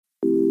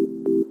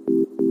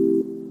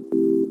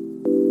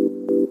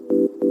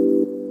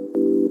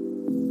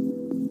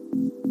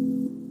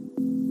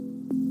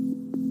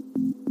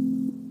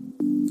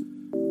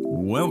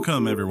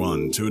Welcome,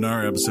 everyone, to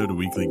another episode of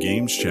Weekly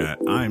Games Chat.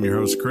 I am your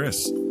host,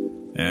 Chris.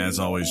 As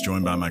always,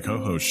 joined by my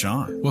co-host,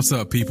 Sean. What's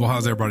up, people?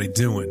 How's everybody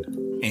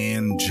doing?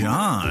 And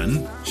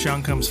John.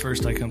 Sean comes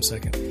first, I come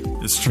second.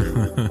 It's true.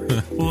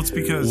 Well, it's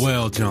because...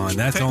 Well, John,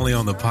 that's only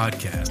on the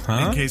podcast,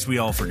 huh? In case we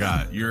all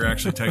forgot, you're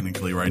actually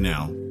technically right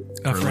now...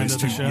 A friend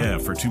of the show? Yeah,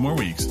 for 2 more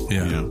weeks.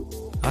 Yeah. You know.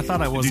 I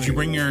thought I wasn't...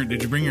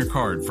 Did you bring your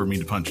card for me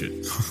to punch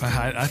it?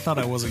 I thought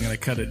I wasn't going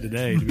to cut it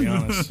today, to be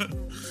honest.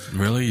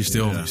 Really? You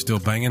still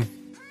banging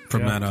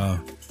from that?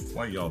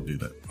 Why y'all do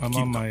that? I'm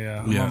on my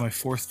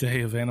 4th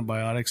day of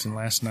antibiotics, and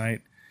last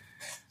night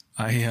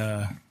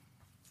I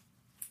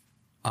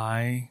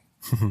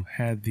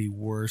had the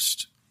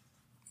worst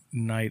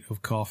night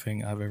of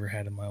coughing I've ever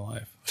had in my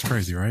life. It's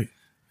crazy, right?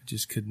 I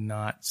just could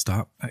not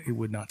stop. It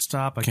would not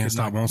stop. Can't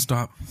stop, won't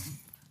stop.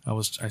 I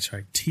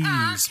tried teas,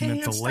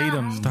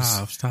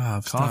 mentholatums,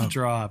 Stop. cough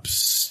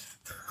drops,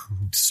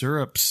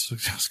 syrups. I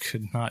just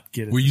could not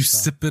get it. Were you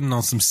sipping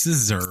on some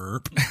scissor?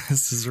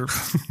 Scissor.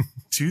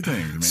 2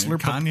 things, man.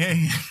 Slurp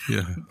Kanye.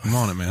 Yeah, I'm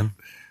on it, man.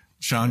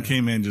 Sean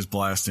came in just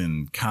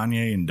blasting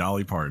Kanye and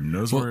Dolly Parton.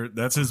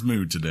 That's his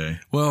mood today.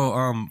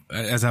 Well,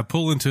 as I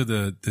pull into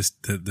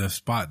the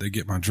spot to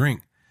get my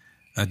drink,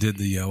 I did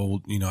the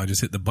old, I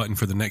just hit the button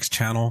for the next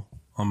channel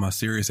on my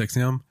Sirius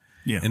XM.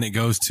 Yeah. And it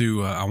goes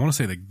to, I want to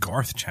say the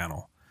Garth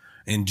channel,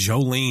 and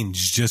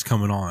Jolene's just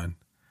coming on.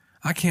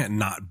 I can't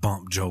not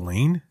bump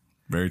Jolene.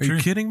 Very true. Are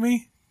you kidding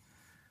me?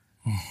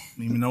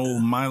 Even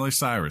old Miley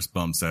Cyrus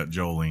bumps that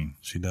Jolene.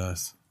 She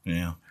does.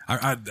 Yeah.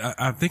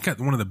 I think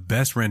one of the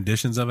best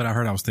renditions of it I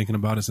heard, I was thinking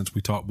about it since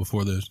we talked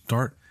before the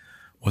start,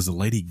 was the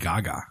Lady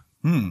Gaga.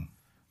 I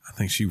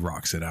think she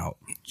rocks it out.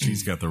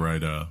 She's got the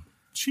right, I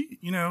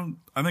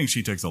think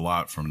she takes a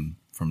lot from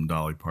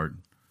Dolly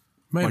Parton.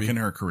 Maybe. Like in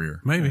her career.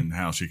 Maybe. And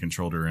how she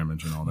controlled her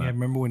image and all that. Yeah,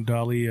 remember when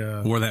Dolly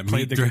wore that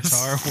played the dress?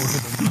 guitar, wore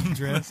the meat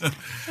dress?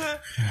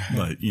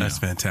 But, That's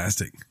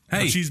fantastic.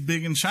 Hey. But she's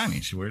big and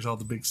shiny. She wears all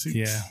the big suits.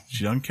 Yeah.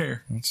 She doesn't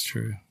care. That's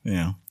true.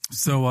 Yeah.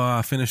 So,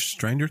 I finished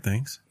Stranger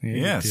Things.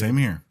 Yeah, same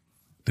here.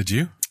 Did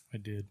you? I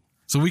did.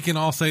 So we can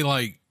all say,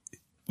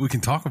 we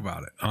can talk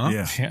about it, huh?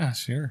 Yeah. Yeah,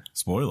 sure.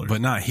 Spoiler.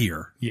 But not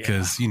here. Yeah.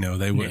 Because,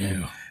 they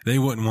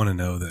wouldn't want to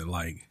know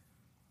that,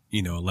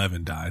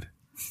 11 died.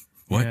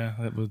 What? Yeah,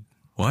 that would...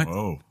 What?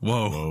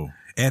 Whoa.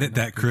 Edit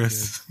that,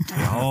 Chris.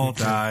 They all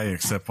die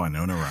except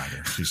Winona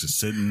Ryder. She's just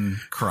sitting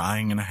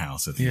crying in a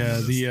house at the end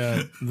of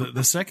this.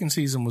 the second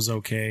season was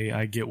okay.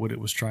 I get what it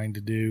was trying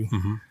to do.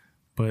 Mm-hmm.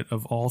 But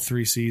of all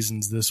 3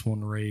 seasons, this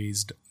one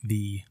raised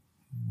the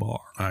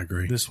bar. I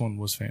agree. This one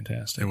was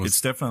fantastic.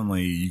 It's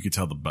definitely, you could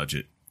tell the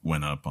budget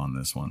went up on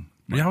this one.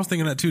 Yeah, I was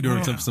thinking that too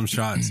during some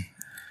shots.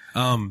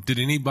 Did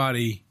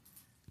anybody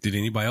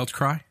else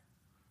cry?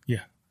 Yeah.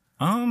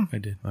 I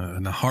did.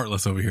 And the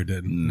Heartless over here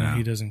didn't. No,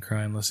 he doesn't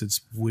cry unless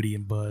it's Woody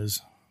and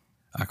Buzz.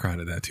 I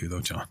cried at that too, though,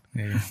 John.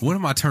 Yeah. What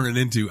am I turning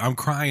into? I'm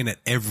crying at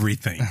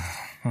everything.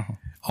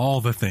 All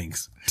the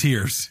things.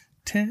 Tears.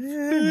 Turn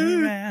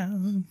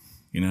around.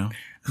 It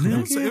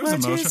was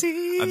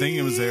emotional. I think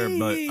it was there,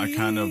 but I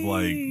kind of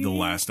like the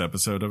last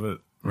episode of it,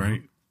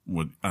 right?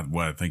 Mm-hmm.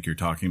 What I think you're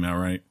talking about,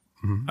 right?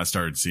 Mm-hmm. I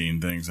started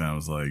seeing things and I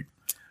was like,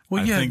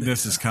 I think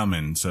this is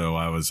coming. So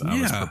I was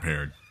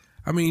prepared.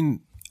 I mean,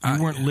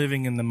 you weren't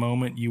living in the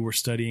moment. You were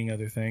studying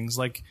other things,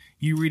 like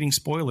you reading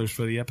spoilers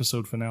for the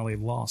episode finale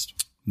of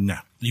Lost. No,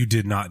 you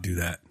did not do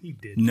that. He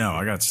did. No,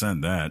 I got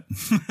sent that.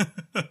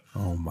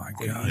 Oh my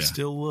god! He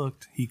still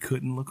looked. He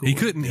couldn't look away. He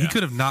couldn't. Yeah. He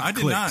could have not. I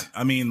clicked. did not.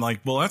 I mean,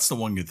 that's the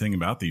one good thing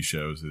about these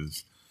shows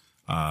is,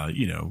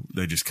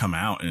 they just come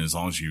out, and as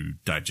long as you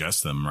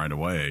digest them right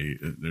away,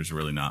 there's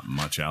really not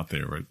much out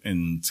there. Right?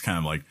 And it's kind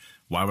of like,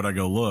 why would I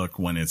go look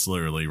when it's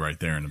literally right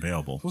there and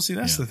available? Well, see,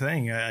 that's the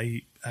thing.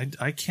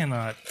 I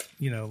cannot,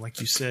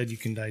 like you said, you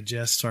can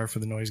digest. Sorry for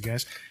the noise,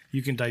 guys.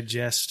 You can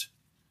digest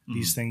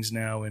these things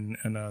now in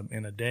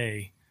a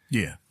day.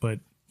 Yeah. But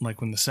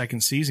like when the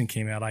second season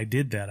came out, I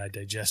did that. I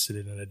digested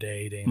it in a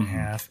day and a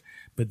half.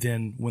 But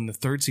then when the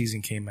 3rd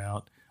season came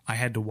out, I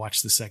had to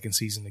watch the 2nd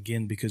season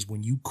again, because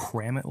when you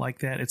cram it like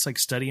that, it's like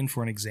studying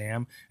for an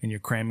exam and you're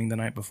cramming the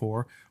night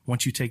before.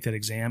 Once you take that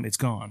exam, it's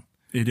gone.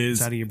 It is.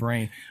 It's out of your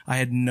brain. I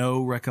had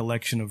no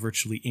recollection of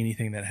virtually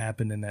anything that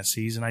happened in that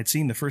season. I'd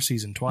seen the 1st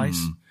season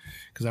twice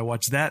because I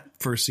watched that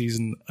 1st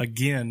season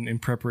again in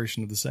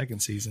preparation of the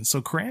 2nd season.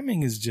 So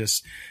cramming is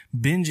just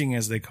binging,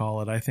 as they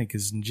call it. I think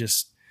is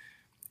just,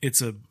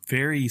 it's a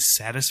very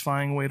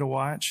satisfying way to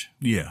watch.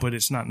 Yeah. But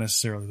it's not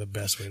necessarily the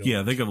best way to watch.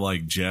 Yeah. Think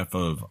of Jeff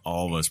of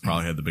all of us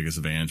probably had the biggest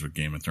advantage with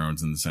Game of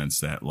Thrones in the sense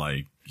that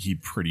he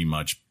pretty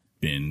much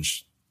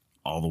binged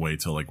all the way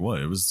till he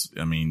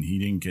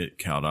didn't get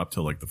caught up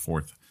till the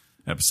 4th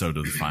episode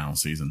of the final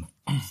season.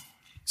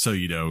 So,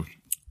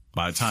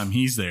 by the time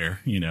he's there,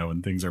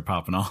 and things are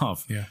popping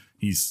off,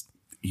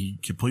 he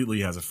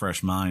completely has a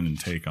fresh mind and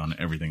take on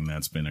everything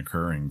that's been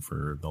occurring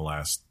for the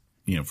last,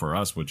 for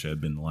us, which had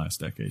been the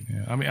last decade.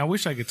 Yeah. I mean, I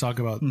wish I could talk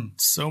about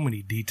so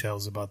many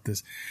details about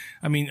this.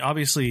 I mean,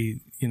 obviously,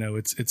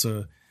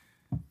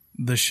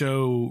 the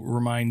show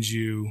reminds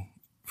you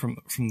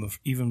from the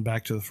even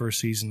back to the 1st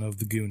season of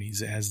The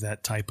Goonies. It has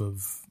that type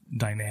of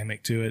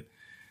dynamic to it.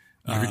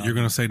 You're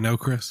going to say no,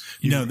 Chris?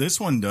 No, this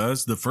one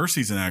does. The first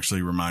season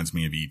actually reminds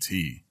me of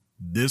E.T.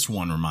 This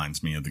one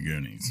reminds me of the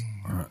Goonies.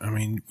 I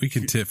mean, we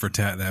can tit for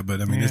tat that,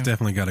 but I mean, it's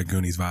definitely got a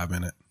Goonies vibe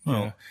in it.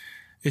 Well,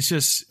 it's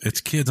just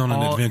it's kids on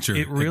an adventure.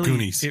 It really,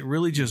 Goonies. it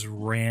really just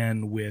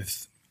ran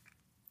with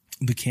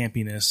the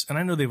campiness, and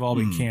I know they've all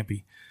been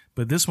campy,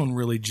 but this one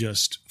really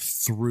just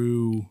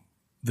threw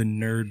the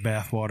nerd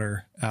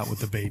bathwater out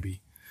with the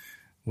baby,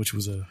 which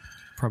was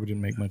probably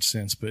didn't make much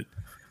sense, but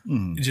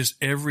just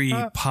every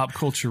pop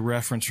culture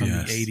reference from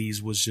the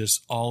 80s was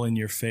just all in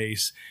your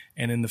face,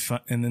 and in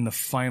the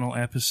final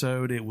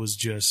episode, it was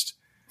just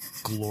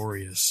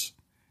glorious,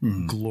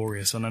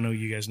 glorious. And I know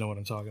you guys know what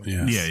I'm talking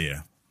about.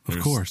 Yeah. Of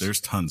course, there's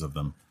tons of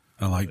them.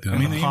 I like that. I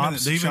mean, the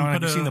pops. Sean,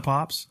 have you seen the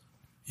pops?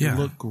 Yeah,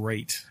 they look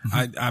great.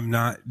 I'm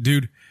not,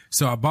 dude.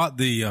 So I bought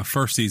the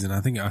first season. I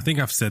think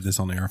I've said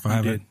this on the air. If I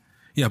haven't,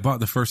 I bought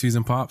the first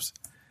season pops,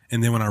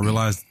 and then when I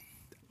realized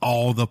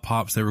all the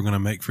pops they were going to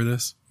make for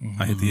this,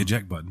 I hit the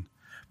eject button.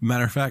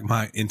 Matter of fact,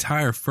 my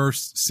entire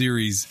first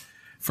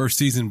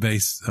season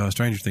base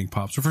Stranger Things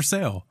pops are for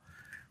sale.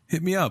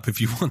 Hit me up if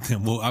you want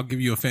them. I'll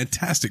give you a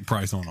fantastic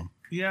price on them.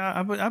 Yeah,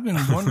 I've been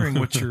wondering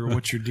what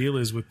your deal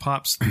is with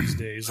pops these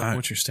days. Like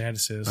what your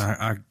status is.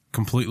 I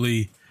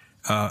completely.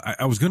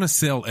 I was going to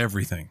sell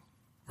everything,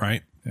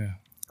 right? Yeah.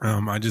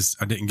 I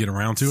didn't get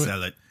around to it.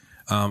 Sell it.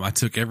 I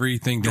took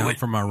everything down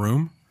from my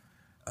room,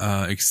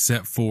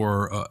 except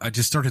for, I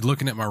just started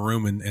looking at my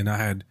room and I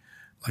had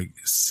like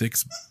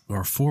 6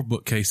 or 4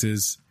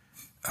 bookcases.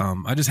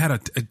 I just had a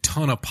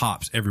ton of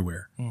pops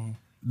everywhere.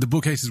 The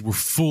bookcases were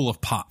full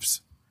of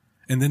pops,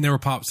 and then there were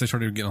pops that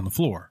started getting on the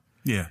floor.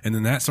 Yeah. And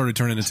then that started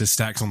turning into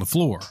stacks on the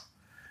floor.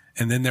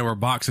 And then there were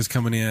boxes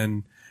coming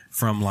in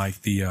from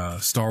like the,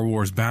 Star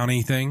Wars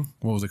bounty thing.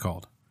 What was it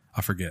called?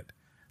 I forget.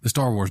 The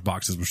Star Wars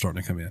boxes were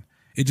starting to come in.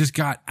 It just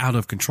got out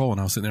of control, and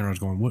I was sitting there and I was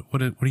going,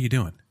 what are you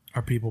doing?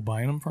 Are people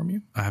buying them from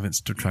you? I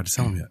haven't tried to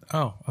sell them yet.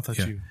 Oh, I thought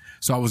you.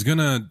 So I was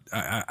gonna.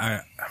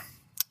 I'm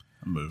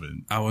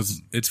moving.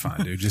 It's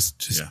fine, dude.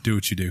 Just do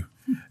what you do.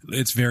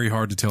 It's very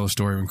hard to tell a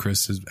story when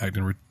Chris is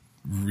acting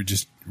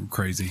just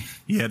crazy.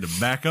 You had to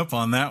back up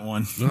on that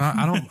one.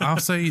 I don't. I'll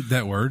say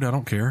that word. I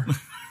don't care.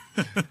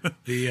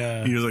 He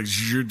was like.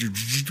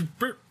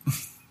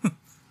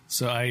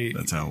 So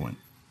That's how it went.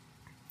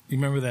 You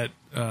remember that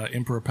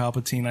Emperor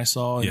Palpatine I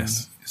saw?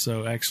 Yes.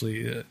 So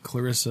actually,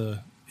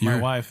 Clarissa, my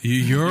wife,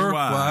 your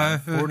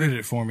wife ordered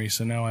it for me.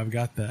 So now I've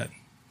got that.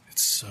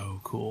 It's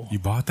so cool. You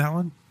bought that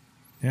one?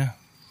 Yeah.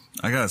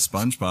 I got a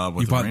SpongeBob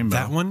with you bought a rainbow.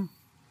 That one?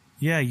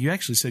 Yeah, you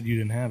actually said you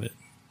didn't have it.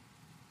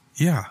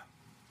 Yeah.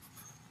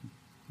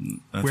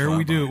 That's What are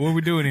we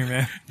doing here,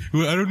 man?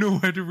 Well, I don't know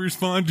how to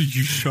respond to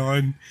you,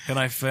 Sean. And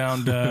I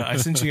found, I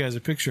sent you guys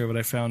a picture of it.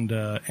 I found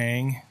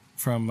Aang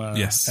from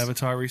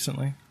Avatar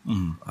recently.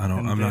 I'm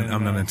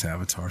not into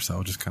Avatar, so I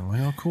was just kind of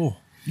like, oh, cool.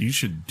 You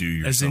should do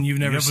yourself. As in, you've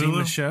never seen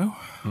the show?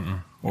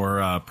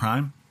 Or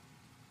Prime?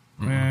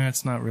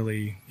 It's not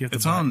really. You have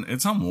to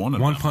It's on one of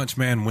them. One Punch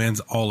Man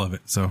wins all of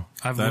it, so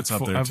I've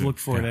looked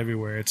for it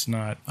everywhere. It's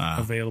not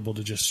available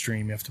to just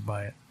stream. You have to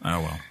buy it.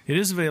 Oh well. It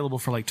is available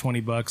for like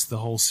 $20. The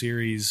whole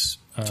series.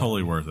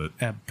 Totally worth it.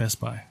 At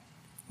Best Buy.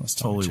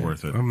 Totally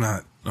worth it. I'm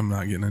not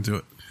getting into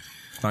it.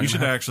 You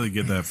should actually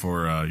get that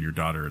for your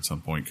daughter at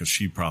some point, because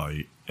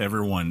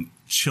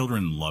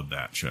children love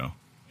that show,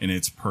 and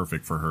it's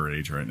perfect for her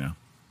age right now.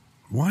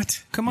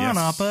 What? Come on,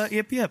 Appa.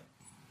 Yip.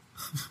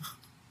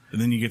 And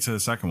then you get to the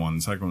second one.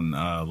 The second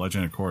one,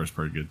 Legend of Korra, is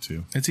pretty good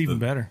too. It's even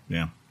better.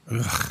 Yeah.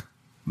 Ugh.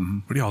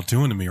 What are y'all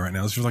doing to me right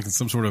now? This feels like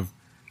some sort of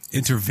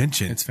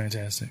intervention. It's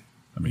fantastic.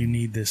 I mean, you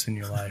need this in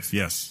your life.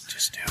 Yes.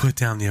 Just do it. Put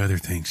down the other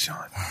things,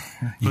 Sean.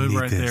 Put it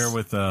right there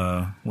with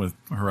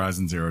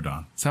Horizon Zero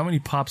Dawn. So how many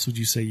pops would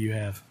you say you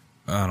have?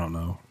 I don't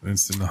know.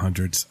 It's in the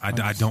hundreds. I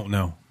don't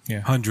know. Yeah.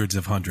 Hundreds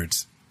of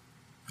hundreds.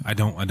 I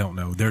don't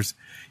know. There's,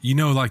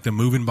 like the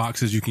moving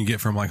boxes you can get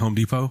from like Home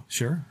Depot.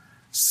 Sure.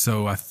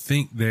 So I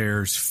think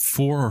there's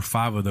 4 or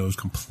 5 of those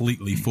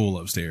completely full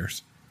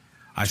upstairs.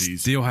 I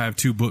still have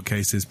 2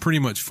 bookcases pretty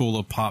much full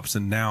of pops,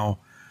 and now,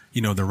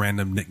 the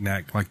random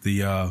knickknack, like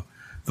the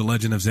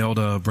Legend of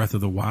Zelda Breath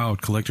of the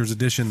Wild collector's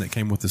edition that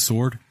came with the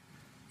sword.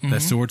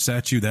 That sword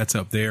statue, that's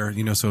up there,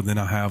 so then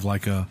I'll have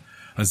like a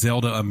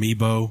Zelda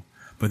amiibo,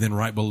 but then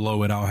right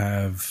below it I'll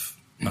have,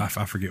 I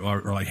forget,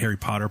 or like Harry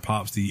Potter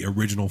pops, the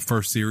original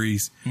first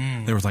series.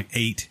 There was like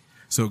 8.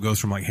 So it goes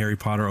from like Harry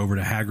Potter over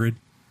to Hagrid.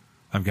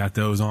 I've got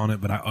those on it,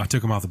 but I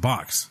took them out the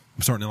box.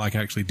 I'm starting to like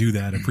actually do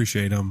that,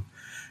 appreciate them.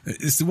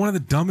 It's one of the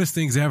dumbest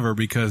things ever,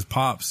 because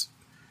pops,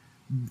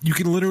 you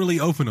can literally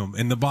open them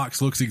and the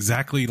box looks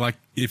exactly like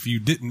if you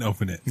didn't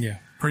open it. Yeah,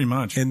 pretty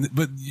much.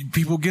 But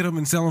people get them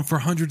and sell them for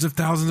hundreds of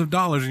thousands of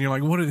dollars, and you're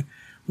like,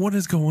 what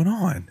is going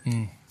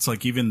on? It's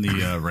like even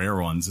the rare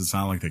ones, it's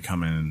not like they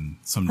come in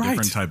some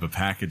different type of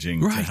packaging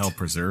to help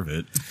preserve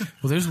it.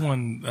 Well, there's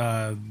one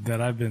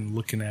that I've been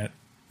looking at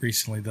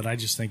recently that I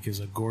just think is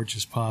a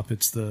gorgeous pop.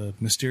 It's the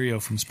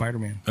Mysterio from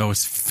Spider-Man. Oh,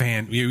 it's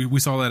we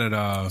saw that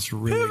at It's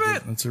really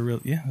good. That's a real,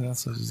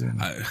 that's what it's doing.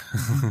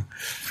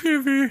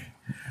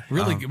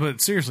 Really,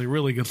 but seriously,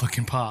 really good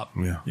looking pop.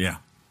 Yeah. Yeah.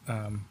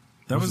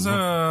 That was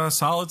a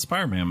solid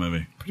Spider-Man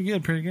movie.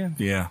 Pretty good.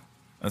 Yeah.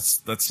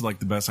 That's like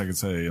the best I could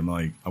say. I'm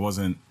like, I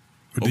wasn't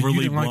But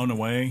overly blown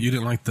away. You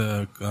didn't like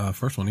the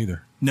first one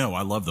either. No,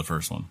 I love the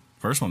first one.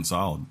 First one's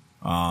solid.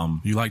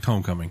 You liked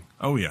Homecoming.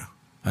 Oh yeah.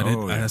 I did.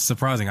 Oh, yeah. That's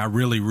surprising. I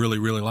really, really,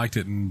 really liked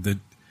it. And the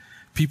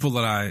people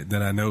that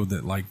I know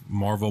that like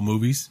Marvel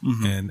movies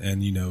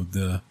and you know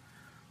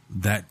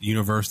that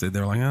universe, that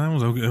they're like, oh, that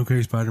was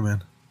okay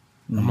Spider-Man.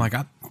 I'm like,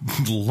 I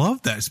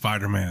love that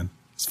Spider-Man.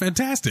 It's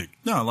fantastic.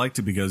 No, I liked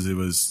it because it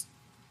was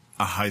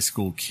a high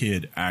school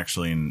kid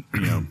actually in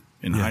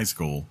high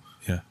school.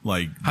 Yeah.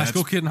 Like high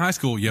school kid in high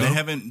school, yo. They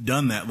haven't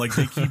done that. Like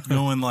they keep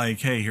going like,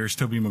 hey, here's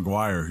Tobey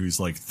Maguire, who's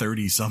like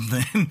 30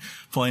 something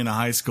playing a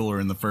high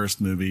schooler in the first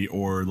movie,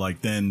 or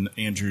like then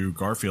Andrew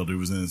Garfield, who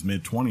was in his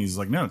mid 20s.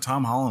 Like, no,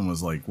 Tom Holland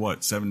was like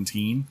what,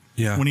 17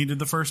 when he did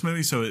the first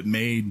movie. So it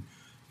made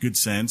good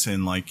sense.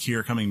 And like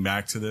here coming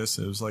back to this,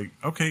 it was like,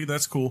 okay,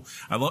 that's cool.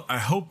 I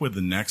hope with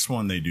the next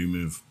one, they do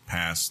move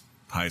past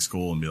high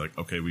school and be like,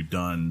 okay, we've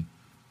done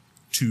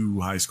 2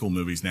 high school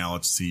movies. Now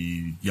let's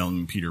see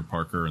young Peter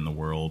Parker in the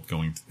world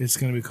going. It's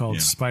going to be called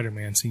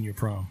Spider-Man Senior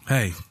Prom.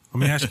 Hey, let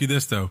me ask you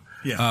this though.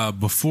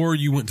 Before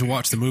you went to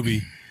watch the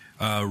movie,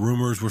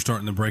 rumors were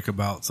starting to break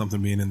about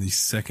something being in the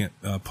second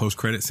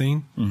post-credit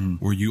scene.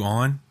 Were you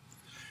on?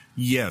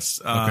 Yes.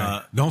 Okay.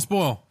 Don't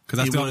spoil, because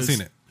I still haven't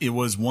seen it. It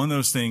was one of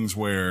those things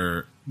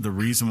where the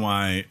reason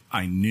why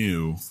I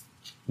knew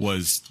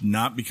was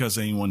not because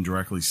anyone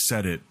directly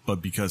said it,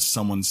 but because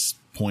someone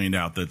pointed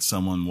out that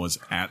someone was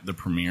at the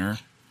premiere,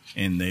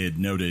 and they had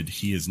noted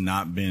he has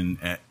not been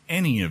at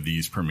any of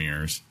these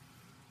premieres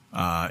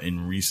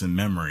in recent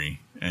memory.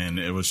 And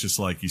it was just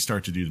like, you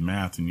start to do the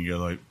math and you go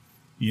like,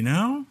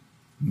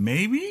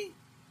 maybe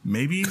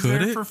he's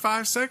there for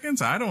 5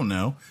 seconds. I don't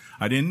know.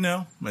 I didn't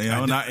know,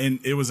 and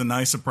it was a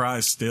nice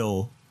surprise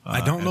still.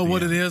 I don't know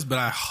what it is, but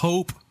I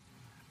hope,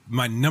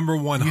 my number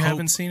one hope. You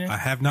haven't seen it? I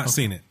have not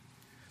seen it.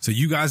 So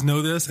you guys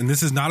know this, and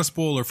this is not a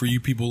spoiler for you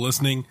people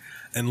listening,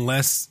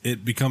 unless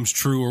it becomes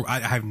true, or I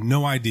have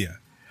no idea.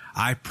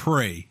 I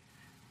pray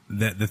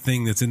that the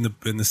thing that's in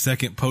the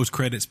second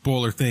post-credit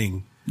spoiler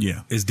thing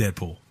is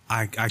Deadpool.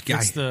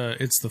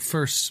 It's the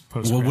first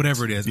post-credit. Well,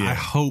 whatever it is, I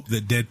hope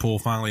that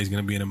Deadpool finally is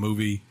going to be in a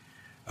movie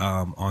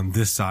on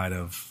this side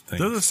of things.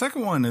 Though the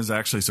second one is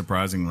actually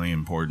surprisingly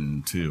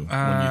important too,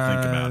 when you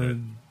think about it.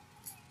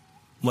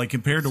 Like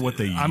compared to what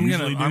they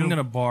usually do. I'm going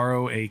to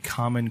borrow a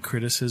common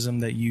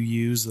criticism that you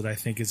use that I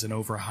think is an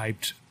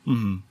overhyped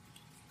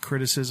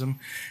criticism.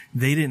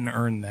 They didn't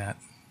earn that.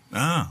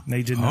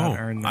 They did not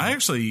earn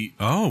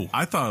that.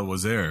 I thought it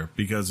was there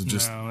because it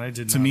just,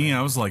 to me,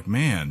 I was like,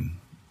 man,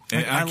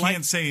 I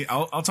can't say,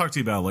 I'll talk to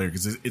you about it later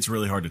because it's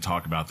really hard to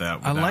talk about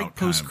that. I like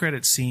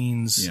post-credit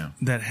scenes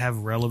that have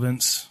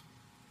relevance.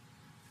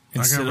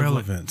 Instead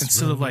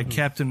of like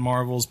Captain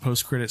Marvel's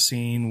post-credit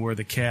scene where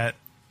the cat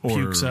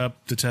pukes up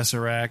the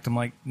Tesseract. I'm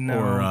like,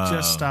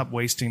 just stop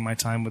wasting my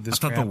time with this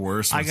crap. The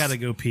worst was, I gotta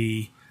go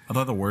pee. I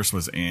thought the worst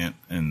was Ant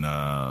and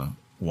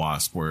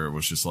Wasp, where it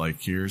was just like,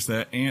 here's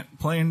that ant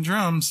playing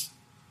drums.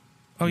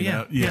 Oh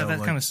that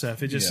like, kind of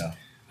stuff. It just,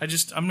 I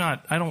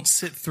don't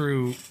sit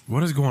through.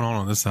 What is going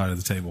on this side of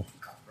the table?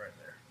 Right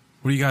there.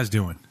 What are you guys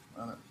doing?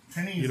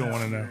 You don't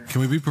want to know. Can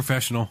we be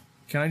professional?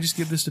 Can I just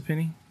give this to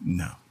Penny?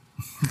 No.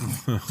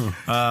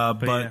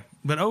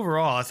 But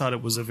overall, I thought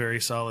it was a very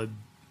solid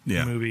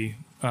movie.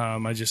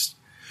 I just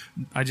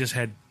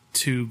had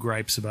 2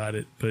 gripes about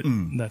it, but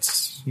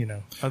that's,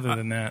 other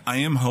than that. I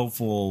am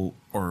hopeful,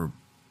 or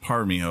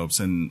part of me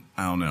hopes, and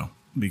I don't know,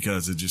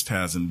 because it just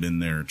hasn't been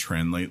their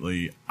trend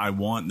lately. I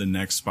want the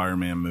next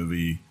Spider-Man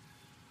movie.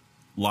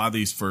 A lot of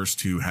these first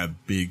 2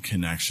 have big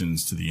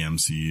connections to the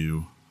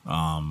MCU,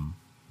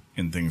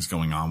 and things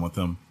going on with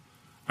them.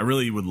 I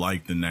really would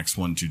like the next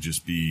one to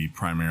just be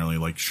primarily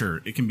like,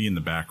 sure, it can be in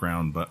the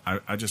background, but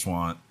I just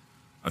want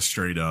a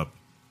straight up,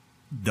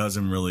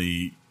 doesn't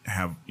really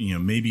have,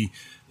 maybe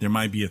there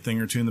might be a thing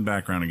or 2 in the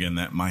background again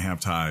that might have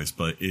ties,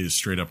 but is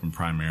straight up and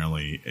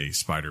primarily a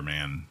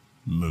Spider-Man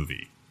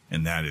movie.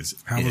 And that is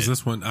how was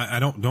this one? I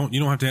don't you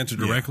don't have to answer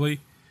directly.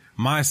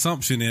 My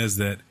assumption is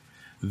that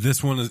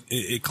this one is,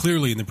 it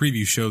clearly in the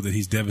preview showed that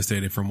he's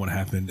devastated from what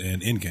happened in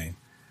Endgame.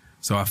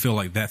 So I feel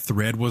like that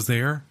thread was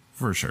there.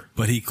 For sure.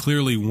 But he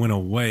clearly went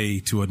away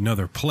to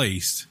another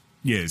place.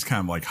 Yeah, he's kind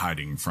of like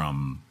hiding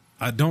from...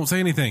 don't say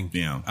anything.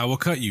 Yeah. I will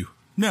cut you.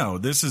 No,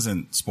 this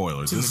isn't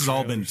spoilers. This has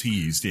all been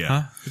teased,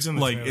 Huh? It's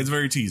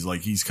very teased.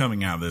 Like, he's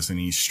coming out of this and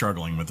he's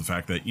struggling with the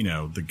fact that,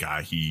 the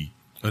guy he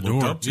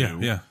looked up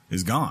to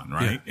is gone,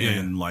 right? Yeah,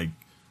 and like...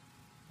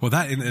 Well,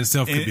 that in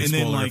itself could be a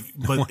spoiler.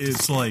 But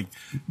it's like...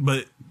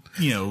 But...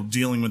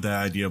 dealing with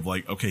that idea of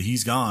like, okay,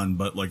 he's gone,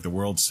 but like the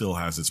world still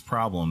has its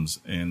problems,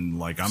 and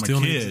like I'm still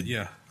a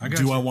kid. I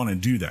want to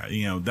do that?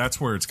 That's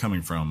where it's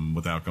coming from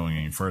without going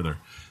any further.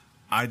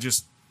 I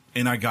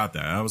got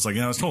that. I was like,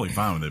 I was totally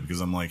fine with it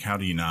because I'm like, how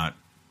do you not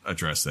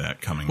address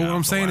that coming out? What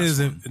I'm saying is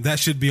that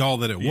should be all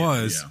that it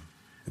was,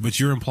 but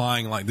you're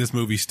implying like this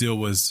movie still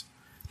was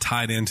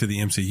tied into the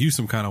MCU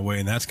some kind of way,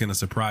 and that's going to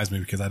surprise me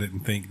because I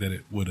didn't think that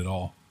it would at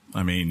all.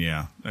 I mean,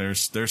 yeah,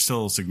 there's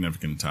still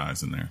significant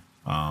ties in there.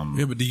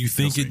 Yeah, but do you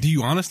think do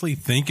you honestly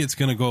think it's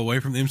going to go away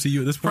from the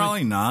MCU at this point?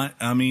 Probably not.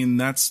 I mean,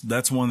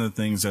 that's one of the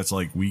things that's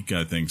like weak,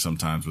 I think,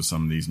 sometimes with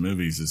some of these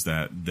movies is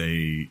that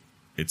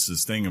it's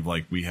this thing of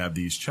like, we have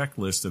these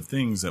checklists of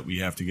things that we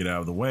have to get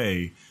out of the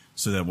way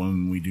so that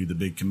when we do the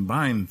big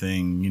combined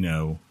thing,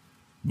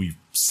 we've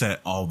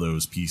set all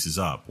those pieces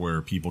up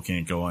where people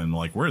can't go and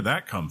like, where'd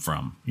that come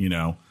from?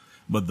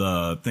 But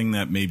the thing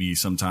that maybe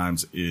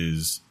sometimes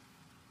is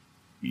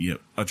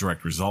a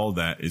direct result of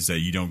that is that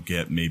you don't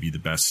get maybe the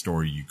best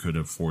story you could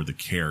have for the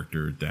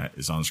character that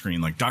is on screen.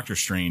 Like Doctor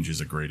Strange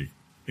is a great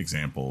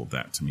example of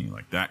that to me.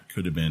 Like that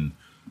could have been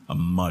a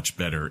much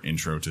better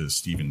intro to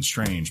Stephen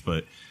Strange,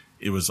 but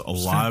it was a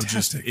lot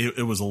fantastic. of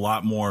it was a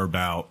lot more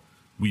about,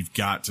 we've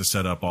got to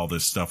set up all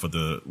this stuff with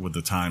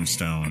the time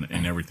stone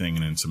and everything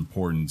and its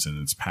importance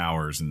and its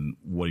powers and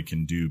what it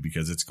can do,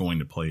 because it's going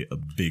to play a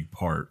big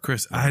part.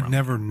 Chris, I had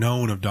never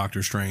known of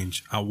Doctor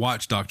Strange. I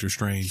watched Doctor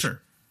Strange.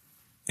 Sure.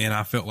 And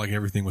I felt like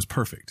everything was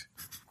perfect.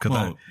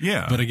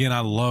 Yeah. But again, I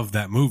love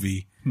that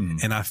movie.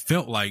 And I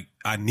felt like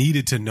I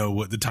needed to know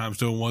what the time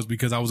stone was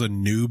because I was a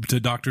noob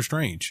to Doctor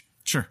Strange.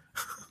 Sure.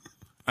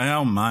 I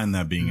don't mind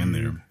that being in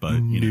there, but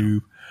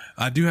noob.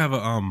 I do have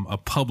a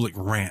public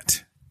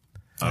rant.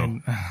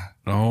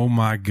 Oh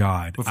my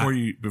God. Before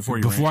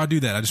I do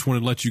that, I just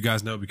wanted to let you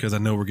guys know, because I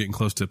know we're getting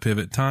close to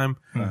pivot time.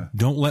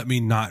 Don't let me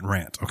not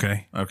rant.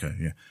 Okay. Okay.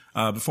 Yeah.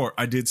 Before,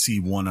 I did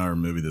see one other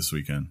movie this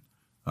weekend,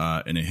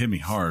 and it hit me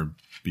hard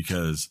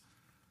because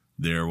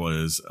there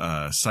was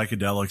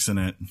psychedelics in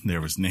it. There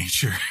was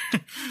nature,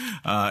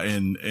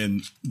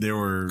 and there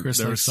was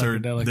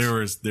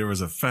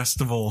a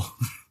festival,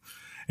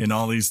 and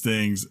all these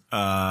things.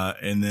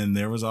 And then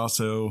there was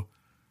also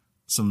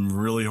some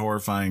really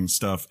horrifying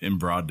stuff in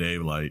broad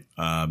daylight.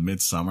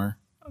 Midsummer,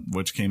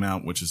 which came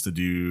out, which is the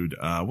dude.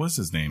 What's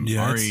his name?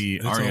 Yeah, Ari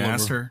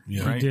Aster.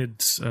 Yeah. Right? He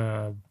did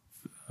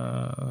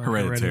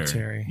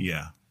Hereditary.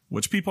 Yeah.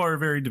 Which people are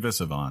very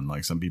divisive on.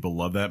 Like some people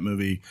love that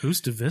movie.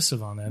 Who's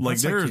divisive on that? Like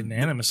they're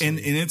unanimously. And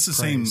it's the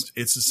praised.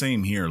 same. It's the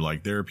same here.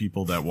 Like there are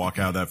people that walk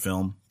out of that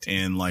film,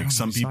 and like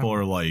some people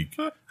are like,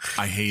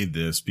 I hate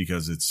this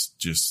because it's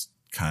just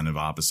kind of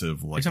opposite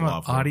of like are you talking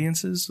about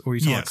audiences, or are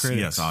you talking about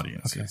critics? Yes,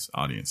 audiences. Okay.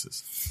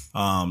 Audiences.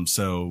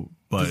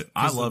 But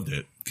I loved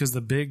it. Because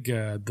the big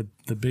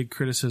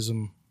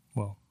criticism,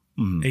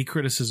 a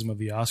criticism of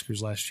the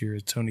Oscars last year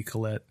is Toni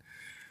Collette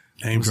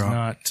was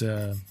not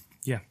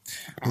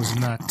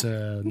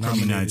nominated.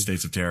 United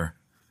States of Terror.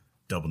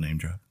 Double name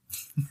drop.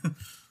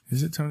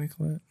 Is it Toni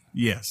Collette?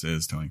 Yes, it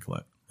is Toni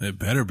Collette. It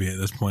better be at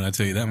this point. I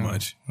tell you that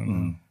much.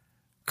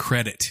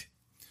 Credit.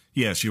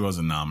 Yeah, she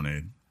wasn't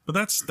nominated, but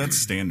that's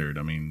standard.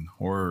 I mean,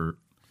 horror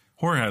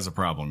has a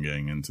problem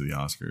getting into the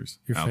Oscars.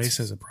 Your face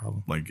has a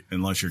problem. Like,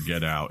 unless you're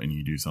Get Out and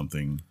you do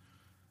something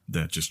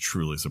that just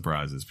truly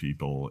surprises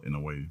people in a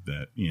way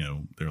that,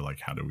 they're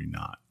like, how do we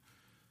not?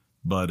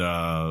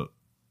 But,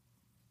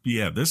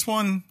 yeah, this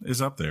one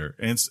is up there.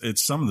 And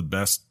it's some of the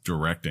best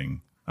directing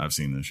I've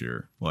seen this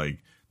year. Like,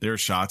 there are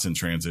shots and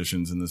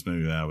transitions in this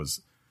movie that I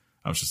was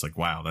just like,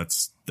 wow,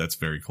 that's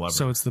very clever.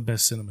 So it's the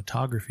best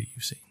cinematography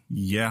you've seen.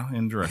 Yeah,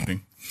 and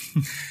directing.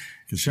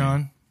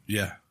 Sean?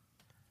 Yeah.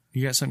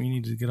 You got something you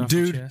need to get off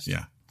your chest?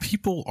 Yeah.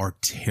 People are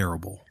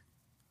terrible.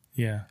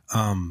 Yeah.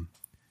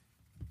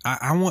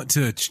 I want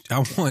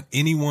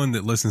anyone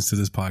that listens to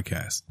this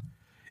podcast,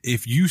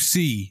 if you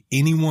see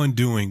anyone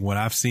doing what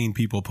I've seen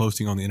people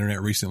posting on the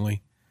internet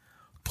recently,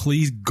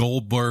 please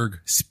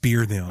Goldberg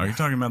spear them. Are you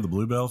talking about the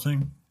Bluebell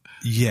thing?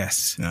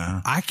 Yes.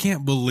 I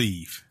can't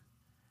believe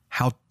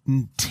how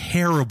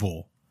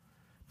terrible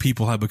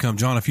people have become.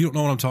 John, if you don't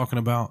know what I'm talking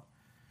about,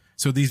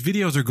 so these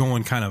videos are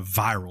going kind of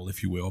viral,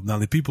 if you will. Now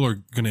the people are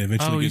going to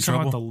eventually get in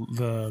trouble.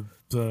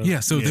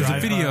 There's a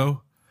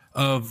video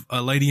of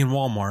a lady in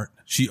Walmart.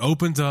 She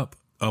opens up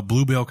a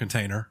Bluebell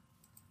container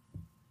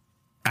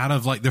out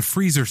of like the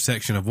freezer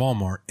section of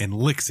Walmart and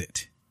licks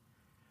it,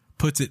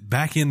 puts it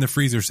back in the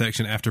freezer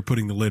section after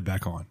putting the lid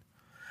back on.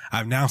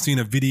 I've now seen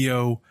a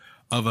video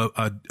of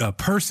a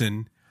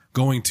person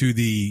going to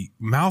the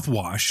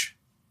mouthwash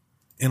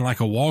in like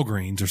a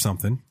Walgreens or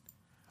something,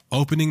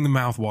 opening the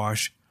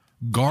mouthwash,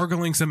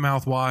 gargling some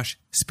mouthwash,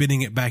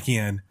 spitting it back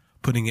in,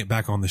 putting it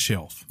back on the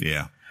shelf.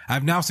 Yeah.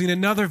 I've now seen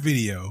another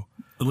video.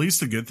 At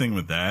least the good thing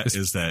with that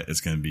is that it's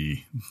going to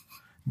be.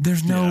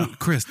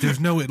 Chris,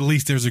 at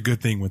least there's a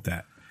good thing with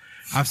that.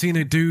 I've seen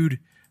a dude,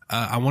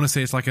 I want to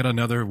say it's like at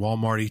another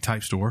Walmart-y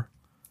type store.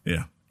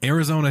 Yeah.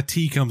 Arizona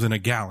tea comes in a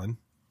gallon,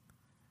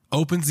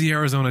 opens the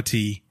Arizona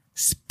tea,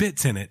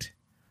 spits in it,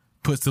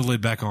 puts the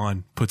lid back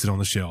on, puts it on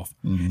the shelf.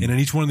 Mm-hmm. And in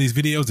each one of these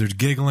videos, there's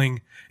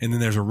giggling and then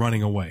there's a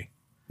running away.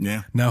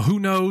 Yeah. Now, who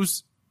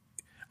knows?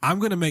 I'm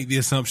going to make the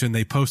assumption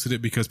they posted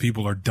it because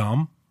people are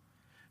dumb.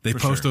 They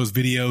post those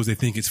videos. They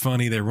think it's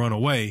funny. They run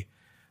away.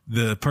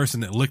 The person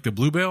that licked the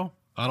Bluebell,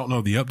 I don't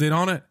know the update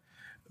on it,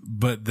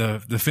 but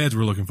the feds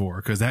were looking for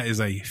her because that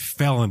is a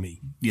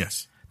felony.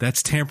 Yes.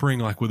 That's tampering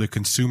like with a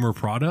consumer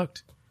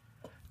product.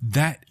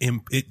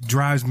 it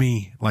drives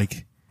me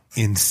like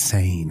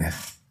insane.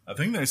 I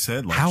think they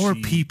said like how are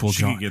people,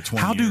 John? Get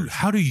 20 years.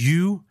 How do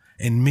you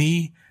and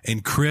me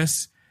and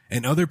Chris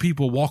and other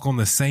people walk on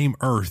the same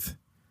earth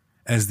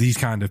as these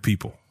kinds of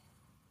people?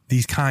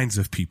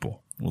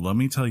 Well, let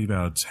me tell you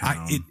about a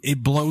town.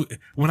 It blows.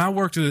 When I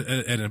worked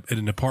at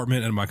an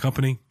apartment in my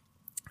company,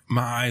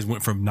 my eyes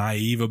went from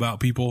naive about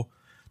people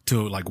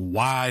to like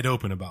wide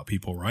open about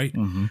people. Right.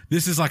 Mm-hmm.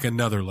 This is like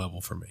another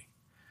level for me,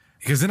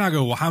 because then I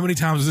go, well, how many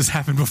times has this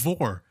happened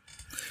before?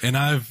 And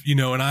I've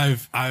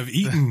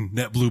eaten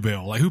that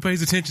bluebell. Like, who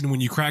pays attention when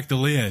you crack the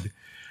lid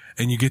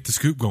and you get the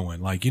scoop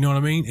going? Like, you know what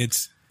I mean?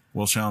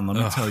 Well, Sean, let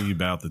me tell you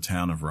about the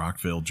town of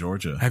Rockville,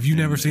 Georgia. Have you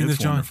never seen this,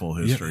 John? Wonderful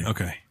history. Yeah,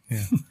 okay.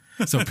 Yeah.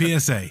 So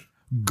PSA,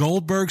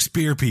 Goldberg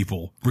Spear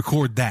people,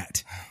 record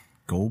that.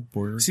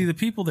 Goldberg. See, the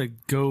people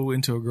that go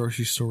into a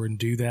grocery store and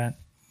do that,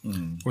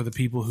 or the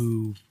people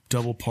who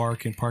double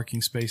park in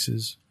parking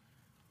spaces,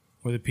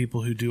 or the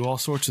people who do all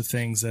sorts of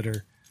things that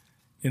are,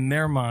 in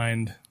their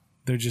mind,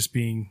 they're just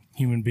being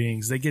human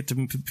beings. They get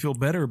to feel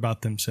better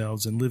about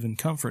themselves and live in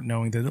comfort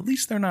knowing that at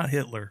least they're not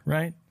Hitler,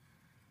 right?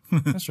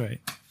 That's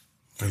right.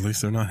 At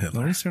least they're not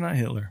Hitler. At least they're not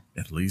Hitler.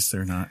 At least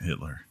they're not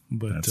Hitler.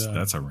 But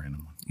that's a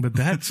random one. But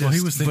that's well,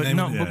 he was saying,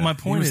 but my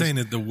point is, he was saying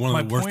that one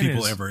of the worst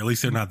people ever. At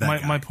least they're not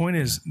that guy. My point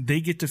is,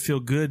 they get to feel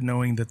good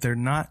knowing that they're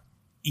not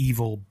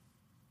evil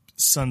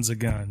sons of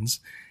guns,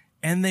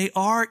 and they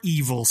are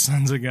evil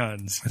sons of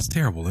guns. That's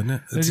terrible, isn't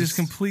it? They're just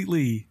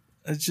completely.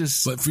 It's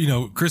just. But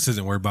Chris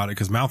isn't worried about it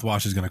because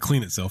mouthwash is going to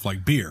clean itself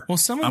like beer. Well,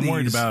 I'm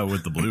worried about it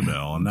with the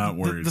bluebell. I'm not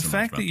worried. The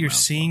fact that you're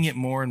seeing it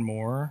more and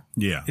more,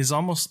 is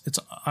almost.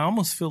 I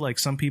almost feel like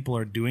some people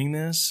are doing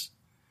this,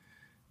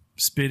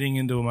 spitting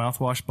into a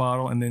mouthwash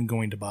bottle and then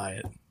going to buy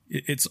it.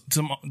 It's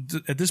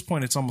at this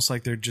point, it's almost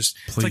like they're just.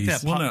 Please.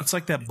 It's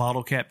like that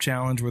bottle cap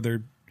challenge where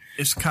they're.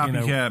 It's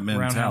copycat mentality.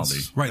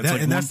 Roundhouse. Right. It's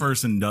like one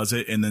person does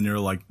it and then they're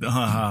like, ha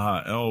ha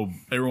ha. Oh,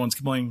 everyone's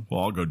complaining.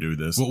 Well, I'll go do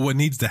this. Well, what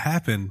needs to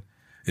happen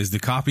is the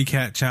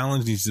copycat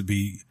challenge needs to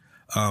be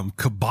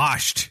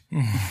kiboshed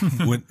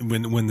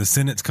when the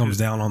sentence comes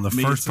down on the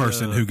first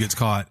person who gets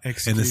caught.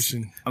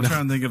 Execution. I'm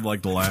trying to think of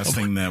like the last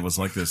thing that was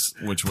like this,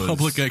 which was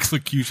public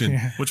execution,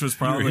 which was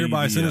probably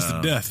hereby sentenced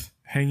to death,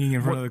 hanging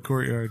in front of the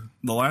courtyard.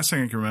 The last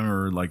thing I can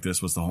remember like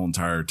this was the whole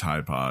entire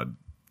Tide Pod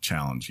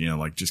challenge.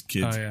 Like just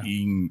kids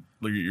eating.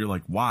 You're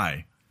like,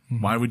 why?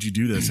 Mm-hmm. Why would you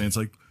do this? And it's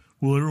like,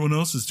 well, everyone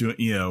else is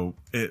doing.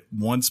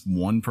 Once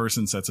one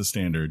person sets a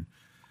standard,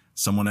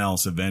 someone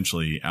else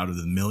eventually, out of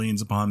the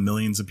millions upon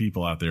millions of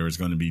people out there, is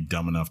going to be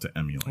dumb enough to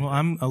emulate. Well,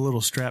 I'm a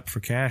little strapped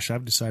for cash.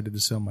 I've decided to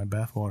sell my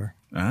bathwater.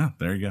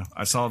 There you go.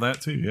 I saw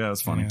that too. Yeah,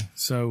 it's funny. Yeah,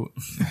 so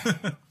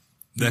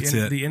that's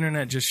it. The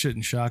internet just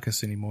shouldn't shock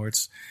us anymore.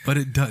 But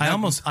it does.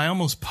 I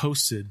almost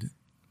posted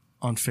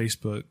on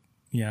Facebook.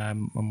 Yeah,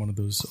 I'm one of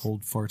those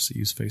old farts that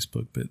use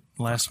Facebook. But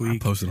last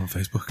week, I posted on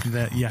Facebook.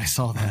 I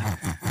saw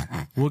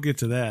that. We'll get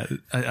to that.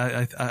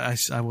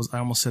 I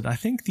almost said I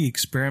think the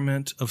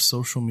experiment of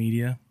social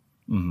media.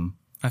 Mm-hmm.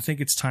 I think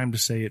it's time to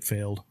say it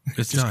failed.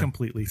 It's just done.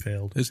 Completely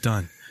failed. It's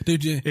done,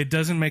 dude. It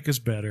doesn't make us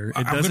better.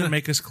 It doesn't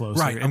make us closer.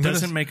 Right. It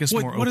doesn't make us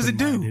more open-minded. What does it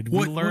do?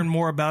 We learn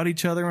more about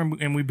each other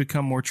and we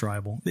become more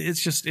tribal.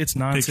 It's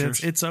nonsense.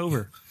 Pictures. It's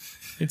over.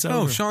 It's over.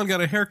 Oh, Sean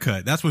got a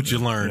haircut. That's what you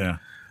learn. Yeah.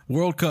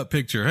 World Cup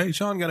picture. Hey,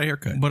 Sean got a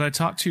haircut. But I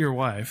talked to your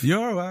wife.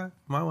 Your wife,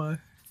 my wife,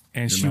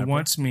 and she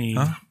wants me.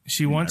 Huh?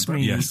 She wants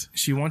me. Yes.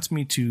 She wants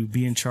me to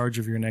be in charge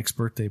of your next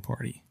birthday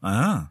party.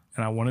 And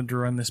I wanted to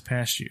run this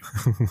past you.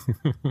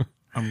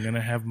 I'm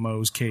gonna have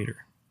Moe's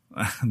cater.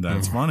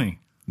 That's funny.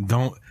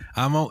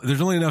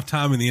 There's only enough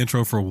time in the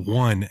intro for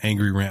one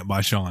angry rant by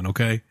Sean.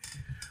 Okay.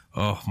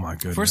 Oh my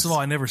goodness. First of all,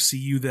 I never see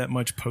you that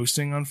much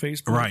posting on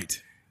Facebook.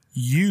 Right.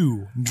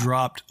 You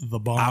dropped the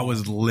bomb. I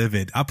was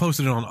livid. I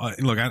posted it on.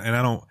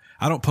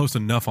 I don't post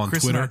enough on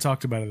Chris Twitter. and I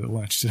talked about it at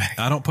lunch today.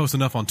 I don't post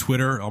enough on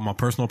Twitter on my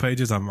personal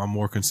pages. I'm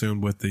more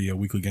consumed with the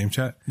weekly game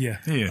chat. Yeah.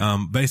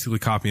 Basically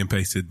copy and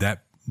pasted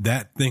that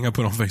thing I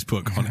put on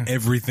Facebook on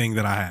everything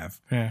that I have.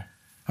 Yeah.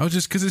 I was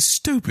just because it's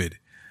stupid.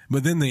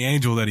 But then the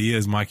angel that he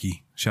is,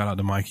 Mikey, shout out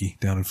to Mikey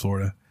down in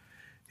Florida.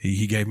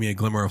 He gave me a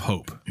glimmer of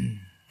hope.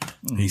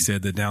 He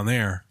said that down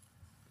there,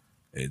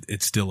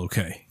 it's still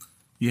okay.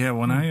 Yeah,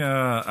 when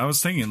I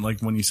was thinking, like,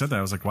 when you said that,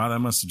 I was like, wow, that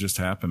must have just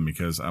happened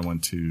because I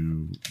went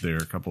to there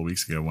a couple of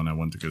weeks ago when I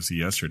went to go see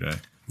yesterday.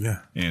 Yeah.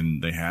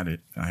 And they had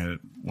it. I had it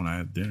when I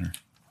had dinner.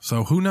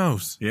 So who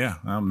knows? Yeah,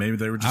 maybe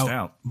they were just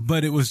out.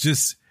 But it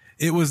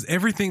was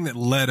everything that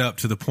led up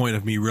to the point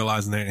of me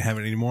realizing they didn't have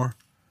it anymore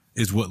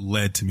is what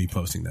led to me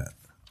posting that.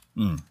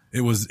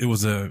 It was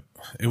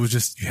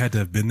just, you had to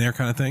have been there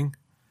kind of thing.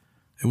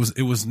 It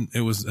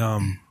was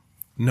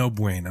no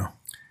bueno.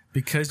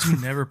 Because you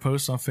never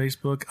post on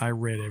Facebook, I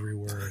read every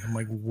word. I'm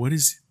like,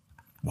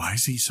 why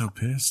is he so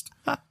pissed?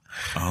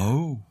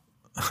 Oh,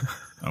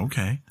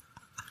 okay.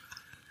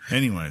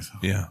 Anyways.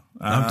 Yeah.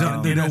 I'm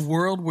done. In a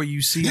world where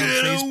you see on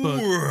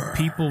Facebook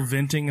people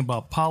venting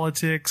about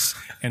politics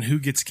and who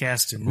gets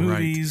cast in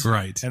movies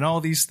right. and all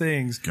these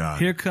things, God.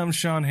 Here comes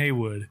Sean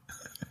Haywood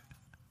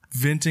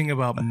venting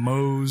about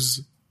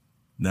Moe's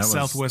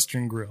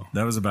Southwestern Grill.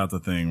 That was about the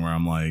thing where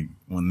I'm like,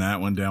 when that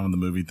went down with the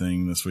movie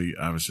thing this week,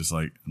 I was just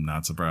like, I'm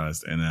not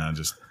surprised. And then I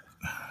just,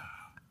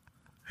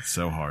 it's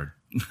so hard.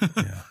 Yeah.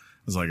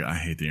 I was like, I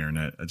hate the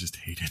internet. I just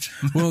hate it.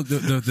 Well,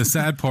 the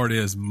sad part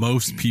is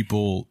most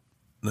people,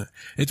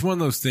 it's one of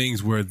those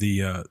things where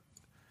you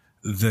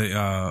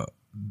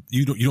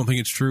don't think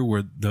it's true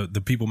where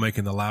the people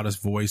making the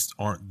loudest voice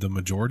aren't the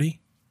majority.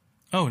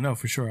 Oh no,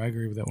 for sure. I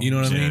agree with that one. You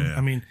know what I mean? Yeah.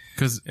 I mean,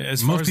 because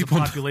as far as the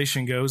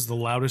population goes, the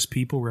loudest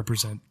people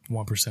represent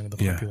 1% of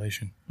the Yeah.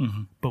 population.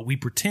 Mm-hmm. But we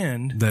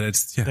pretend that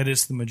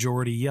it's the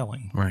majority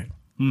yelling. right.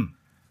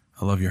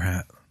 I love your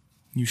hat.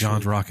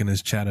 John's rocking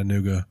his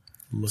Chattanooga.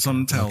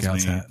 Something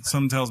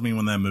tells me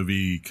when that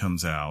movie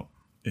comes out,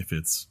 if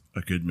it's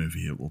a good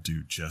movie, it will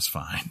do just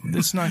fine.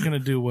 It's not going to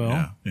do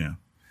well.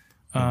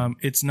 Yeah.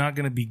 It's not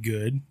going to be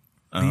good.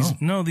 Oh.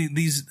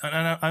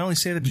 I only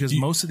say that because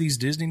most of these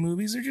Disney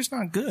movies are just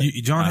not good.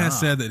 John has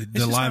said that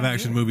the live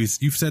action movies,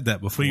 you've said that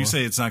before. But you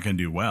say it's not going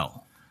to do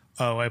well.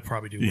 Oh, I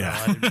probably do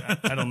Yeah. well.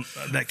 I don't,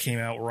 that came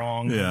out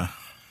wrong. Yeah.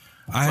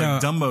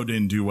 Like Dumbo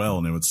didn't do well,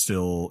 and it's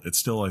still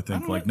I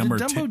think like number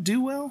did 10. Dumbo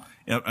do well?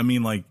 I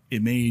mean, like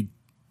it made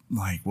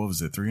like what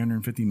was it,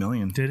 350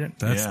 million? Did it?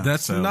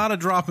 That's not a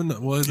drop in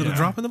the. Was it a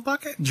drop in the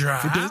bucket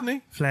for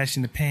Disney? Flash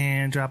in the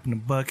pan, drop in the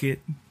bucket,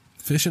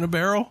 fish in a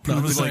barrel.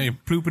 Not the same.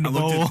 poop in the I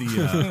bowl. looked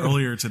at the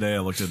earlier today. I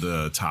looked at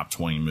the top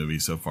 20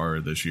 movies so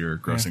far this year,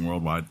 grossing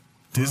worldwide.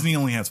 Disney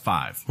only has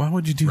 5. Why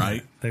would you do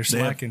Right? that? They're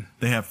slacking.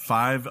 They have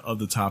 5 of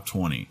the top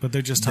 20, But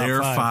they're just top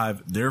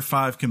five. Their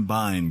 5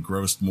 combined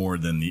grossed more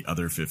than the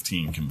other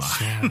 15 combined.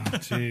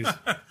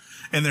 Jeez.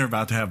 And they're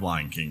about to have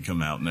Lion King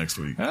come out next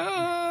week.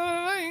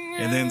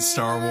 And then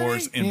Star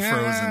Wars and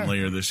Frozen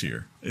later this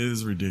year. It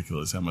is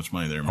ridiculous how much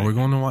money they're Are making. we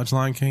going to watch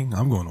Lion King?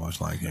 I'm going to watch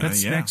Lion King.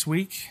 That's next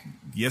week.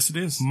 Yes, it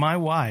is. My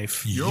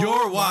wife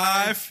Your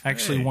wife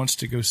actually wants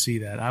to go see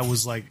that. I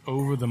was like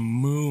over the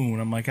moon.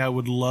 I'm like, I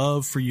would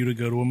love for you to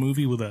go to a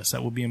movie with us.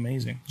 That would be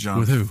amazing. John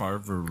With who?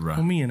 Favreau.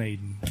 Well, me and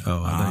Aiden.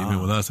 Oh, I thought you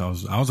meant with us. I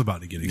was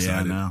about to get Yeah,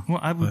 excited. no. Well,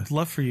 I would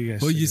love for you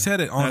guys. Well, to you go.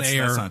 said it on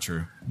air That's not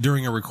true.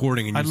 during a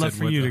recording, and I'd you love said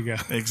for with you to the-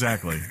 go.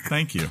 Exactly.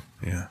 Thank you.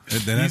 Yeah,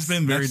 He's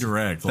been very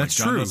direct. Like, that's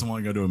John true. doesn't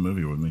want to go to a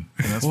movie with me.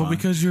 And that's Well, fine.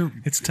 because you're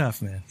It's tough,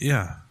 man.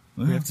 yeah.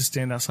 We have to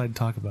stand outside and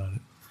talk about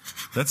it.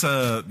 That's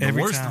the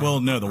Every worst. time.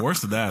 Well, no, the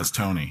worst of that is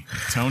Tony.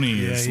 Tony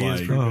is he is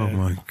like, pretty Oh bad.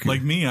 my god.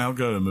 like me. I'll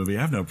go to a movie.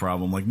 I have no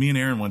problem. Like me and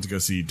Aaron went to go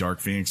see Dark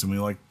Phoenix, and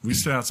we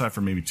stood outside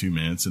for maybe 2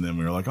 minutes, and then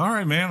we were like, "All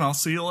right, man, I'll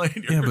see you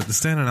later." Yeah, but the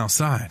standing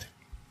outside.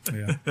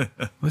 Yeah.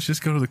 Let's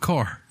just go to the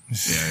car.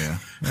 yeah,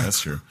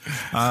 that's true.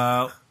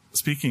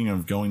 Speaking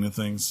of going to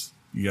things,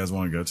 you guys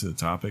want to go to the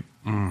topic?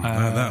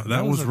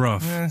 That was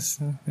rough. Yes,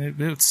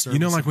 it's You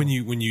know, like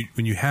serviceable.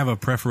 when you have a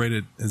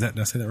perforated, did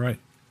I say that right?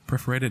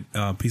 Perforated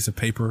piece of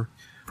paper.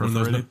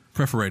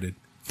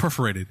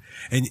 Perforated.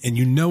 And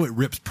you know it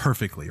rips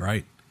perfectly,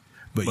 right?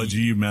 But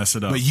you mess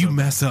it up. But you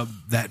mess up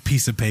that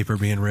piece of paper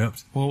being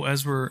ripped. Well,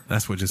 as we're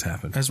That's what just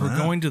happened.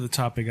 going to the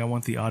topic, I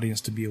want the audience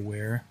to be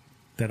aware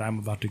that I'm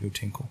about to go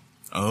tinkle.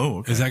 Oh,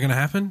 okay. Is that going to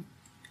happen?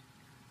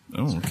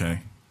 Oh, okay.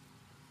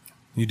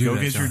 You do Go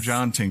that, get your John.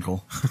 John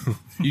Tinkle.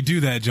 You do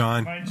that,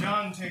 John. My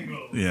John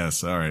Tinkle.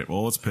 Yes. All right.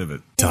 Well, let's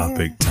pivot.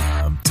 Topic.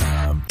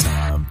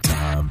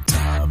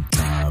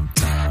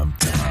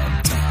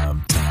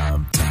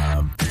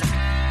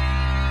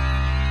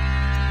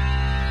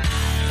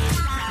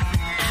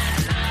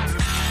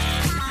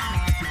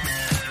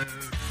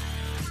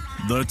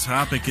 The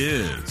topic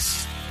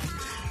is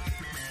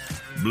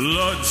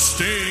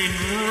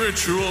Bloodstained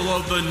Ritual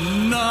of the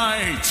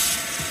Night.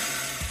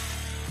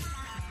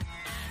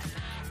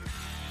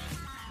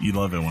 You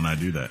love it when I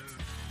do that.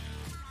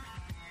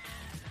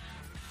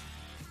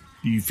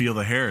 You feel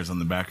the hairs on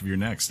the back of your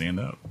neck stand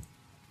up.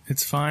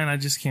 It's fine. I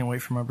just can't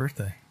wait for my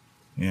birthday.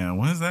 Yeah,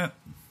 when is that?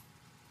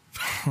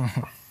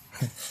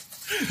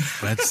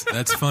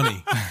 That's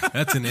funny.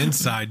 That's an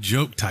inside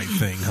joke type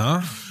thing,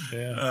 huh?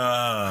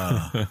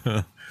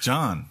 Yeah.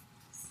 John.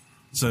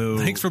 So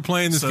Thanks for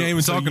playing this game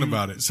and talking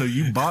about it. So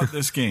you bought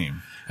this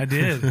game I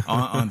did.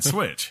 on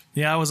Switch.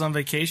 Yeah, I was on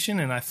vacation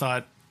and I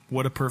thought,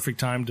 what a perfect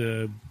time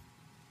to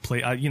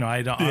play.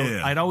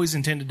 I'd always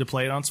intended to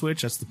play it on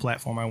Switch. That's the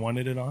platform I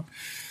wanted it on.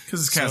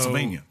 Because it's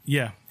Castlevania.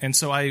 Yeah. And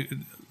so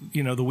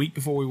the week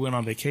before we went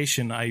on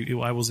vacation,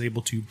 I was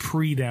able to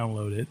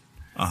pre-download it.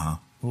 Uh-huh.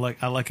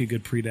 I like a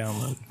good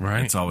pre-download.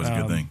 Right? It's always a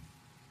good thing.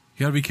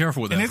 You got to be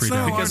careful with that. And it's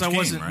not pre-download. Because large I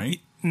wasn't, game, right?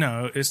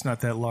 No, it's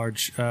not that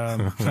large. That's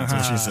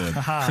what she said.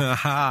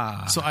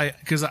 So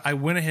I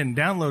went ahead and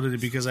downloaded it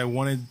because I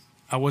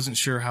wasn't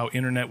sure how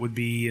internet would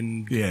be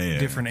in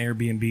different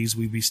Airbnbs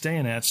we'd be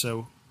staying at.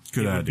 So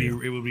Good idea.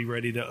 It would be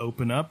ready to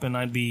open up and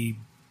I'd be,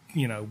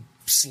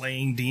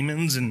 slaying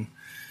demons and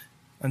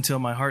until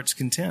my heart's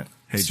content.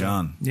 Hey,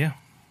 John. Yeah.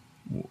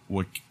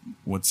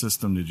 What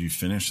system did you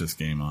finish this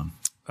game on?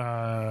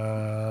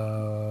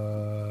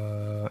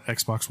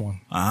 Xbox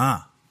One.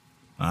 Ah.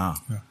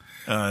 Ah.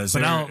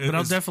 But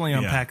I'll definitely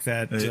unpack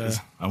that.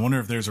 I wonder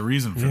if there's a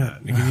reason for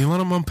that. Can you let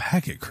him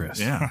unpack it, Chris?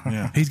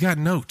 Yeah. He's got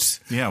notes.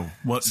 Yeah.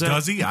 What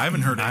does he? I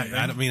haven't heard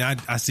anything.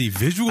 I see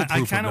visual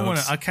proof of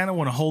notes. I kind of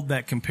want to hold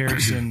that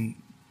comparison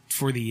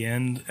for the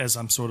end as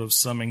I'm sort of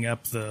summing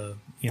up the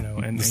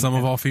sum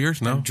of all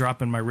fears. No,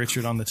 dropping my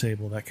Richard on the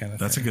table, that kind of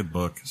thing. That's a good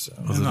book. So,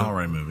 it's an all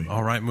right movie.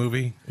 All right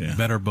movie. Yeah.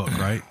 Better book,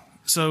 right?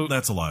 So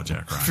that's a lot of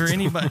Jack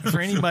Ryan. For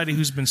anybody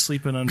who's been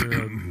sleeping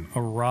under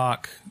a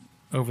rock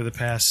over the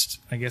past,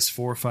 I guess,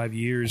 4 or 5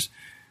 years,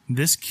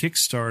 this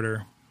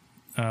Kickstarter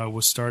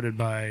was started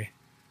by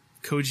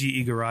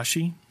Koji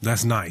Igarashi.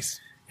 That's nice.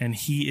 And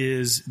he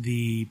is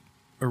the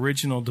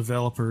original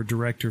developer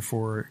director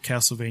for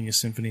Castlevania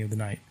Symphony of the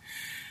Night.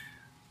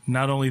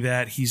 Not only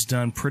that, he's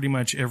done pretty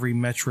much every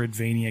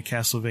Metroidvania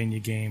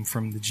Castlevania game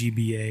from the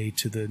GBA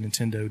to the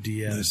Nintendo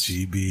DS.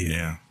 The GBA.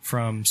 Yeah.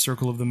 From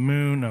Circle of the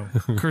Moon. No,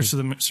 Curse of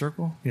the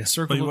Circle? Yeah,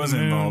 Circle of the Moon. But he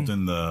wasn't involved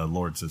in the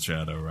Lords of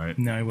Shadow, right?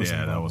 No, he wasn't.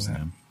 Yeah, that wasn't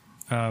him.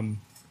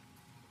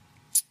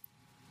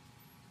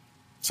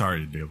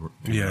 Sorry to do.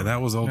 Yeah,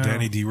 that was old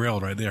Danny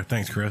derailed right there.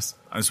 Thanks, Chris.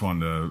 I just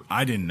wanted to.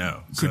 I didn't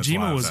know. So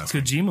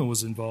Kojima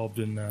was involved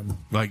in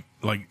like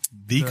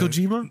the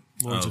Kojima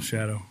Lords of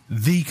Shadow.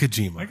 The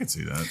Kojima. I could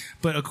see that.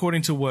 But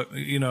according to what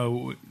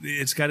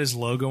it's got his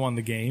logo on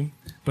the game.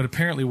 But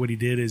apparently, what he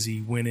did is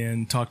he went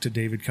in, talked to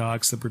David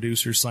Cox, the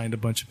producer, signed a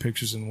bunch of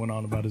pictures, and went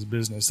on about his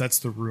business. That's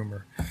the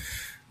rumor.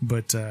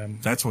 But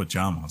that's what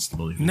John wants to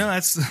believe. No, I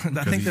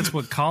think that's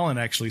what Colin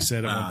actually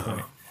said at one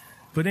point.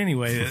 But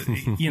anyway,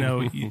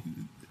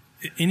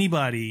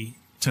 anybody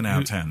 10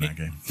 out of 10 that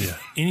game. Yeah.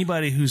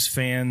 Anybody who's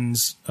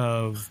fans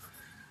of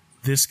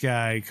this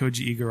guy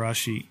Koji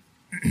Igarashi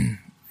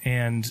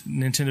and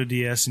Nintendo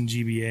DS and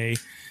GBA,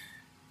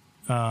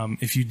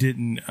 if you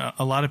didn't,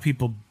 a lot of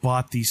people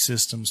bought these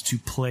systems to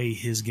play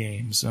his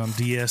games.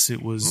 DS,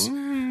 it was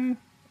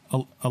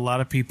a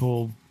lot of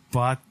people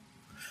bought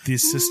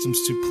these systems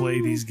to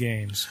play these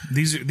games.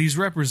 These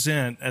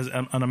represent as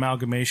an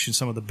amalgamation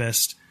some of the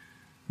best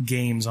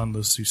games on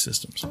those two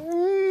systems.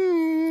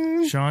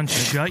 Sean,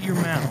 shut your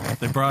mouth.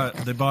 They bought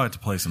it to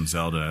play some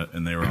Zelda,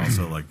 and they were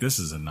also like, "This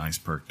is a nice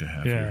perk to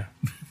have." Yeah,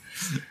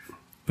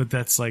 but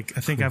that's like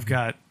I think I've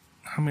got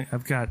how many?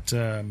 I've got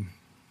I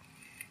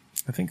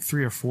think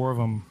 3 or 4 of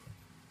them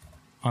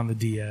on the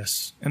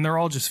DS, and they're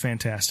all just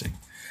fantastic.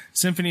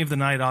 Symphony of the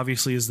Night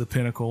obviously is the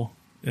pinnacle.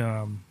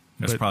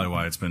 That's probably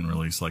why it's been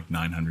released like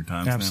 900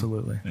 times.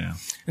 Absolutely, now. Yeah.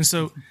 And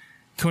so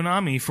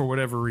Konami, for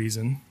whatever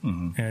reason,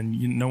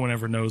 and no one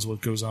ever knows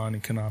what goes on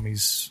in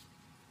Konami's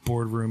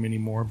boardroom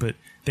anymore, but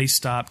they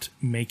stopped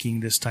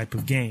making this type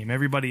of game.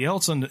 Everybody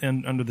else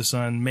under the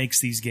sun makes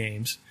these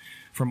games,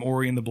 from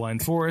Ori and the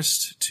Blind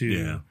Forest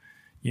to,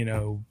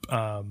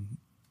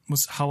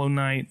 what's Hollow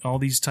Knight, all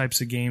these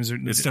types of games.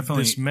 It's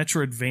definitely this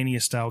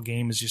Metroidvania style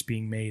game is just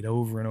being made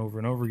over and over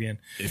and over again.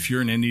 If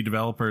you're an indie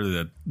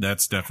developer,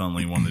 that's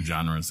definitely one of the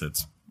genres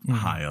that's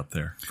high up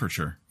there for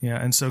sure. Yeah,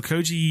 and so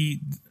Konami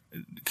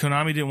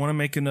didn't want to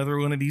make another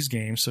one of these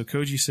games, so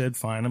Koji said,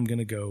 "Fine, I'm going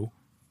to go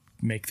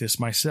make this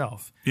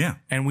myself." Yeah,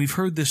 and we've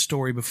heard this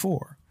story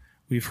before.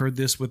 We've heard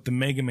this with the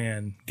Mega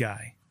Man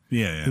guy,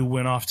 who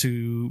went off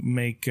to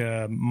make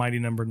Mighty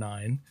Number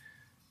 9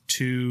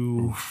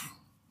 to.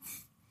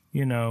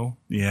 Didn't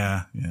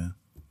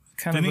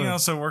he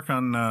also work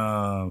on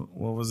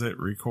what was it,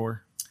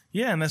 Recore?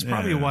 Yeah, and that's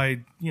probably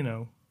why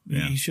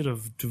he should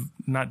have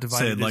not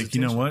divided. Said like,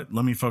 you know what?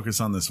 Let me focus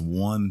on this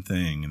one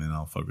thing, and then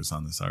I'll focus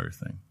on this other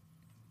thing.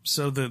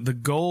 So the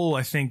goal,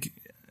 I think,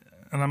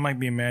 and I might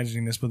be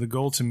imagining this, but the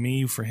goal to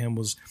me for him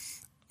was,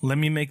 let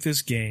me make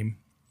this game,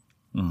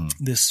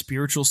 this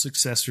spiritual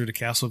successor to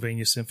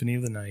Castlevania Symphony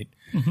of the Night,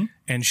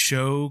 and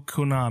show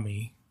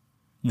Konami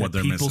that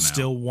people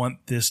still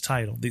want this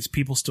title. These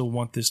people still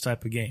want this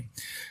type of game.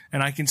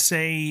 And I can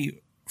say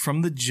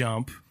from the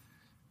jump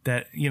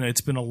that,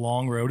 it's been a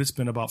long road. It's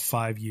been about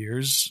 5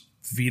 years.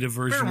 Vita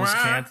version was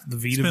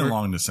canceled. It's been a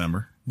long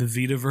December. The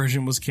Vita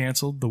version was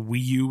canceled. The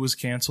Wii U was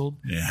canceled.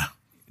 Yeah.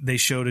 They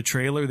showed a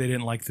trailer. They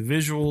didn't like the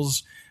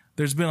visuals.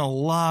 There's been a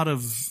lot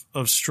of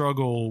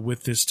struggle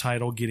with this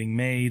title getting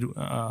made.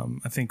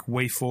 I think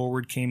Way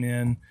Forward came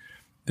in.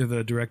 They're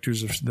the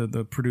directors of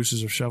the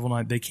producers of Shovel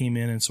Knight. They came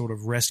in and sort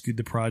of rescued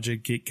the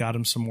project, got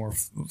them some more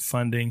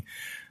funding.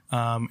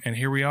 And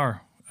here we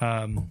are.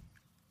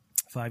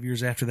 5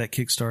 years after that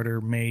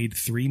Kickstarter made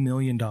 $3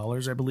 million,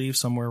 I believe,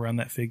 somewhere around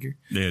that figure.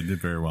 Yeah, it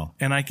did very well.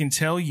 And I can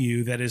tell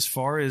you that as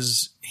far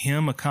as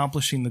him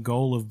accomplishing the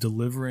goal of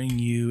delivering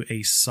you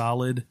a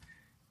solid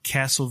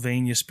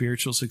Castlevania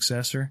spiritual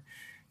successor,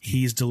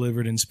 he's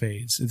delivered in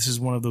spades. This is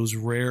one of those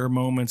rare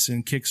moments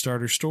in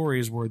Kickstarter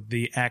stories where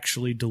they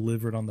actually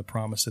delivered on the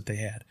promise that they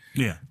had.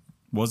 Yeah.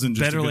 Wasn't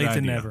just better a good late idea.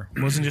 than never.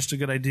 Wasn't just a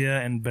good idea,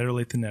 and better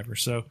late than never.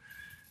 So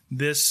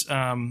this,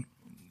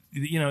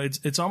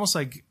 it's almost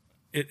like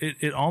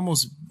it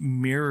almost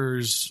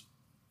mirrors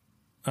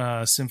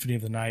Symphony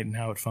of the Night and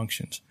how it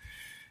functions.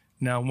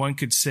 Now, one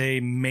could say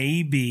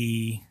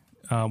maybe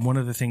one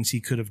of the things he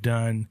could have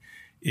done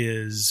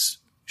is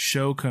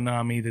show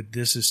Konami that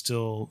this is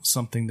still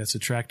something that's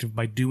attractive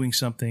by doing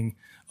something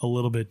a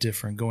little bit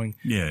different, going,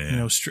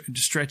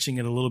 stretching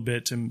it a little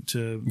bit to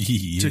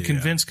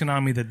convince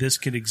Konami that this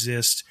could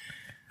exist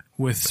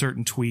with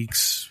certain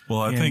tweaks.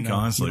 Well, I think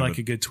honestly, you like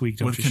a good tweak,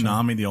 don't with you,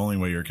 Konami, Sean? the only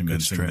way you're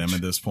convincing them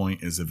at this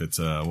point is if it's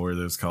what are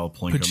those called?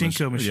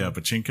 Pachinko machine. Yeah,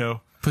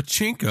 pachinko.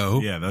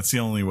 Pachinko? Yeah, that's the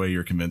only way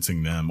you're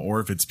convincing them. Or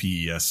if it's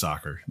PES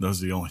soccer.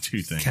 Those are the only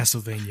two things.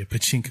 Castlevania,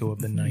 Pachinko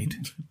of the night.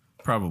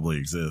 Probably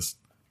exist.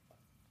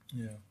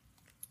 Yeah.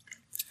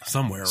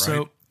 Somewhere, right?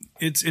 So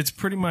it's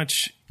pretty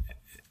much,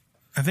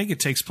 I think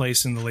it takes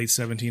place in the late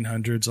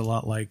 1700s, a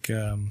lot like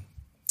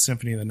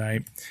Symphony of the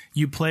Night.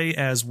 You play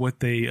as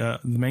what the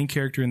main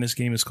character in this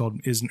game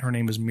her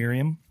name is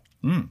Miriam.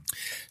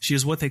 She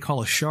is what they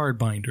call a shard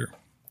binder.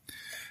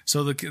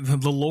 So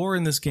the lore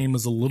in this game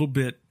is a little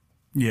bit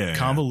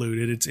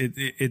convoluted.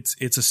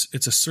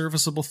 It's a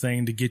serviceable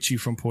thing to get you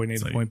from point A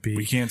to point B.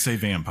 We can't say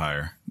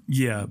vampire.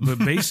 Yeah, but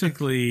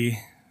basically,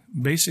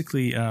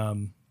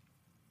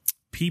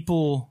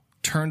 people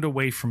turned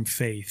away from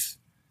faith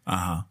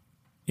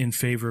in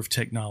favor of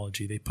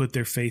technology. They put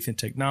their faith in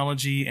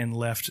technology and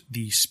left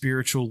the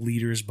spiritual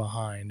leaders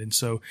behind. And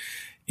so,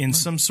 in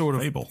some sort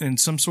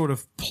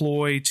of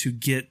ploy to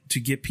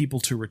get people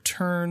to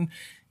return,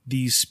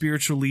 these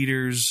spiritual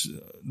leaders,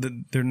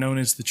 they're known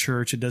as the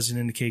church. It doesn't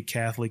indicate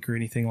Catholic or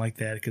anything like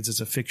that because it's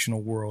a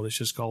fictional world. It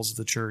just calls it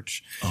the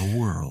church. A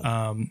world.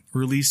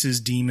 Releases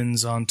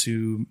demons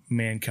onto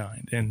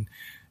mankind. And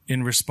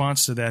in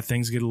response to that,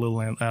 things get a little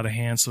out of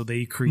hand. So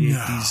they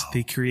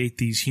create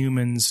these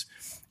humans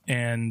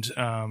and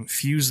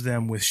fuse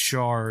them with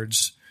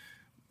shards,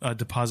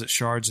 deposit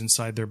shards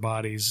inside their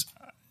bodies.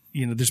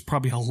 There's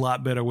probably a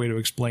lot better way to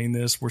explain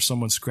this, where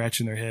someone's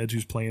scratching their heads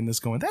who's playing this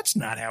going, that's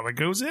not how it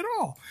goes at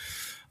all.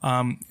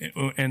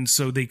 And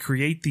so they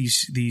create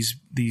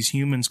these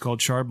humans called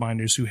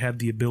shardbinders who have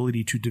the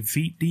ability to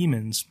defeat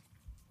demons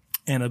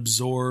and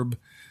absorb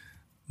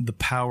the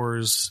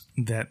powers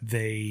that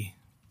they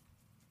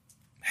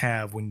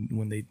have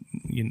when they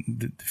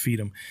defeat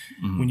them.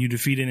 Mm-hmm. When you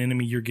defeat an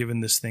enemy, you're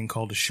given this thing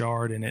called a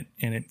shard, and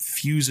it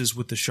fuses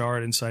with the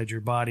shard inside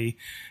your body,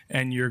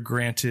 and you're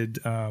granted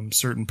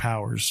certain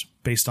powers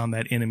based on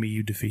that enemy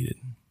you defeated.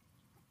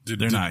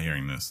 They're not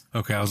hearing this.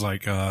 Okay, I was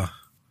like, that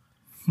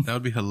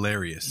would be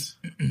hilarious.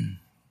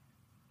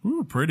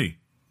 Ooh, pretty.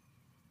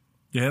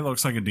 Yeah, it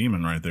looks like a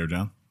demon right there,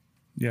 John.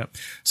 Yep.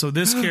 So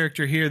this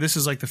character here, this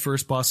is like the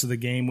first boss of the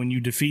game. When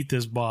you defeat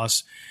this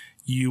boss,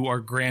 you are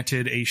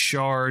granted a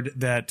shard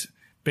that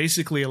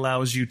basically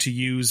allows you to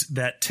use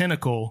that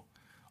tentacle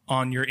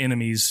on your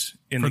enemies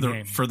in the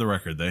game. For the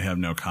record, they have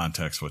no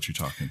context what you're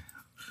talking.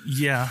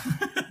 Yeah,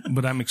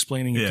 but I'm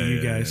explaining it to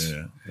you guys.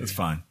 Yeah, that's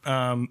fine.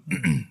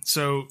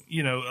 So,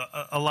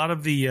 a lot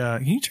of the...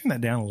 can you turn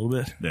that down a little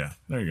bit? Yeah,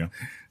 there you go.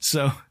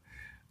 So...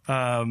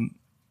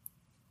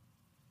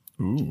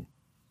 ooh.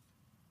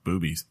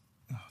 Boobies.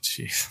 Oh,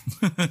 jeez.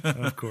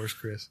 Of course,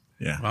 Chris.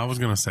 Yeah. Well, I was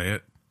going to say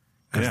it.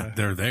 Yeah.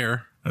 They're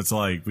there. It's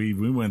like we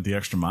went the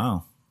extra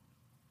mile.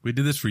 We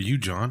did this for you,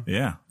 John.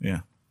 Yeah.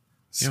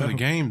 So the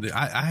game,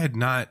 I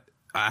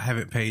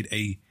haven't paid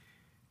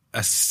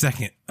a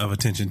second of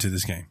attention to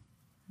this game.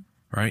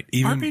 Right?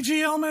 Even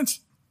RPG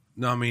elements?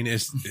 No, I mean,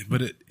 it's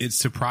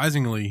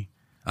surprisingly,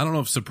 I don't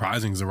know if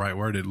surprising is the right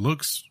word. It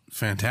looks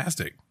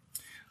fantastic.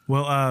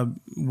 Well,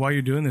 while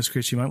you're doing this,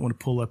 Chris, you might want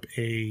to pull up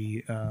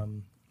a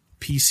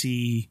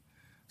PC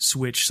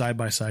Switch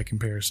side-by-side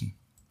comparison.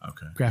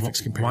 Okay.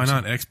 Graphics comparison. Why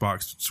not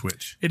Xbox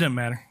Switch? It doesn't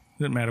matter. It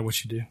doesn't matter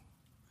what you do.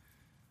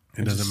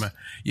 It doesn't matter.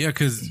 Yeah,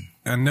 because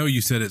I know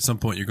you said at some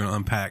point you're going to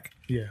unpack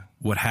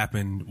what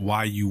happened,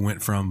 why you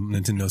went from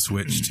Nintendo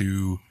Switch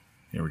to...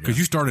 Here we go. Because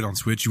you started on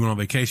Switch, you went on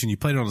vacation, you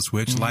played it on the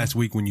Switch. Mm-hmm. Last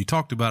week when you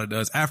talked about it to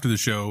us after the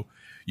show,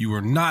 you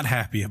were not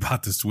happy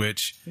about the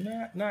Switch.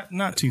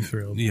 Not too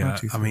thrilled. Yeah, not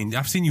too thrilled. I mean,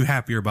 I've seen you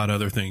happier about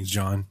other things,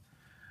 John.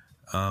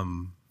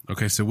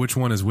 Okay, so which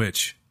one is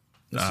which?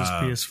 This is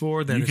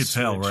PS4. That you is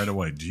could tell Switch. right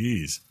away.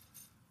 Jeez.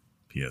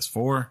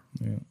 PS4?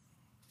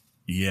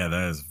 Yeah,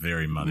 that is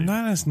very muddy.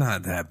 No, that's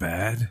not that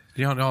bad.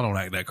 Y'all don't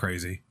act that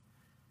crazy.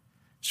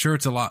 Sure,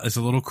 it's a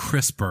little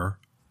crisper.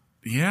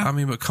 Yeah. I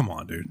mean, but come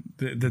on, dude.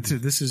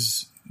 This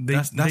is...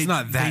 That's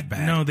not that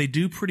bad. No, they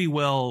do pretty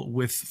well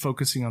with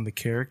focusing on the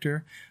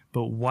character,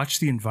 but watch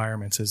the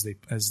environments as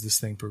this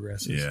thing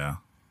progresses. Yeah.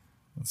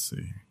 Let's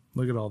see.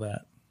 Look at all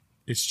that.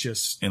 It's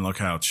just... And look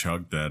how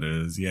chugged that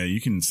is. Yeah, you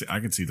can see, I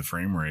can see the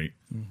frame rate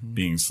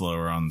being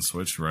slower on the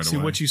Switch right away. See,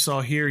 what you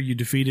saw here, you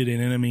defeated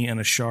an enemy and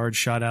a shard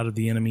shot out of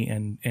the enemy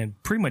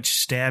and pretty much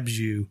stabs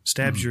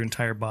your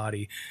entire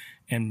body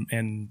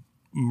and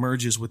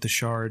merges with the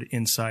shard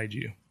inside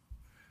you.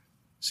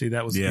 See,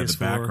 that was the PS4.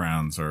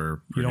 backgrounds are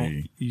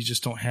pretty... You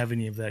just don't have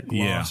any of that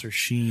gloss or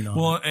sheen on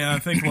it. Well, and I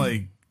think,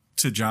 like,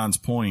 to John's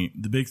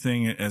point, the big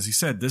thing, as he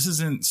said, this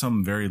isn't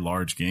some very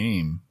large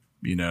game.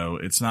 You know,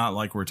 it's not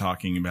like we're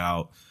talking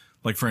about,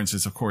 like, for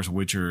instance, of course,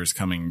 Witcher is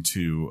coming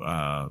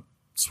to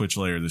Switch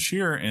later this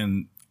year,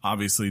 and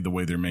obviously the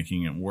way they're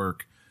making it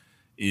work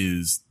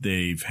is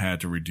they've had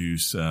to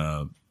reduce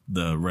the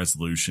the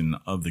resolution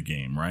of the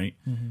game, right?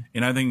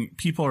 And I think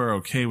people are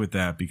okay with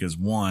that because,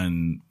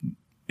 one,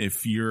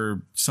 if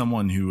you're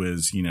someone who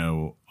has,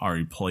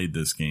 already played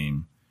this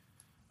game,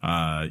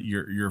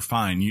 you're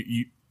fine.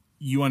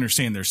 You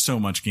understand there's so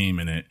much game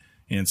in it,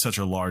 and it's such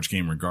a large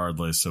game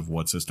regardless of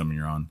what system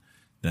you're on,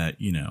 that,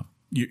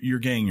 you're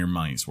getting your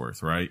money's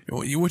worth, right?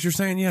 What you're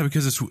saying, yeah,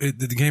 because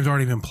the game's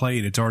already been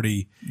played. It's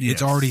already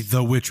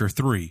The Witcher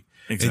 3.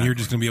 Exactly. And you're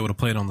just going to be able to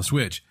play it on the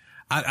Switch.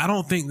 I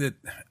don't think that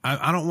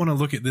I don't want to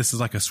look at this as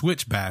like a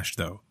Switch bash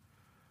though,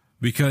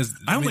 because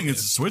I don't think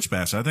it's a Switch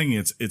bash. I think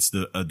it's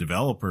a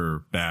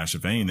developer bash.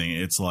 If anything,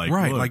 it's like,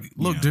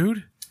 look,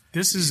 dude,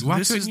 this is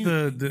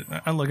the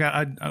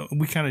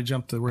we kind of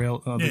jumped the gun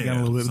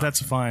a little bit, but that's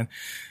fine.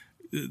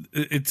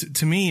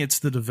 To me, it's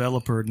the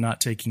developer not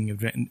taking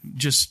advantage,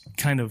 just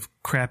kind of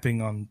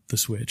crapping on the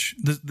Switch.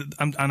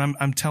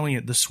 I'm telling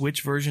you, the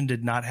Switch version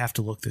did not have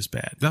to look this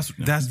bad. This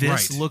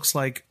right. looks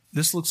like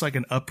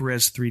an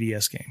up-res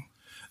 3DS game.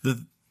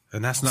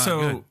 And that's not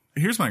good. So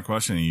here's my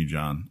question to you,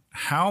 John.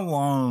 How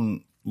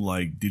long,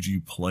 did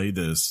you play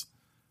this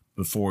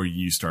before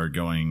you started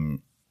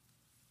going,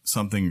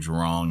 something's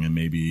wrong and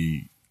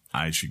maybe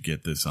I should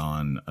get this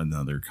on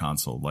another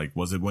console?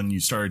 Was it when you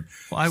started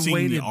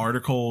seeing the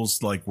articles,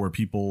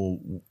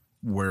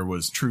 where it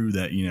was true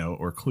that,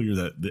 or clear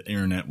that the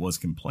internet was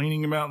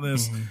complaining about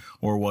this?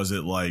 Or was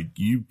it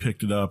you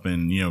picked it up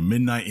and,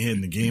 midnight hit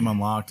and the game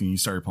unlocked and you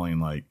started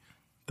playing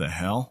the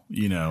hell,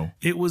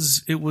 It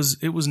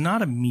was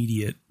not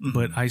immediate,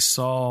 but I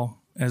saw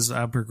as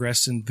I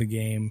progressed into the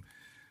game,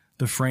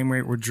 the frame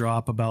rate would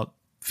drop about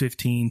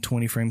 15,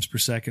 20 frames per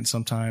second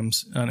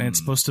sometimes, and it's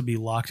supposed to be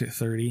locked at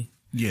 30.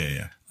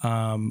 Yeah.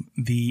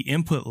 The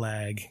input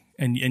lag,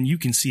 and you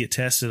can see it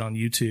tested on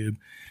YouTube.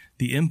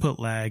 The input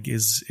lag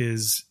is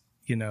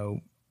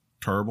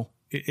terrible.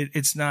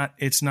 It's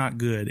not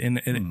good, and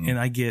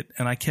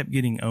I kept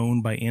getting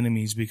owned by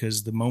enemies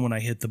because the moment I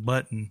hit the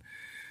button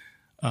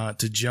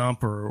to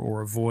jump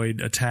or avoid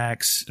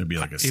attacks, there'd be a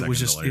second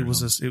delay.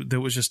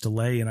 There was just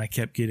delay, and I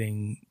kept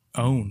getting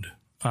owned.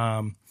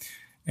 And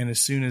as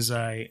soon as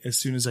I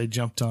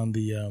jumped on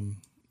the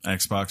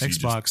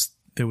Xbox,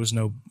 there was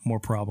no more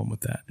problem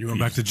with that. You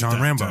went back to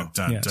John Rambo.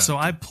 So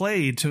I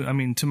played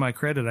to my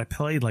credit, I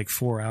played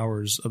 4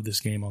 hours of this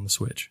game on the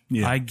Switch.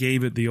 Yeah. I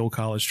gave it the old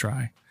college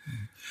try.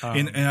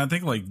 And I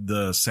think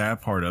the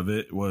sad part of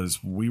it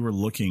was we were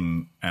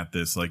looking at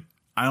this,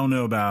 I don't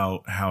know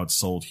about how it's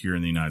sold here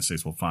in the United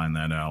States. We'll find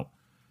that out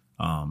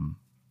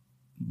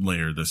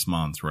later this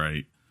month,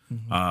 right?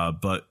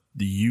 But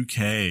the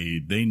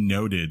UK, they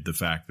noted the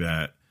fact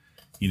that,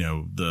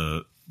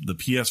 the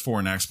PS4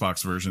 and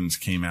Xbox versions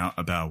came out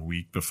about a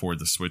week before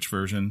the Switch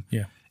version.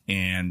 Yeah.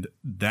 And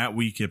that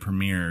week it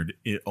premiered,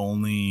 it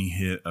only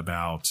hit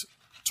about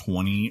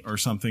 20 or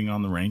something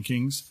on the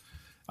rankings.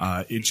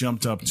 It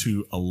jumped up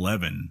to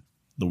 11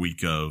 the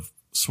week of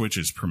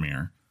Switch's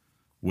premiere,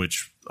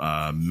 which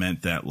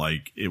meant that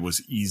it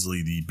was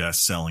easily the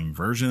best selling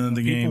version of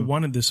the game. People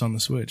wanted this on the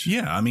Switch.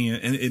 Yeah, I mean,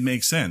 and it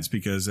makes sense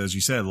because, as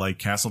you said,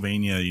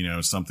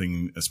 Castlevania,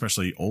 something,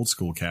 especially old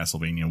school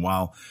Castlevania.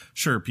 While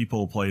sure,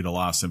 people played a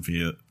lot of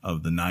Symphony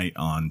of the Night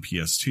on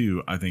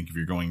PS2, I think if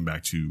you're going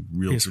back to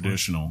real PS1.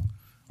 Traditional,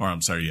 or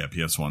I'm sorry, yeah,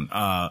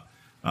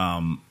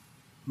 PS1.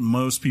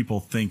 Most people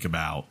think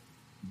about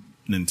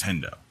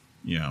Nintendo,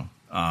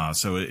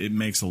 so it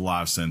makes a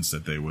lot of sense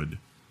that they would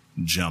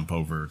jump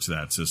over to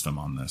that system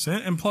on this.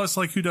 And plus,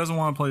 who doesn't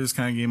want to play this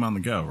kind of game on the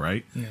go,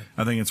 right? Yeah.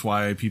 I think it's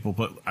why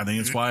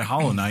why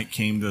Hollow Knight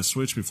came to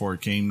Switch before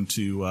it came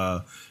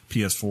to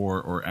PS4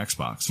 or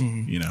Xbox,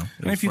 And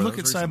if you look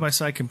at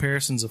side-by-side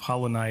comparisons of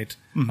Hollow Knight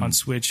on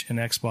Switch and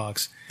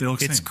Xbox,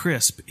 it's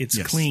crisp,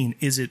 it's clean.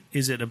 Is it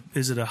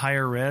a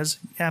higher res?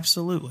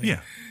 Absolutely.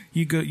 Yeah.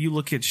 You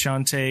look at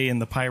Shantae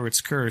and the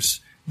Pirate's Curse,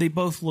 they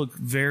both look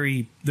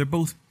they're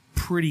both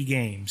pretty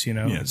games,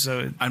 Yeah.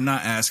 So I'm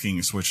not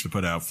asking Switch to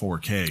put out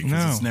 4K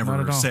because it's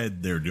never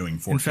said they're doing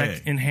 4K. In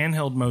fact, in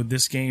handheld mode,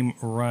 this game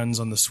runs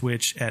on the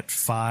Switch at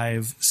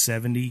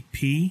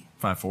 570p.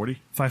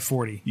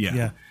 540.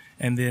 Yeah.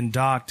 And then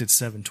docked at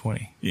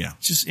 720. Yeah.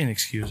 It's just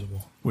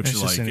inexcusable. Which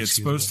it's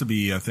supposed to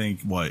be, I think,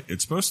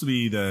 it's supposed to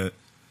be that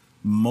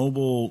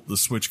mobile, the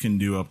Switch can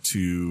do up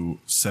to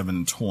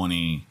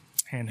 720.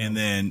 Handheld. And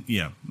then,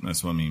 yeah,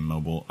 that's what I mean,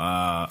 mobile.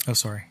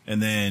 Sorry. And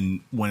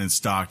then when it's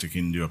docked, it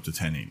can do up to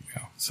 1080.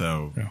 Yeah.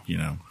 So,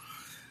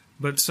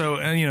 But so,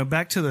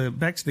 back to the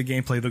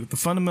gameplay. The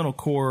fundamental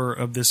core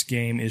of this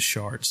game is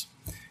shards.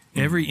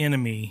 Every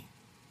enemy,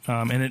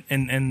 and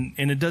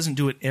it doesn't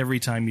do it every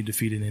time you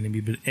defeat an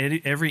enemy, but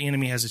every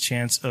enemy has a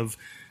chance of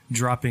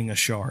dropping a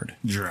shard.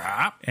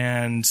 Drop.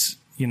 And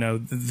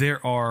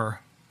there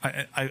are.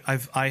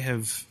 I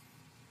have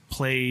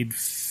played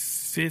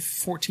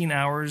 14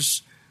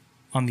 hours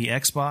on the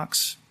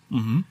Xbox.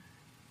 And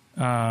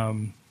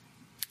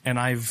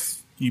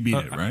you beat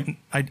it, right?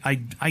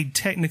 I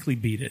technically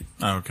beat it.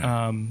 Oh, okay.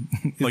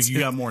 You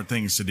got more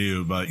things to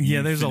do, but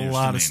there's a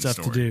lot of stuff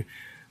to do.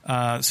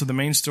 So the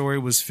main story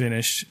was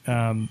finished.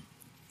 Solid?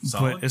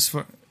 But as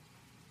far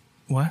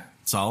what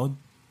solid,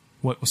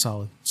 what was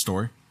solid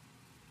story.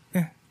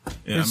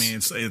 Yeah, I mean,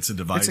 it's a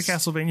device. It's a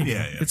Castlevania game.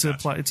 Yeah, It's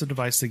a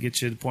device to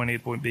get you to point A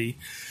to point B.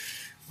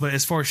 But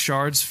as far as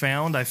shards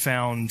found, I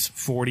found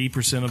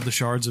 40% of the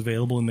shards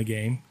available in the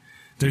game.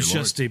 There's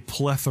just a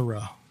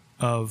plethora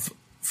of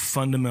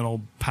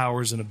fundamental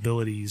powers and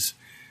abilities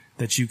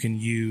that you can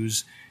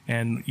use.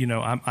 And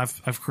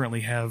I've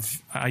currently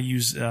I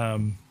use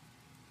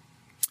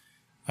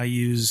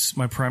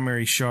my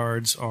primary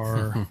shards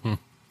are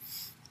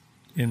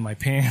in my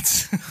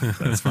pants.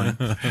 That's fine.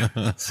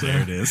 So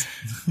there it is.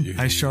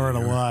 I shard a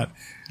lot,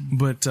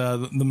 but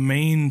the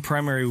main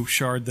primary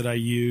shard that I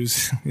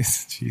use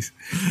is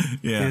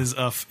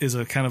a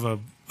kind of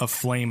a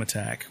flame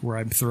attack where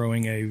I'm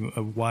throwing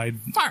a wide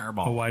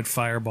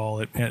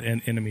fireball at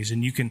enemies,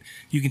 and you can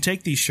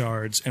take these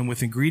shards, and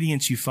with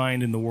ingredients you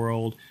find in the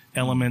world,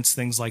 elements,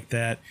 things like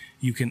that,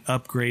 you can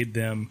upgrade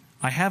them.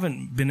 I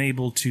haven't been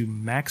able to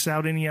max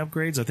out any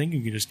upgrades. I think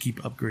you can just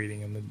keep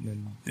upgrading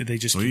them, and they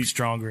just keep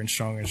stronger and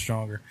stronger and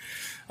stronger.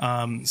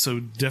 So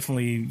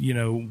definitely,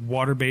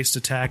 water-based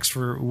attacks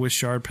with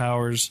shard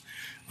powers,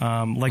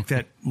 like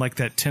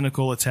that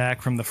tentacle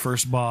attack from the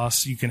first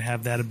boss. You can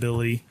have that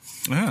ability.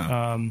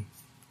 Yeah.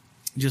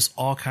 Just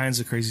all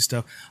kinds of crazy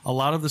stuff. A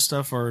lot of the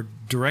stuff are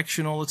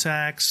directional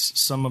attacks.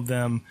 Some of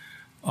them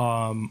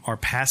are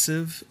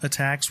passive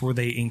attacks where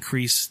they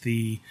increase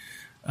the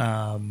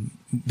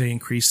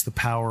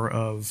power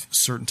of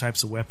certain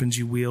types of weapons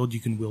you wield.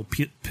 You can wield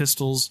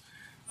pistols,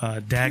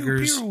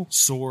 daggers, pew, pew.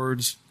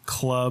 Swords,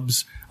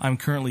 clubs. I'm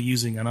currently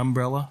using an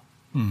umbrella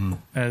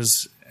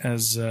as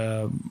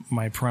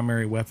my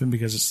primary weapon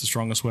because it's the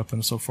strongest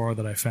weapon so far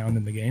that I found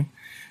in the game.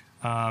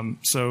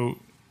 So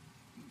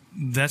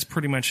that's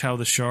pretty much how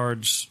the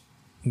shards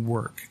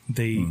work.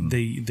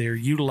 They're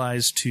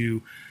utilized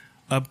to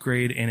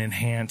upgrade and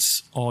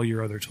enhance all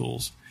your other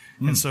tools.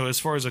 And so as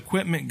far as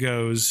equipment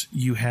goes,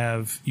 you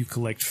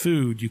collect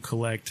food, you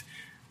collect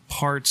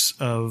parts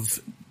of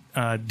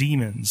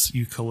demons,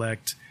 you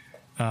collect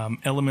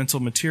elemental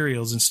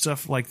materials, and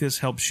stuff like this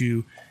helps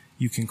you.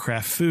 You can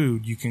craft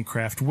food, you can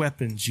craft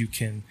weapons, you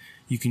can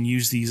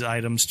use these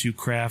items to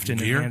craft and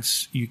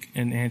enhance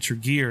your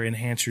gear,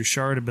 enhance your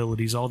shard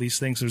abilities, all these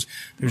things.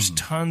 There's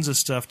tons of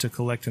stuff to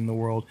collect in the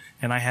world,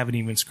 and I haven't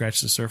even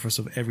scratched the surface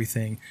of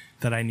everything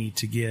that I need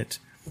to get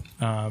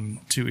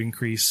to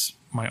increase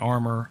my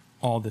armor.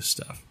 All this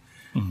stuff.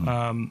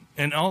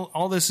 And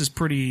all this is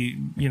pretty,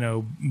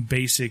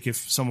 basic. If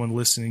someone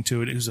listening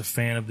to it who's a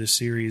fan of this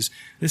series,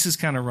 this is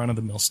kind of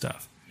run-of-the-mill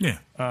stuff.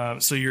 Yeah.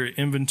 So your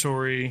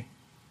inventory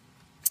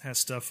has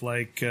stuff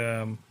like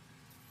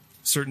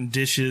certain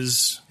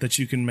dishes that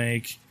you can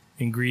make,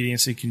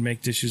 ingredients that you can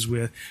make dishes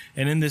with.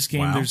 And in this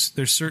game,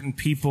 there's certain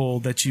people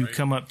that you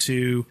come up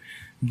to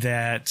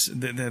that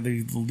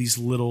these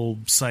little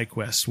side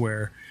quests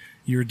where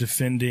you're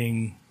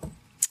defending...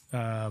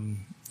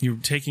 you're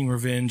taking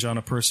revenge on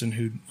a person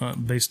who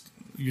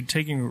you're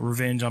taking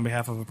revenge on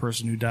behalf of a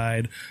person who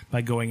died by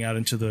going out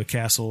into the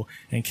castle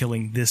and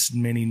killing this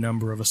many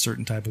number of a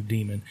certain type of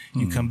demon.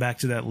 You come back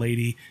to that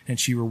lady and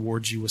she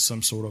rewards you with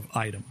some sort of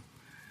item.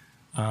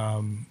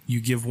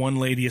 You give one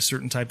lady a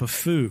certain type of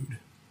food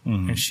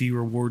and she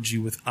rewards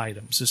you with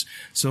items.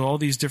 So all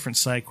these different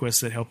side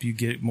quests that help you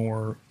get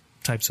more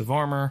types of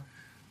armor,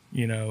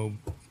 gear,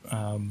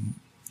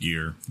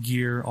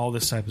 all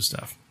this type of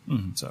stuff.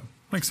 So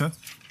makes sense.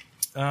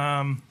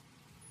 Now,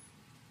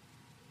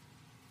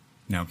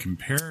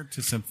 compared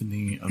to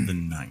Symphony of the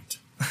Night.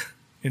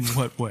 In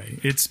what way?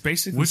 It's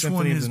basically Which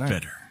Symphony one of the is Night.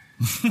 better?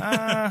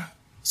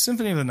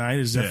 Symphony of the Night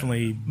is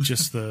definitely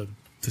just the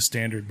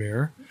standard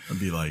bearer. I'd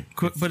be like,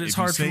 but it's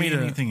hard for me to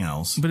anything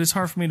else. But it's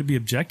hard for me to be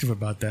objective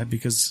about that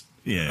because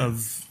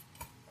of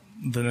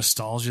the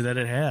nostalgia that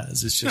it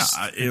has. It's just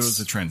it was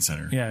a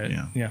trendsetter.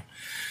 Yeah.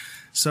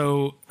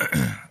 So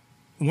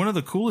one of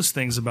the coolest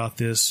things about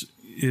this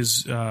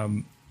is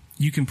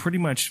you can pretty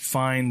much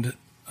find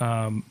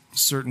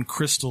certain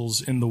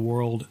crystals in the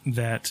world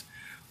that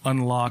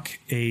unlock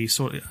a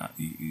sort of,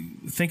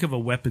 think of a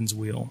weapons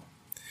wheel,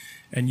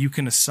 and you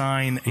can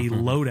assign a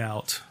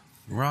loadout.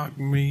 Rock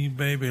me,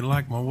 baby,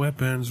 like my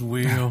weapons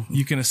wheel.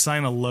 You can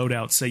assign a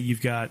loadout. Say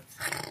you've got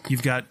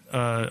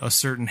a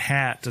certain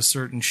hat, a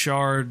certain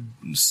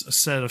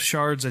set of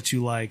shards that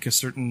you like, a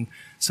certain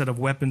set of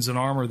weapons and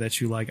armor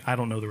that you like. I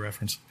don't know the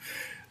reference.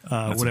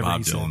 That's whatever a Bob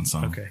he said. Dylan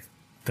song. Okay,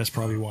 that's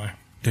probably why.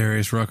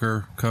 Darius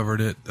Rucker covered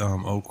it.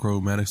 Old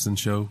Crow Medicine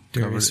Show.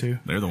 Darius who?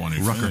 They're the one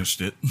who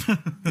finished it.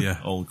 Yeah,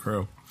 Old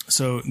Crow.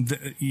 So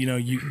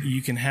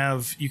you can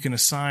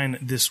assign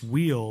this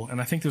wheel,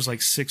 and I think there's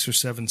like 6 or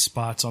 7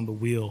 spots on the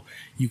wheel.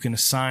 You can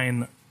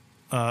assign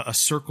a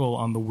circle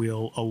on the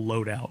wheel a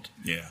loadout.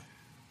 Yeah.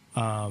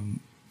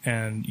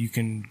 And you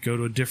can go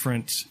to a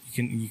different.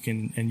 You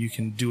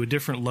can do a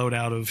different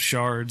loadout of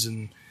shards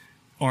and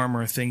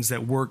armor, things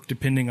that work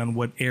depending on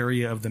what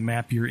area of the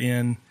map you're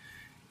in.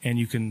 And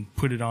you can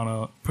put it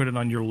on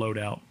your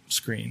loadout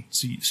screen,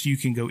 so you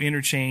can go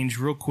interchange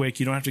real quick.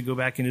 You don't have to go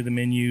back into the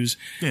menus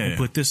and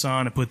put this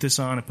on and put this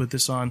on and put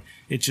this on.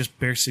 It's just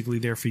basically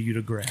there for you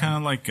to grab. Kind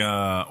of like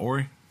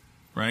Ori.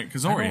 right?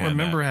 Because I Ori don't had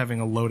remember that. having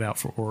a loadout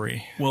for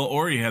Ori. Well,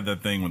 Ori had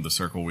that thing with the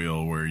circle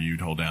wheel where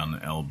you'd hold down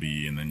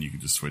LB and then you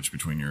could just switch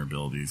between your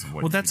abilities. Of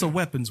what Well, that's a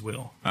weapons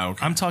wheel. Oh,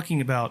 okay. I'm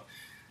talking about,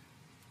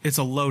 it's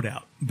a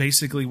loadout,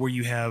 basically where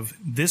you have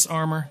this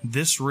armor,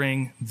 this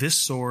ring, this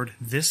sword,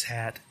 this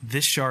hat,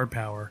 this shard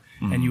power,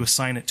 and you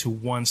assign it to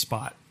one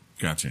spot.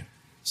 Gotcha.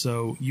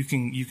 So you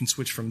can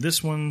switch from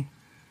this one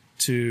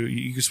to,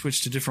 you can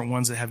switch to different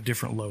ones that have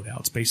different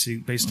loadouts, basically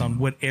based on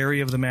what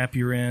area of the map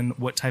you're in,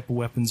 what type of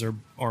weapons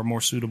are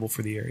more suitable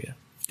for the area,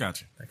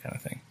 Gotcha. that kind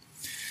of thing.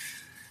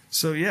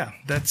 So yeah,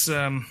 that's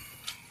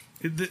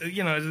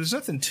there's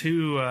nothing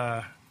too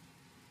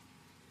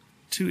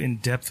in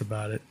depth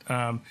about it.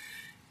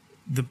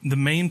 The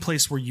main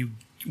place where you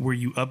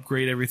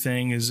upgrade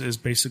everything is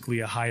basically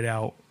a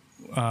hideout,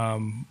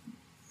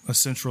 a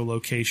central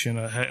location,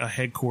 a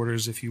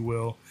headquarters, if you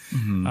will.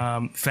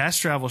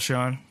 Fast travel,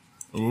 Sean.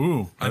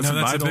 Ooh, I know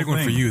that's a big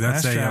one for you.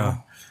 That's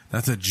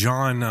a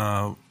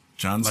John.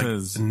 John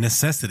says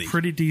necessity.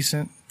 Pretty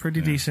decent.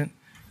 Decent.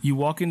 You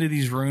walk into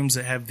these rooms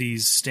that have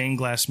these stained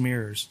glass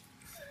mirrors.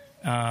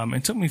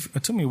 It took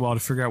me a while to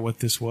figure out what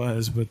this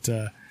was, but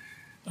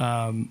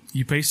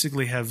you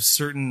basically have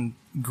certain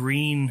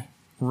green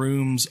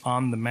rooms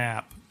on the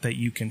map that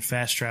you can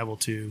fast travel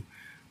to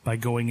by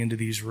going into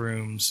these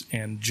rooms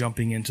and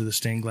jumping into the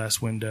stained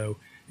glass window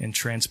and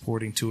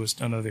transporting to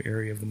another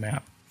area of the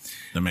map.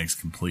 that makes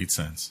complete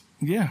sense.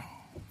 Yeah,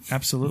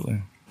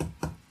 absolutely.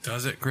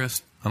 Does it,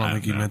 Chris? I don't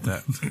think you meant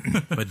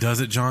that. But does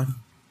it, John?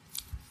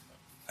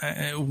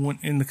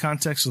 In the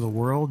context of the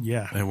world,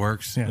 yeah. It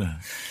works. Yeah.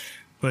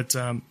 But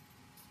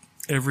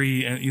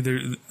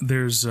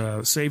there's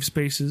save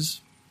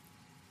spaces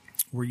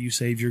where you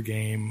save your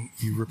game,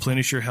 you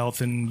replenish your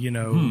health and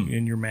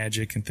in your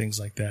magic and things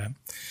like that.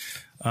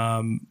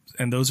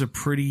 And those are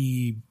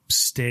pretty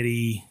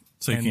steady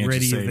So you and can't ready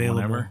just save available.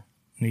 whenever?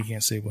 And you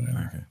can't save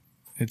whenever. Okay.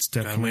 It's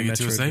Gotta definitely make it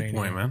to a save Metroidvania.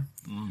 point, man.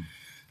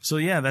 So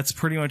yeah, that's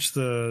pretty much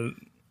that's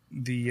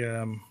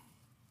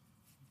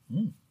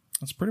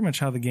pretty much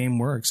how the game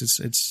works.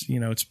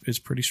 It's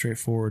pretty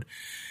straightforward.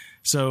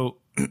 So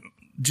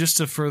just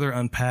to further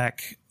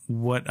unpack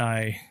what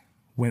I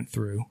went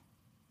through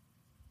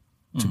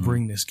to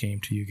bring this game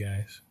to you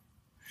guys,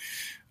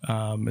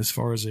 as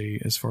far as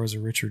a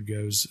Richard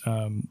goes,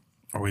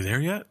 Are we there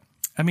yet?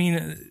 I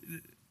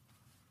mean,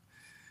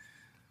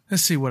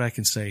 let's see what I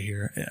can say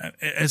here.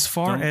 As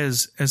far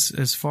as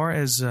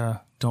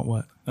don't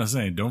what? I was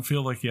saying, don't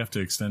feel like you have to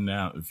extend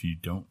out if you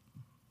don't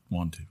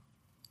want to.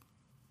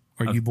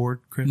 Are you bored,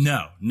 Chris?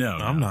 No,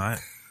 I'm not.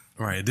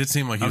 Right. It did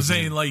seem like I was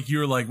saying, like, you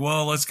were like,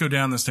 well, let's go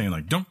down this thing.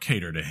 Like, don't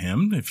cater to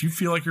him. If you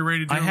feel like you're ready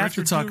to do I have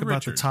Richard, to talk do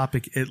about the Richard.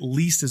 topic at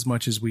least as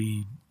much as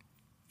we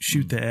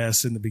shoot the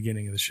S in the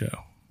beginning of the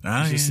show.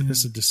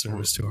 It's a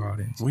disservice to our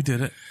audience. we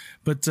did it.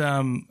 But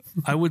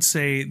I would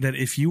say that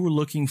if you were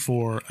looking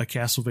for a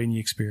Castlevania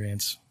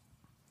experience,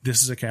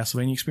 this is a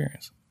Castlevania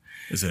experience.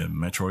 Is it a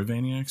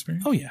Metroidvania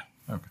experience? Oh, yeah.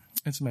 Okay.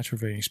 It's a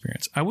Metroidvania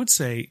experience. I would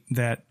say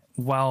that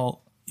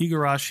while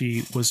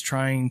Igarashi was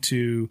trying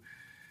to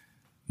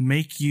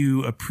make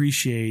you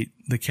appreciate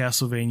the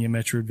Castlevania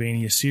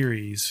Metroidvania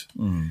series,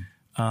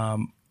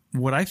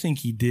 what I think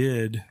he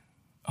did,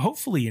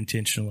 hopefully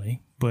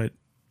intentionally, but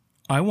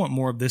I want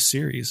more of this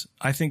series.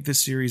 I think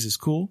this series is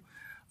cool.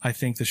 I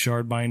think the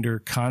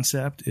Shardbinder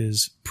concept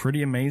is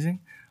pretty amazing.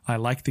 I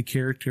like the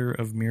character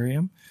of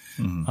Miriam,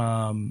 and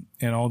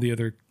all the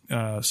other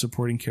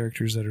supporting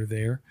characters that are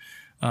there.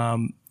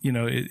 I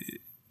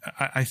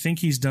think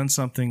he's done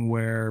something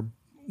where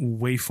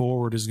Way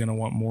Forward is going to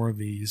want more of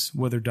these,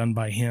 whether done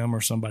by him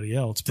or somebody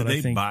else. But Did they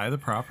I think buy the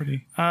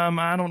property?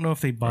 I don't know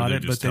if they bought they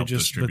it, just but helped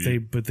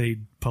distribute? they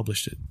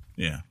published it.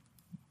 Yeah.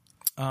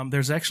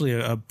 There's actually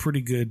a pretty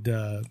good.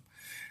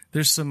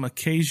 There's some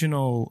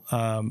occasional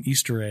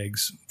Easter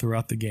eggs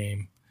throughout the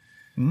game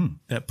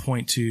that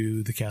point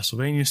to the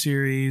Castlevania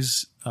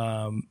series.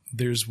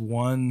 There's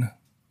one,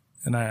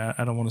 and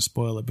I don't want to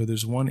spoil it, but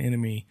there's one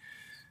enemy.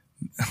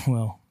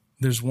 Well,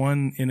 there's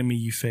one enemy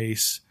you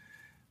face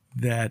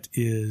that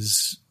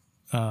is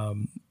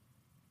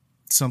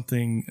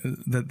something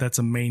that's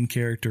a main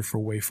character for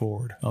Way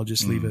Forward. I'll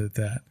just leave it at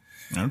that.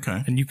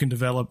 Okay. And you can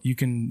develop, you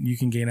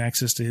can gain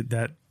access to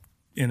that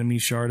enemy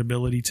shard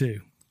ability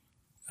too.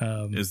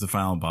 Is the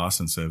final boss,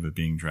 instead of it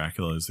being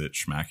Dracula, is it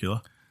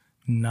Schmacula?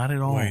 Not at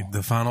all. Wait,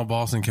 the final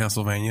boss in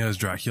Castlevania is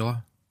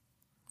Dracula?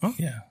 Oh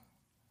yeah.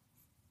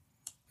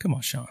 Come on,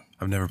 Sean.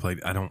 I've never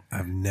played.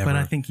 I've never. But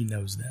I think he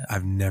knows that.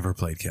 I've never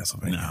played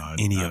Castlevania.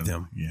 Any of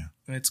them. Yeah.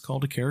 It's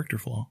called a character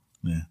flaw.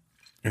 Yeah.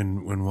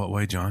 In what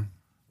way, John?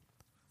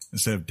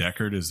 Instead of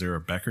Deckard, is there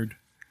a Beckard?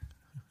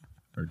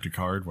 Or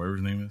Deckard, whatever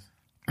his name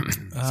is?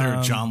 Is there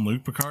a John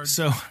Luke Picard?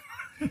 So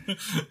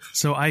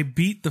I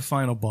beat the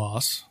final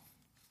boss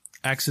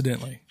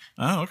accidentally.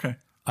 Oh, okay.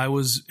 I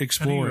was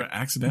exploring.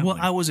 Accidentally? Well,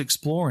 I was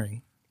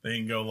exploring. They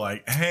can go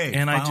like, hey,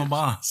 And final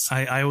boss.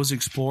 I was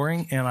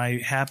exploring, and I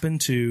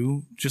happened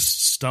to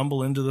just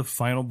stumble into the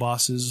final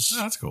boss's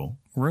Oh, that's cool.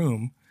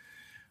 room.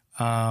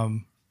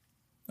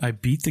 I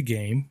beat the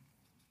game.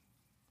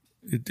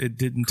 It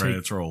didn't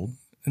Credits rolled.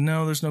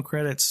 No, there's no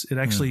credits. It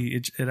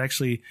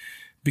actually,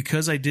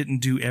 because I didn't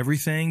do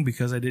everything,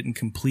 because I didn't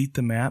complete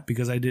the map,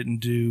 because I didn't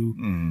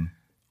do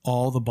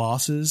all the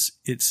bosses,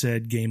 it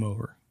said game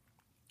over.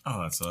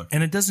 Oh, that sucks.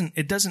 And it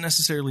doesn't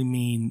necessarily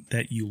mean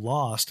that you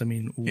lost. I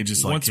mean, it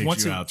just like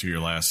kicks you out to your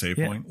last save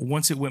point.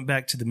 Once it went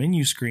back to the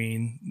menu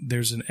screen,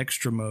 there's an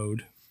extra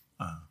mode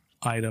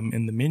item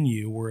in the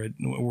menu where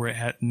it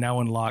had now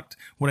unlocked.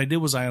 What I did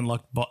was I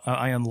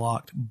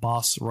unlocked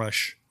boss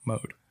rush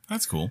mode.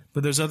 That's cool.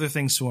 But there's other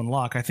things to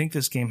unlock. I think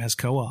this game has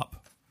co-op.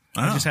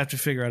 I just have to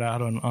figure out how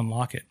to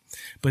unlock it.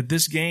 But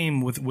this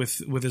game,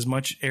 with as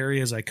much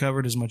area as I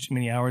covered,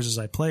 many hours as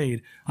I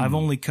played, I've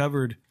only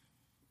covered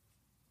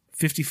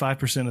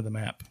 55% of the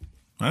map.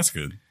 That's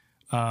good.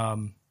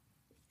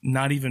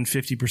 Not even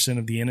 50%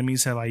 of the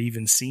enemies have I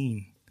even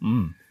seen.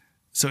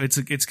 So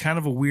it's kind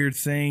of a weird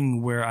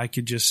thing where I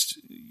could just.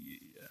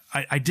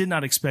 I did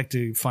not expect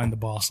to find the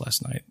boss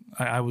last night.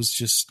 I was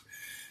just.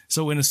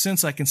 So in a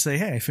sense, I can say,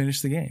 hey, I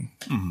finished the game.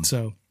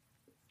 So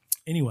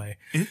anyway,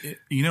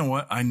 you know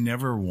what? I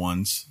never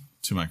once,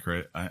 to my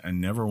credit, I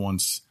never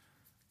once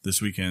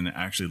this weekend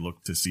actually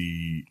looked to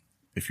see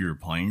if you were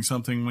playing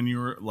something when you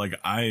were like,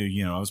 I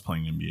was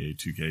playing NBA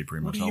 2K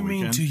pretty much all weekend. What do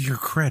you mean to your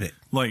credit?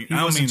 Like,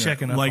 I wasn't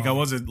checking up. Like, I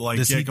wasn't like,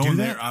 going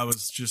there. I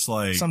was just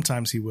like,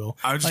 sometimes he will.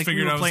 I just figured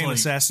we were I was playing like,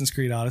 Assassin's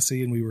Creed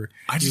Odyssey, and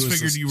I just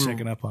figured you were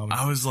checking up on me.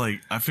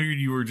 I figured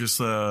you were just,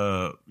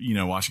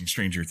 watching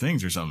Stranger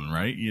Things or something,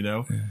 right?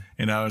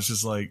 And I was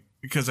just like,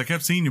 because I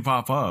kept seeing you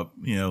pop up,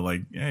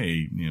 like,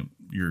 hey,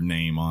 your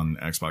name on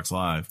Xbox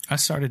Live. I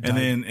started,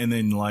 and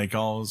then like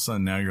all of a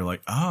sudden now you're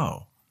like,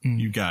 oh.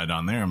 You got it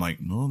on there. I'm like,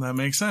 well, that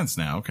makes sense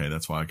now. Okay,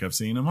 that's why I kept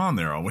seeing him on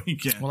there all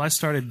weekend. Well, I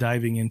started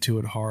diving into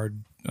it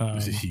hard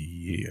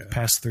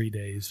past 3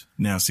 days.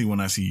 Now, see, when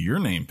I see your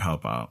name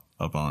pop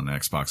up on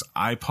Xbox,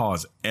 I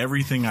pause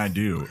everything I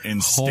do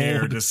and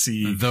stare to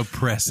see the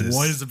presses.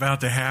 What is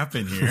about to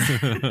happen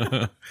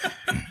here.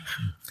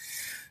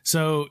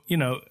 So,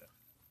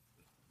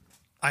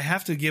 I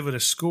have to give it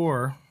a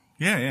score.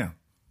 Yeah.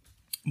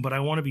 But I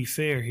want to be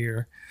fair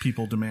here.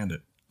 People demand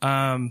it.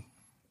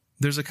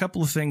 There's a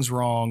couple of things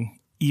wrong,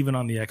 even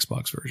on the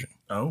Xbox version.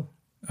 Oh.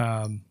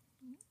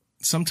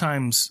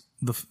 Sometimes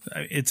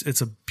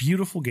it's a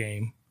beautiful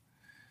game.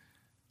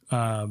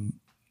 The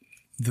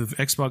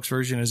Xbox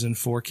version is in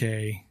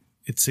 4K.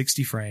 It's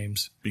 60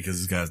 frames. Because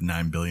it's got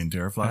 9 billion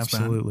teraflops.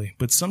 Absolutely.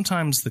 But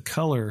sometimes the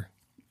color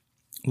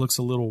looks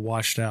a little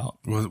washed out.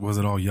 Was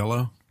it all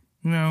yellow?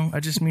 No, I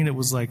just mean it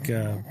was like,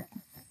 I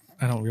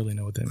don't really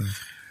know what that means.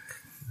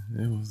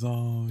 It was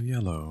all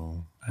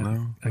yellow.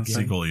 No, the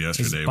sequel of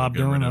yesterday will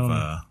get rid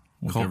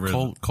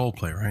of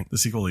Coldplay, right? The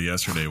sequel of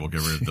yesterday will get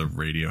rid of the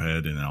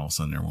Radiohead, and all of a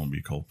sudden there won't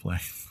be Coldplay.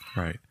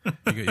 Right.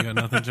 You got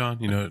nothing, John?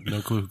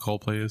 No clue who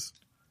Coldplay is?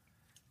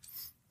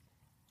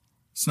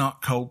 It's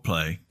not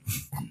Coldplay.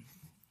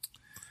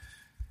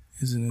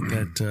 Isn't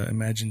it that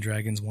Imagine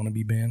Dragons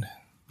wannabe band?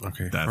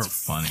 Okay, that's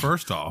funny.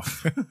 First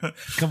off,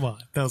 come on,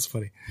 that was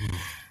funny.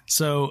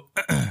 So.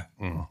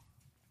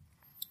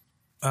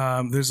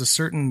 There's a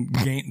certain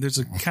game. There's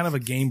a kind of a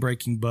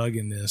game-breaking bug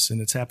in this, and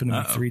it's happened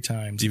to me 3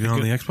 times. Even on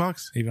the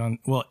Xbox?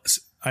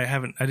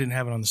 I didn't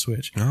have it on the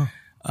Switch. Oh.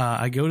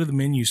 I go to the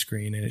menu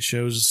screen, and it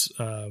shows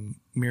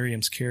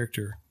Miriam's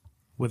character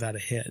without a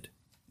head.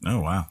 Oh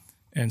wow!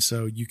 And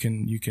so you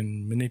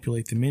can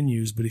manipulate the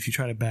menus, but if you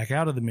try to back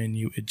out of the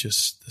menu, the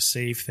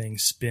save thing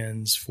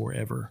spins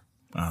forever.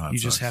 Oh, you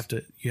just have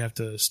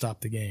to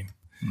stop the game.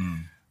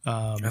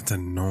 That's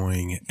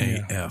annoying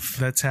AF.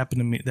 That's happened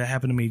to me. That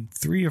happened to me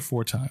 3 or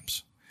 4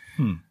 times.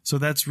 So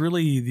that's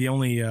really the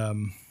only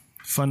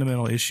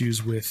fundamental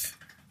issues with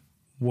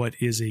what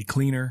is a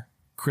cleaner,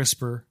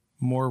 crisper,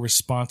 more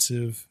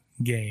responsive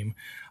game.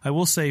 I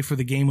will say for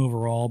the game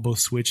overall, both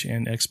Switch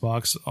and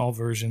Xbox, all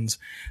versions,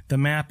 the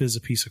map is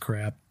a piece of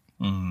crap.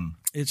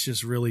 It's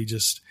just really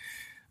just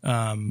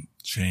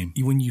shame.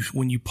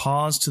 When you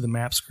pause to the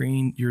map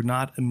screen, you're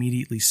not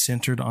immediately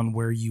centered on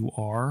where you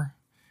are.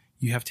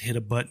 You have to hit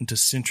a button to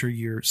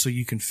center so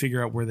you can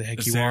figure out where the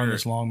heck you are in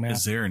this long map.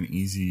 Is there an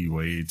easy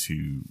way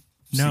to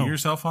see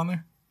yourself on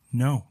there?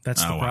 No,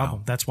 that's the problem.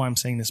 Wow. That's why I'm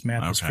saying this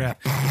map is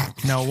crap.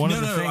 Now, one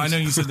of the things I know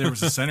you said there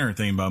was a center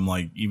thing, but I'm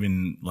like,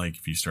 even like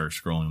if you start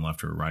scrolling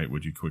left or right,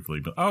 would you quickly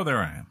be, oh, there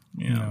I am.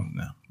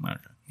 No. Okay.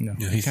 No.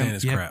 Yeah, he's saying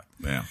it's crap.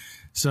 Yeah.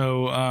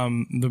 So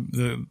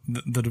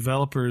the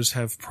developers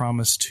have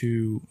promised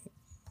to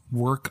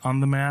work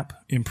on the map,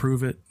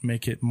 improve it,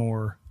 make it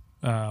more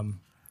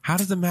how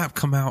does the map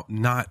come out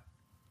not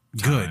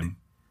good?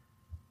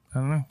 I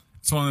don't know.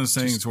 It's one of those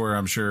things where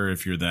I'm sure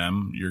if you're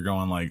them, you're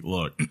going like,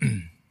 look,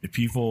 if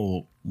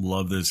people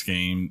love this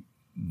game,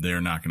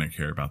 they're not going to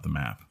care about the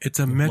map. It's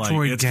a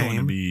Metroid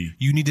game.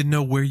 You need to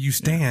know where you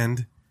stand.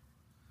 Yeah.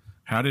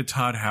 How did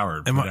Todd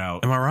Howard put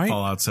out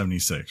Fallout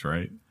 76,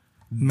 right?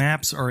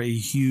 Maps are a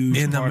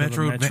huge part of the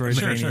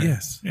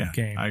Metroid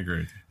game. I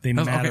agree. They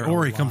matter. Okay,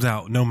 Ori comes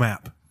out, no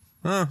map.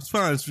 Oh, it's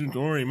fine. It's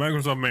Ori.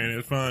 Microsoft made it.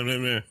 It's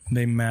fine.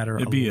 They matter.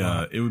 It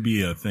would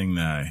be a thing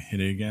that I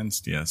hit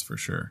against. Yes, for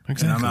sure.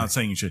 Exactly. And I'm not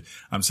saying you should.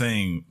 I'm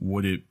saying,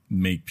 would it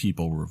make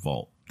people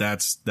revolt?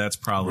 That's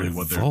probably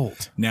what they're.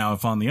 Revolt. Now,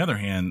 if on the other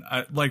hand,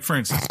 like for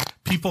instance,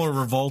 people are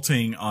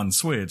revolting on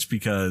Switch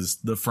because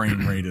the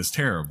frame rate is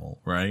terrible,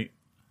 right?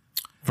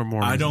 For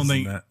more I don't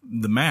think than that.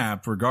 the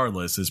map,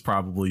 regardless, is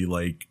probably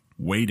like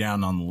way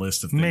down on the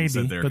list of things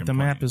that they're but the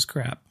complaining. map is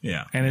crap.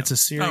 Yeah, and yeah. it's a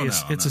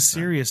serious, Oh, no, it's a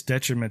serious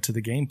detriment to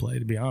the gameplay.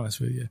 To be honest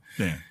with you,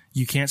 Yeah.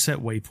 you can't set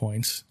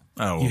waypoints.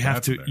 Oh, well, you have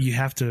that's to,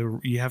 fair.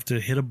 you have to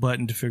hit a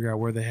button to figure out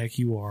where the heck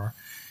you are.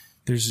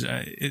 There's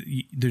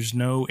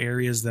no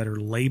areas that are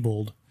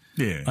labeled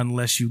Yeah.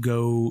 unless you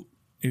go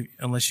to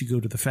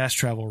the fast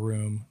travel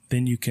room.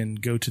 Then you can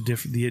go to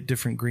the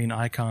different green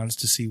icons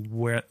to see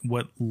what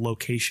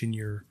location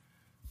you're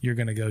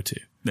going to go to.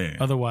 Yeah.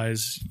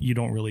 Otherwise, you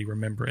don't really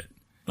remember it.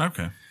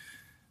 Okay.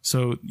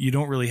 So you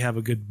don't really have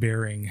a good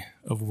bearing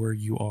of where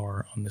you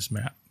are on this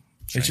map.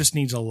 It just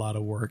needs a lot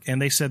of work.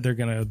 And they said they're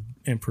going to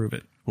improve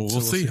it. Well,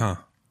 we'll see, huh?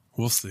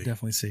 We'll see.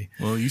 Definitely see.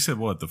 Well, you said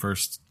what? The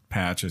first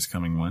patch is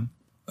coming when?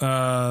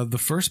 The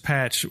first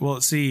patch,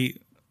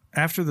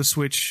 after the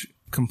Switch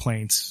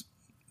complaints,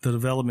 the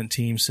development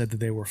team said that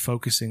they were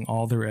focusing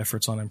all their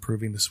efforts on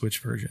improving the Switch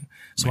version.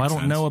 So Makes I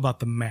don't sense. know about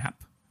the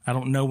map. I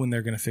don't know when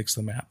they're going to fix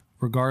the map.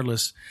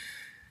 Regardless,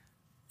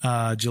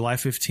 July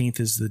 15th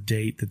is the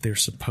date that they're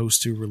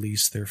supposed to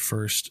release their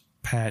first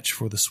patch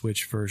for the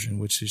Switch version,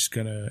 which is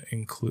going to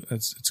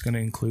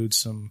include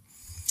some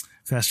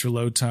faster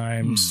load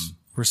times,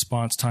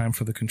 response time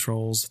for the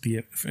controls,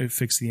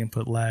 fix the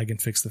input lag,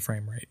 and fix the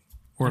frame rate.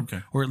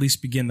 Or at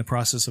least begin the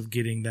process of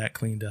getting that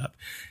cleaned up.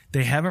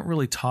 They haven't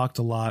really talked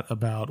a lot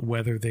about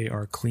whether they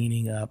are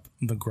cleaning up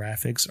the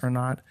graphics or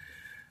not.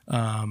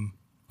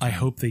 I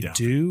hope they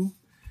do.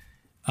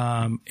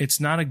 It's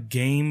not a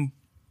game.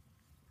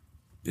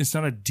 It's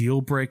not a deal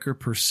breaker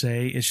per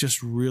se. It's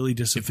just really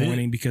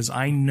disappointing because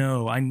I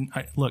know.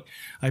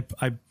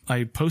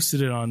 I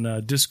posted it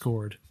on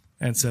Discord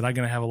and said I'm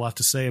going to have a lot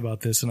to say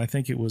about this, and I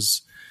think it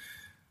was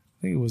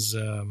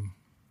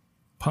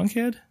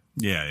Punkhead.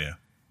 Yeah.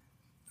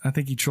 I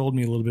think he trolled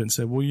me a little bit and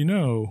said, well,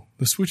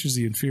 the Switch is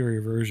the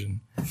inferior version.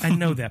 I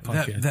know that,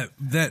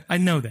 Punkhead. I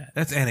know that.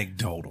 That's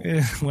anecdotal.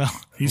 Well,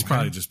 He's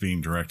probably just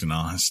being direct and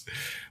honest.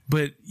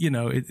 but,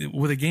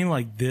 with a game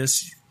like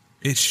this,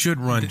 It should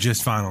run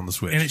just fine on the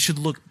Switch. and it should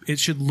look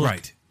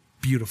Right.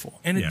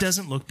 beautiful. And it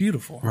doesn't look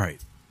beautiful. Right.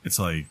 It's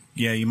like,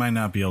 yeah, you might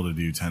not be able to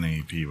do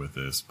 1080p with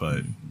this,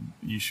 but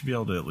you should be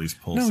able to at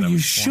least pull. No, 720. you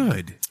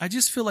should. I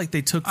just feel like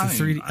they took the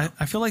 3D.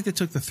 I feel like they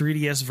took the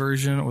 3DS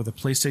version or the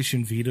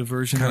PlayStation Vita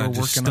version they Kinda were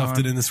just working stuffed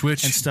on it in the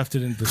Switch. and stuffed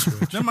it into the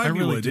Switch. That might I be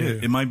really what it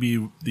is. It might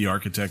be the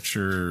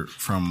architecture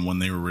from when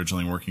they were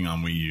originally working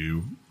on Wii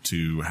U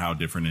to how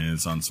different it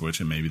is on Switch,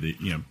 and maybe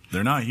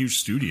they're not a huge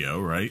studio,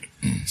 right?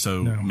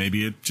 So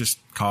maybe it just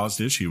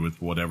caused issue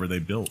with whatever they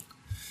built.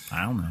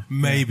 I don't know.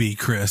 Maybe,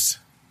 Chris.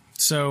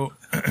 So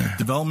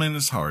Development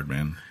is hard,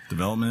 man.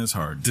 Development is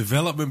hard.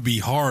 Development be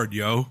hard,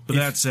 yo. But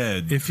that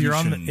said, if you're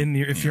on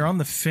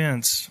the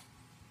fence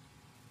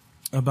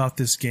about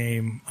this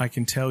game, I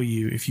can tell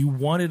you if you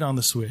want it on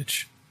the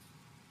Switch,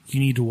 you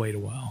need to wait a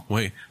while.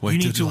 Wait You till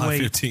need to July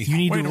wait. 15th. You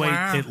need Wait to a wait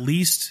while. at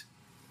least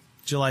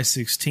July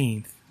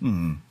 16th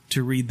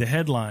to read the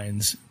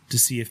headlines to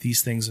see if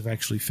these things are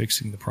actually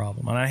fixing the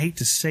problem. And I hate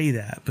to say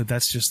that, but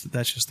that's just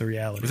the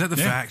reality. Is that the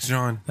facts,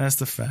 John? That's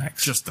the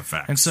facts. just the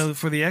facts. And so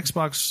for the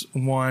Xbox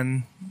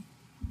One,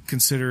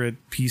 consider it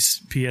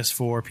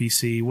PS4,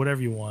 PC,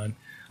 whatever you want.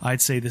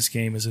 I'd say this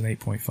game is an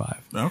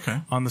 8.5.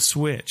 Okay. On the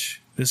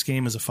Switch, this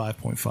game is a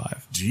 5.5.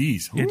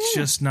 Jeez. It's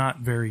just not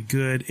very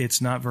good.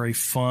 It's not very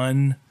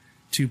fun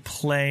to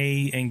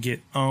play and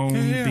get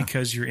owned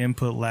because your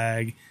input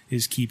lag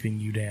is keeping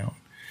you down.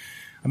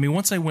 I mean,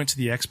 once I went to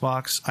the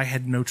Xbox, I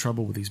had no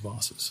trouble with these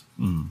bosses.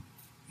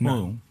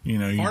 Well,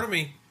 Part of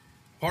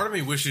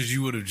me wishes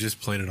you would have just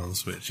played it on the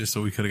Switch, just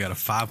so we could have got a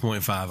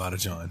 5.5 out of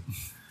John.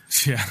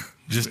 Yeah.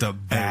 Just a hey,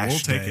 bash we'll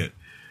take day. it.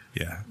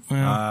 Yeah.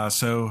 Well,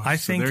 So I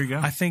think there you go.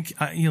 I think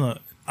I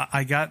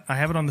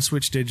have it on the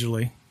Switch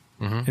digitally.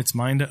 It's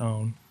mine to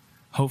own.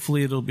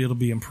 Hopefully it'll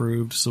be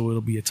improved, so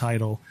it'll be a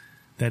title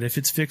that if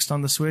it's fixed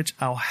on the Switch,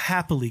 I'll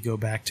happily go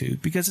back to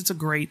because it's a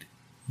great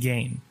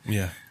game.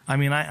 Yeah. I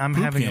mean, I'm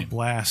having a game.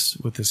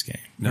 blast with this game.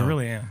 No, I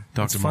really am.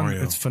 Dr. It's fun.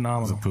 Mario It's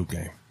phenomenal. is a poop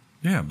game.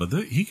 Yeah, but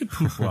he could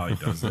poop while he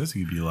does this.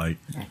 He'd be like,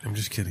 I'm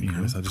just kidding,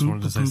 Chris. I just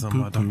wanted to say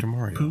something about Dr.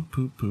 Mario.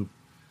 Poop.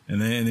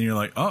 And then you're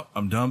like, oh,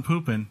 I'm done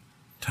pooping.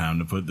 Time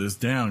to put this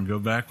down. Go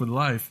back with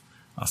life.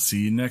 I'll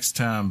see you next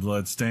time,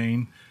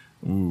 Bloodstained.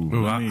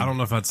 Ooh, I don't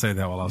know if I'd say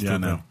that while I was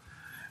pooping. No.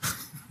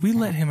 We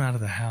let him out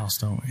of the house,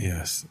 don't we?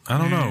 Yes. I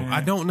don't know.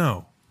 I don't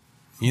know.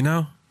 You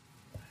know?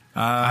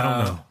 I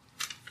don't know.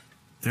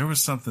 There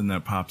was something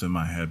that popped in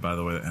my head, by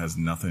the way, that has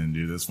nothing to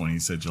do with this when he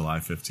said July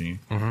 15th.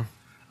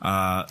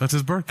 That's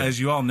his birthday. As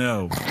you all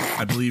know,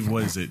 I believe,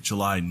 what is it,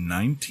 July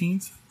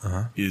 19th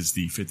is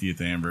the 50th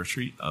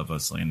anniversary of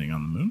us landing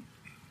on the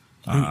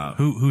moon.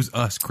 Who's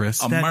us,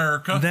 Chris?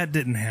 America. That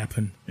didn't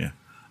happen. Yeah.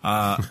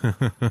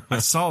 I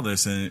saw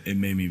this and it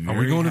made me very Are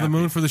we going to the happy.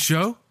 moon for the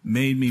show?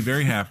 Made me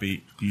very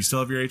happy. Do you still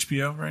have your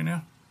HBO right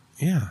now?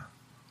 Yeah.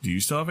 Do you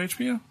still have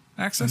HBO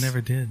I access? never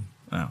did.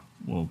 Oh,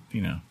 well,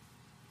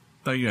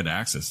 Thought you had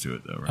access to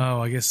it though, right?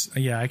 Oh, I guess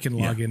I can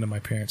log into my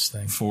parents'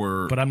 thing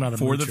But I'm not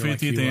for the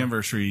 50th like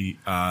anniversary.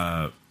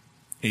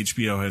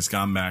 HBO has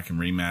gone back and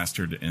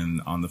remastered,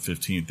 and on the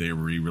 15th they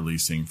were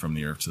re-releasing From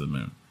the Earth to the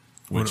Moon.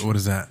 What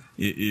is that?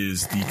 It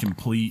is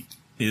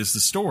the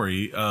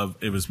story of.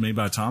 It was made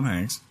by Tom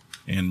Hanks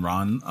and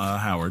Ron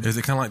Howard. Is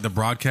it kind of like the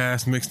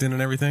broadcast mixed in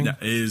and everything? Yeah,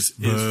 is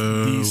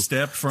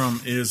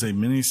a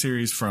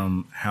miniseries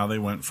from how they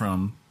went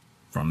from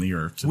the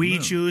Earth to the Moon. We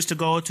choose to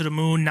go to the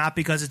moon not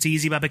because it's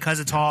easy, but because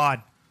it's hard.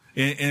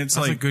 And it's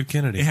That's like a good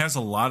Kennedy. It has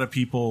a lot of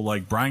people.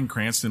 Like Bryan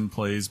Cranston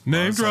plays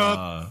Name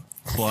drop.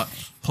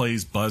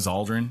 Plays Buzz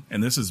Aldrin,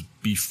 and this is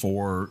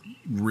before,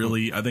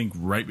 really, I think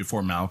right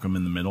before Malcolm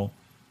in the Middle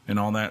and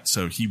all that.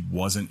 So he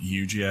wasn't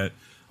huge yet.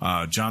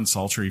 John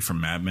Saltry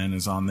from Mad Men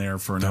is on there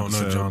for an episode.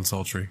 Don't know John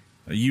Saltry.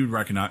 You'd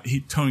recognize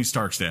Tony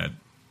Stark's dad.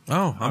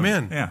 Oh, I'm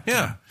in.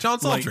 Yeah. John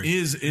Saltry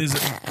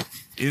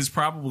is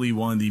probably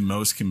one of the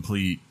most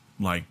complete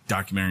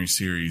documentary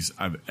series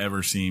I've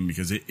ever seen,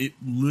 because it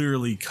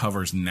literally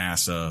covers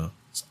NASA's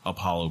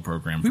Apollo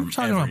program. We were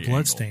talking about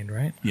Bloodstained,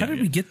 right? Yeah, How did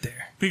we get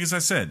there? Because I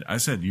said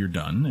you're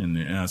done, and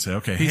I said,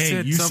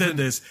 okay, you said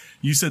this.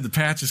 You said the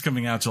patch is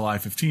coming out July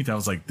 15th. I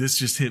was like, this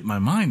just hit my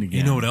mind again.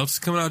 You know what else is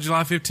coming out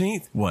July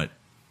 15th? What?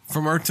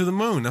 From Earth to the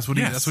Moon. That's what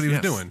he was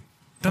doing.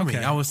 Dummy,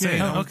 Okay. I was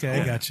saying. I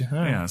got you. All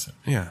right.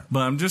 Yeah. But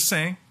I'm just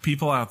saying,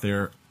 people out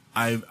there,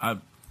 I've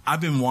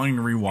been wanting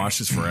to rewatch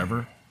this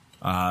forever.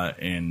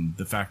 And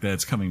the fact that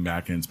it's coming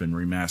back and it's been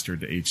remastered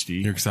to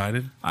HD. You're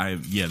excited?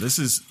 This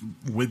is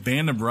with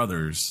Band of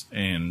Brothers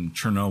and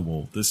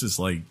Chernobyl. This is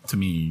to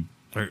me.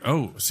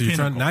 So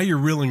you're now you're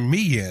reeling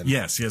me in.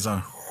 Yes,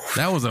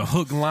 that was a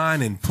hook,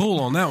 line, and pull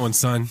on that one,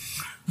 son.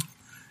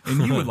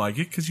 And you would like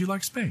it because you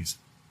like space.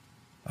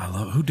 I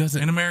love who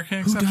doesn't in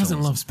American. Who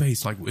doesn't love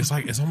space?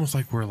 It's almost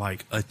like we're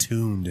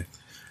attuned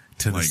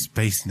to the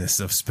spaceness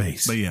of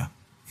space. But yeah,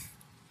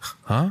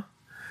 huh?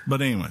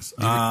 But anyways,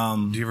 do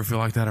you ever feel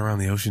like that around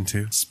the ocean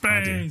too?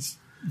 Space.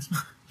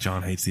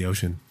 John hates the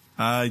ocean.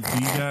 Do you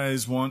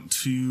guys want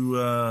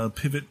to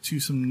pivot to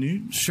some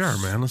news? Sure,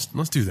 man.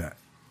 Let's do that.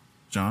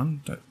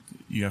 John,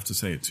 you have to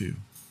say it too.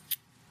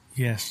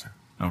 Yes.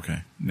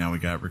 Okay. Now we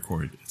got it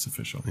recorded. It's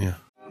official. Yeah.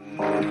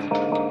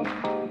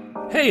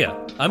 Hey,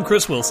 I'm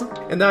Chris Wilson.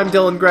 And I'm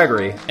Dylan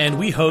Gregory. And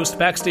we host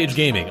Backstage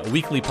Gaming, a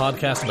weekly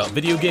podcast about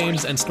video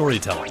games and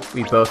storytelling.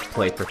 We both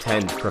play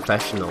pretend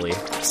professionally.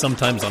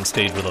 Sometimes on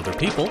stage with other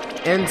people.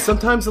 And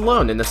sometimes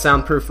alone in a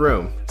soundproof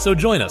room. So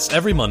join us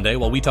every Monday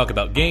while we talk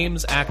about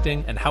games,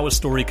 acting, and how a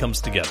story comes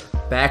together.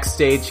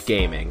 Backstage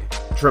Gaming.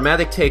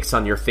 Dramatic takes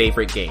on your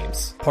favorite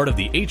games. Part of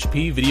the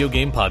HP Video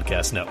Game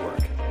Podcast Network.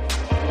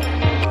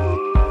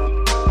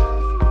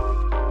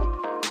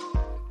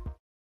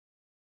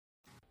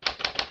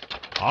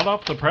 Hot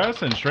off the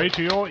press and straight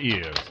to your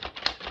ears.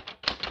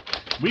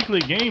 Weekly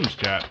Games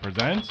Chat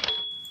presents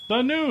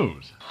the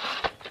news.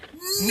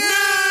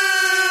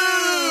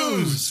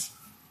 News!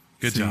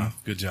 Good job.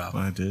 Good job.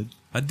 I did.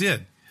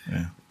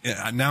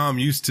 Yeah. Now I'm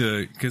used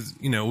to, because,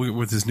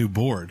 with this new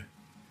board.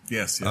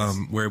 Yes.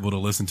 We're able to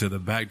listen to the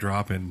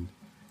backdrop, and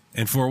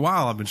for a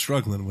while I've been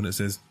struggling when it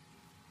says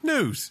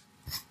news.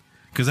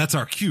 Because that's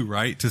our cue,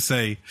 right? To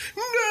say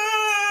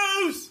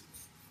news!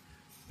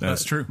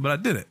 That's true. But I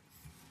did it.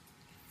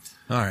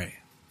 All right.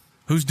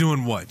 Who's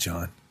doing what,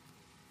 John?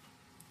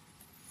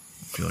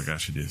 I feel like I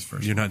should do this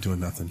first. You're not doing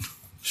nothing.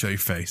 Show your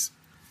face.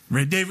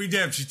 Red Dead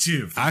Redemption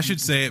 2. I should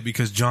say it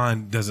because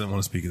John doesn't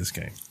want to speak of this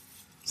game.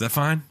 Is that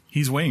fine?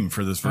 He's waiting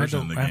for this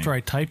version of the game. After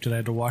I typed it, I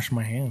had to wash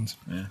my hands.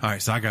 Yeah. All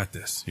right, so I got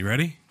this. You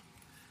ready?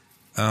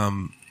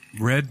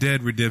 Red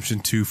Dead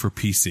Redemption 2 for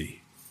PC.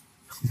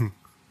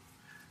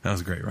 That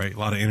was great, right? A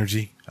lot of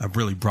energy. I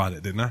really brought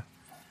it, didn't I?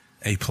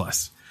 A+.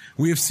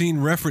 We have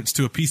seen reference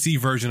to a PC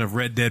version of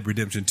Red Dead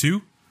Redemption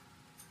 2.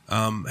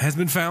 Has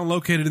been found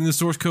located in the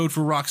source code for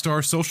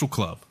Rockstar Social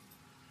Club.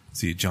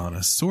 See, John,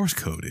 a source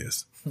code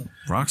is.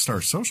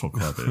 Rockstar Social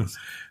Club is.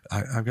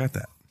 I've got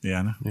that. Yeah,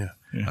 I know.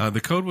 Yeah.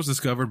 The code was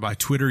discovered by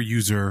Twitter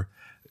user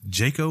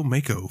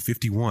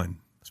JacoMako51.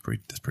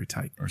 That's pretty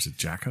tight. Or is it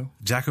Jacko?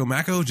 Jacko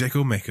Mako.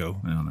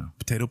 I don't know.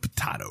 Potato.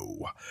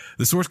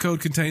 The source code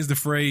contains the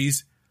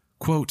phrase,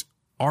 quote,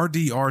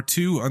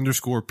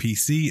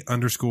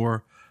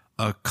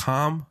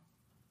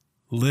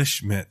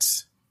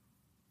 RDR2_PC_accomplishments.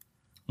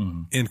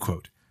 End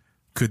quote.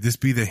 Could this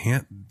be the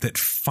hint that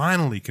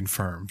finally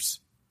confirms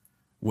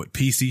what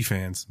PC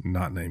fans,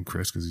 not named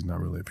Chris because he's not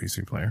really a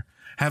PC player,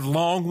 have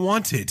long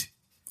wanted?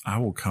 I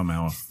will come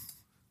out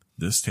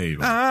this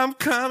table. I'm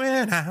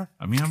coming out.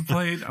 I mean, I'm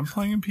playing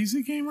a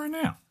PC game right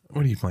now.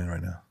 What are you playing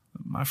right now?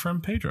 My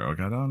friend Pedro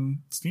got on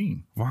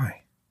Steam.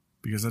 Why?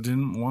 Because I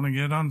didn't want to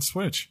get it on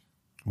Switch.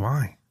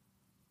 Why?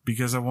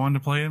 Because I wanted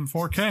to play it in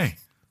 4K.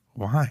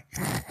 Why?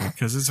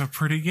 Because it's a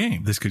pretty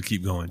game. This could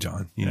keep going,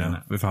 John. You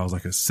know, if I was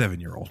like a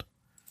 7-year-old.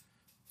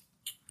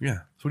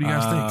 Yeah. So what do you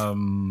guys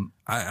think?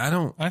 I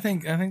don't. I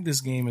think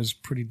this game is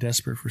pretty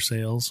desperate for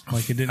sales.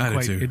 Like it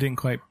didn't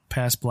quite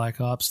pass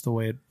Black Ops the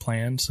way it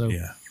planned. So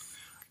yeah,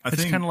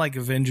 it's kind of like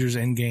Avengers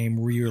Endgame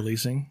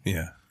re-releasing.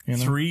 Yeah. You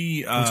know? Which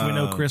we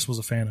know Chris was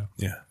a fan of.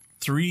 Yeah.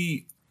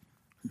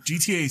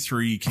 GTA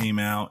 3 came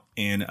out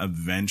and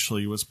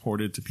eventually was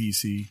ported to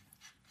PC.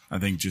 I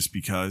think just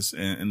because,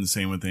 and the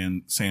same with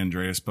San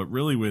Andreas, but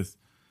really with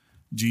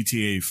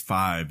GTA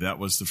 5, that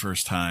was the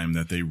first time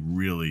that they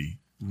really,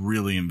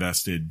 really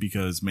invested,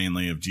 because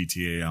mainly of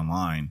GTA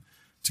Online,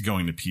 to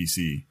going to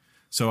PC.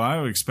 So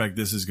I would expect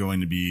this is going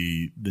to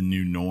be the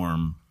new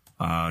norm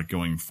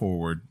going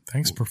forward.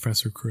 Thanks,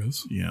 Professor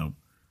Chris. You know,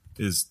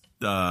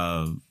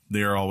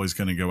 they're always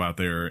going to go out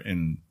there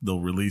and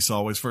they'll release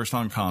always first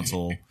on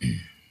console,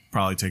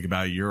 probably take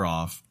about a year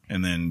off,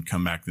 and then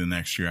come back the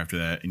next year after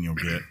that, and you'll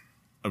get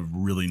a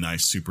really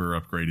nice, super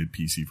upgraded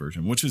PC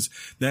version,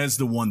 that's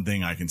the one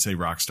thing I can say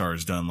Rockstar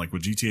has done. Like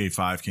when GTA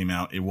 5 came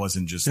out, it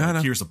wasn't just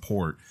here's a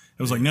port.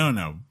 It was like,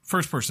 no,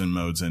 first person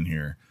mode's in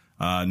here.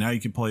 Now you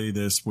can play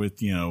this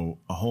with, a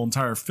whole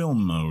entire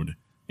film mode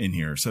in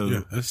here.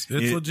 So it's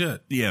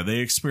legit. Yeah, they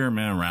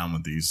experiment around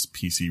with these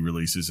PC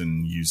releases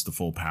and use the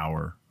full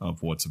power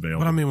of what's available.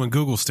 But I mean, when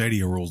Google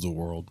Stadia rules the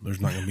world, there's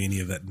not going to be any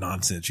of that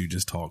nonsense you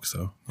just talked.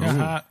 So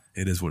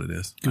it is what it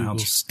is. Google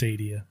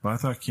Stadia. But I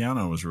thought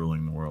Keanu was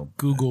ruling the world.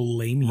 Google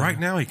Lamia. Right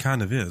now, he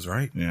kind of is,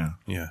 right? Yeah.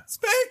 Yeah.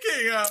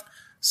 Speaking of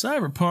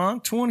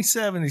Cyberpunk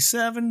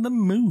 2077, the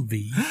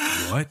movie.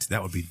 What?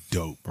 That would be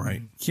dope,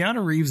 right?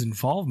 Keanu Reeves'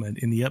 involvement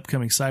in the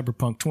upcoming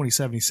Cyberpunk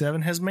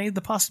 2077 has made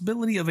the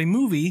possibility of a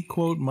movie,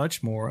 quote,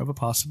 much more of a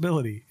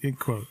possibility, end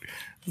quote.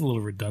 A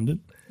little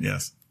redundant.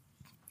 Yes.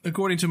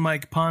 According to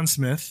Mike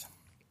Pondsmith,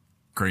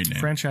 great name,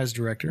 franchise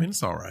director. I mean,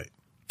 it's all right.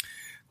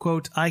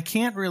 Quote, I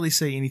can't really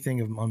say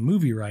anything on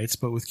movie rights,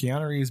 but with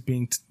Keanu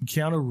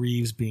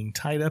Reeves being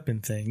tied up in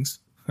things,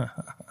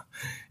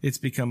 it's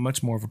become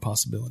much more of a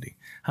possibility.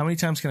 How many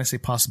times can I say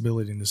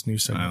possibility in this new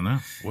segment? I don't know.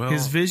 Well,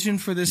 his vision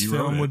for this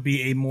film would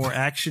be a more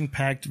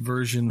action-packed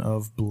version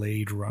of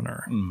Blade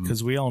Runner.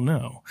 Because we all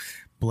know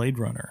Blade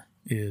Runner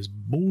is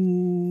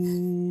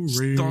boring.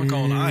 Stunk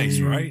on ice,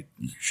 right?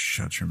 You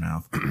shut your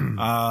mouth.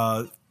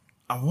 I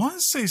want to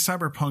say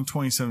Cyberpunk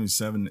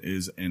 2077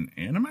 is an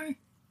anime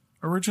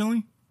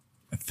originally.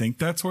 I think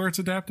that's where it's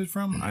adapted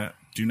from.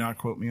 Do not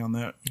quote me on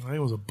that. I think it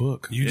was a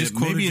book. You just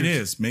maybe it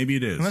is. Maybe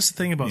it is. And that's the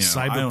thing about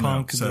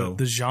cyberpunk,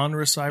 the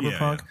genre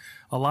cyberpunk. Yeah.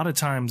 A lot of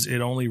times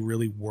it only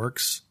really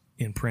works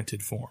in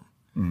printed form.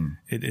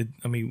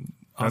 I mean,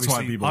 that's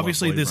why people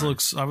obviously this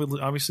looks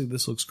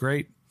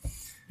great.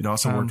 It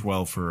also worked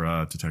well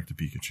for Detective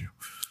Pikachu.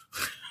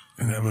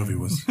 And that movie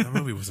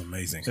was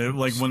amazing.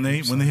 Like when they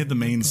hit the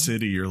main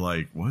city, you're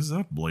like, "What's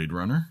up, Blade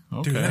Runner?"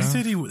 Okay, dude, that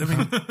city. I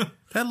mean,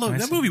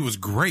 that movie was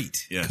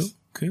great. Yes,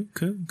 cool.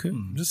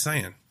 I'm just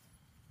saying.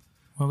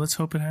 Well, let's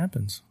hope it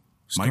happens.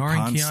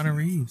 Starring Keanu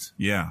Reeves.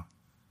 Yeah,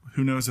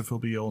 who knows if he'll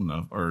be old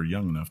enough or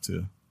young enough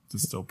to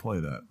still play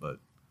that? But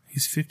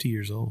he's 50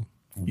 years old.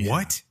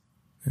 What?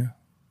 Yeah,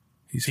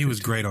 he was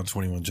great on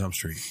 21 Jump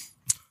Street.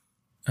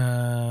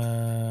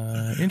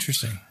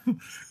 Interesting.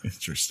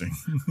 Interesting.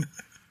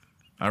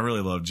 I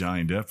really love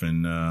Johnny Depp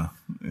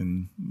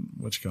in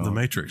what you call The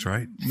Matrix,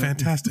 right?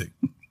 Fantastic.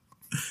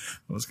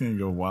 I was going to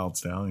go Wild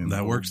Stallion.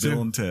 That works Bill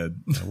too. and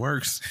Ted. That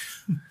works.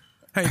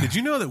 Hey, did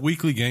you know that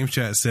Weekly Games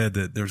Chat said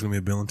that there's going to be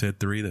a Bill and Ted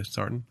 3 that's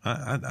starting?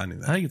 I knew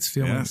that. I think it's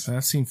filming. Yes.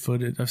 I've seen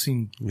footage. I've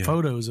seen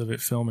photos of it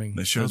filming.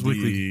 They showed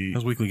Weekly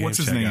Games what's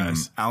his Chat name?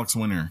 Guys. Alex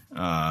Winter.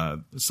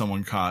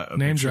 Someone caught a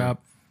name picture.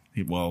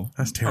 Drop.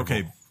 That's terrible.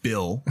 Okay,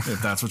 Bill,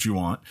 if that's what you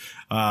want.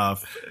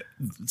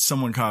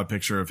 Someone caught a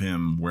picture of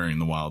him wearing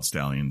the Wild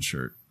Stallion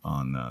shirt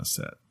on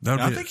set.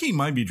 I think he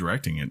might be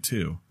directing it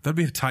too. That'd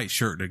be a tight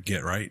shirt to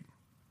get, right?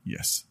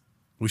 Yes.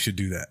 We should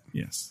do that.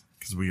 Yes,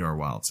 because we are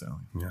Wild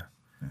Stallion. Yeah.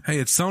 Hey,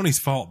 it's Sony's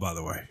fault, by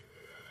the way.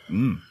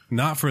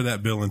 Not for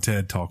that Bill and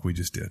Ted talk we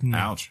just did.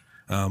 Ouch.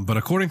 But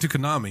according to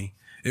Konami,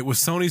 it was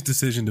Sony's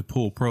decision to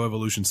pull Pro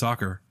Evolution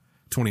Soccer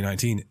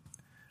 2019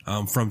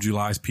 from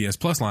July's PS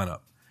Plus lineup.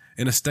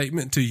 In a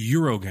statement to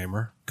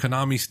Eurogamer,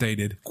 Konami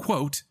stated,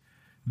 quote,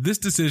 this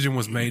decision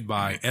was made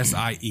by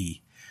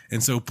SIE,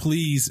 and so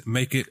please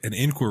make it an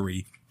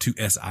inquiry to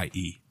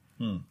SIE.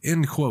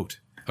 End quote.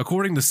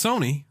 According to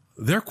Sony,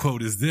 their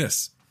quote is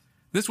this.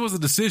 This was a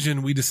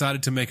decision we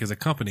decided to make as a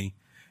company,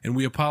 and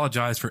we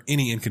apologize for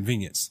any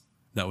inconvenience.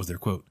 That was their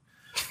quote.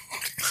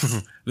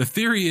 The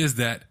theory is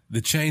that the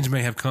change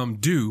may have come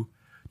due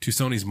to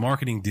Sony's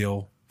marketing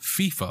deal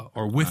FIFA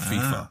or with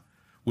FIFA,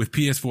 with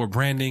PS4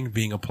 branding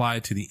being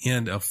applied to the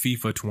end of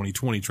FIFA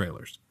 2020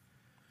 trailers.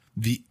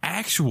 The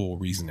actual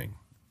reasoning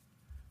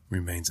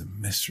remains a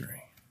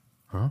mystery.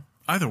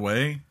 Either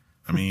way,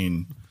 I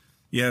mean,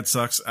 yeah, it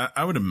sucks.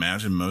 I would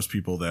imagine most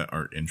people that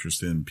are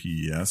interested in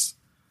PES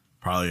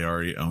probably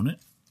already own it.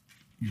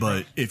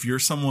 But if you're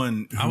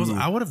someone who,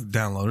 I would have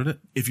downloaded it.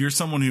 If you're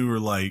someone who are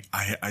like,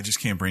 I just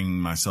can't bring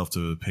myself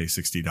to pay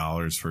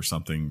 $60 for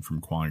something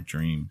from Quantic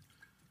Dream,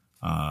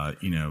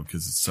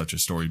 because it's such a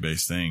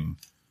story-based thing.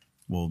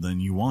 Well, then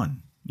you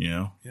won.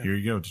 Here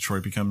you go.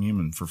 Detroit Become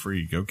Human for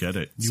free. Go get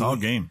it.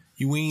 Solid game.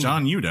 You win.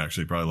 John, you'd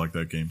actually probably like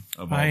that game.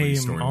 Of all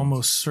these story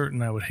almost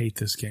certain I would hate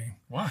this game.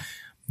 Why?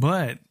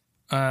 But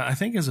I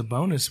think as a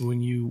bonus,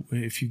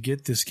 if you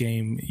get this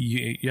game,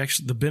 you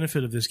actually, the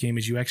benefit of this game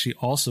is you actually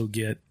also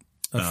get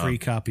a free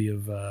copy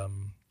of.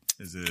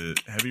 Is it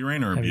Heavy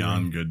Rain or Heavy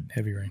Beyond Rain. Good?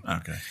 Heavy Rain.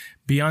 Okay.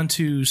 Beyond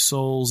Two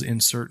Souls in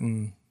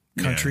certain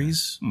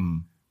countries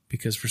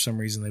because for some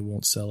reason they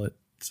won't sell it.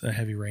 A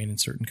Heavy Rain in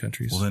certain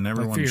countries. Well, then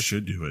everyone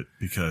should do it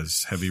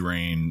because Heavy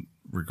Rain,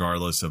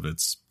 regardless of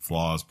its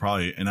flaws,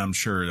 probably, and I'm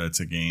sure that's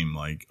a game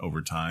like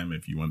over time,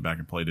 if you went back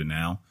and played it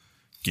now,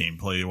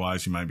 gameplay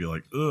wise, you might be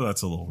like, oh,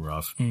 that's a little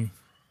rough.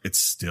 It's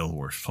still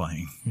worth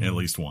playing at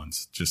least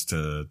once just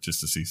to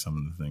see some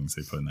of the things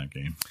they put in that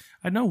game.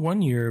 I know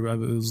one year, it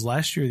was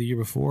last year or the year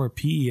before,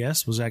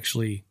 PES was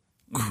actually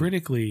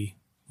critically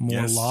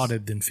more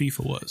lauded than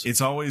FIFA was. It's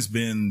always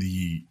been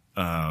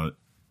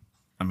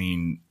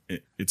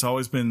it's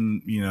always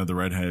been, the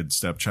redhead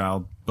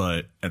stepchild,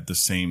 but at the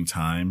same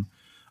time,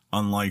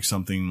 unlike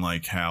something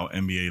like how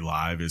NBA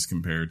Live is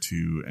compared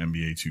to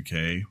NBA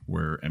 2K,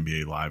 where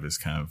NBA Live is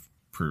kind of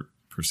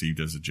perceived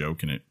as a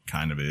joke, and it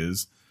kind of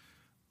is,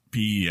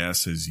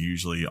 PES is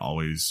usually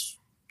always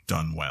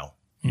done well.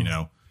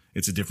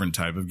 It's a different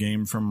type of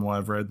game from what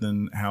I've read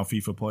than how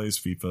FIFA plays.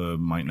 FIFA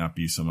might not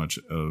be so much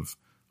of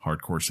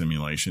hardcore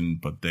simulation,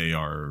 but they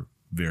are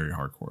very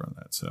hardcore on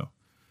that. So.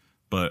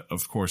 But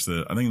of course,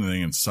 I think the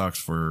thing that sucks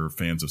for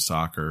fans of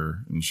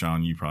soccer, and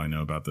Sean, you probably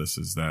know about this,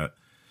 is that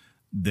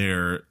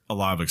a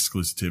lot of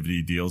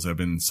exclusivity deals have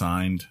been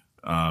signed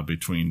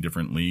between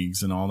different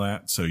leagues and all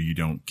that, so you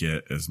don't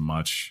get as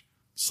much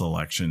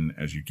selection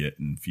as you get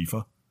in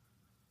FIFA.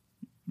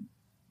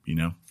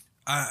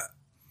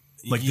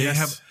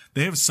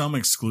 They have some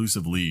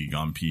exclusive league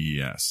on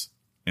PES.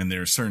 And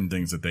there are certain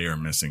things that they are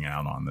missing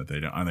out on that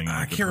they don't.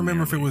 I can't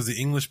remember if it was the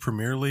English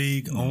Premier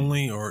League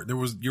only, or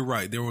you're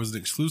right. There was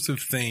an exclusive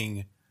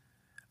thing.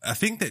 I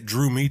think that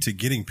drew me to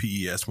getting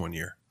PES one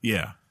year.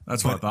 Yeah,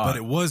 that's what I thought. But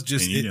it was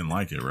just, and you didn't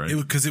like it, right?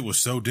 Because it was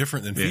so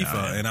different than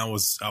FIFA, and I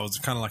was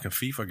kind of like a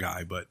FIFA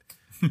guy, but,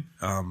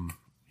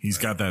 he's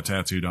got that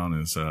tattooed on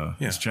his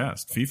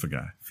chest.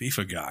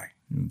 FIFA guy.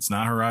 It's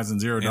not Horizon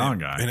Zero Dawn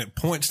guy. And it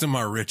points to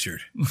my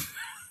Richard.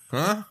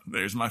 Huh?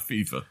 There's my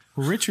FIFA.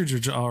 Well,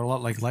 Richards are a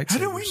lot like lightsabers. How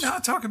did we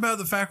not talk about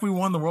the fact we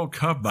won the World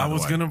Cup? I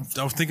was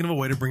thinking of a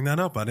way to bring that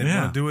up. I didn't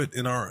want to do it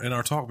in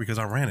our talk because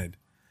I ranted.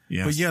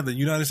 Yes. But yeah, the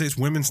United States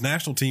women's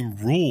national team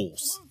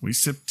rules. We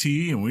sip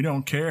tea and we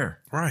don't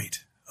care. Right.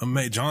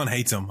 John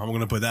hates them. I'm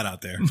going to put that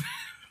out there.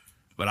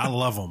 But I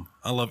love them.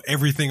 I love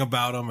everything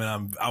about them,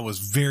 and I was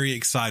very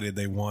excited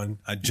they won.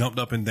 I jumped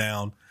up and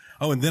down.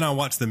 Oh, and then I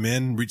watched the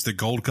men reach the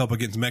Gold Cup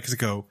against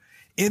Mexico.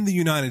 In the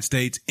United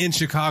States, in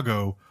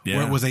Chicago,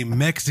 where it was a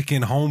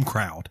Mexican home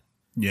crowd.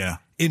 Yeah.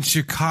 In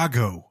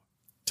Chicago.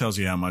 Tells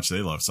you how much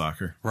they love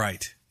soccer.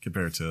 Right.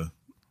 Compared to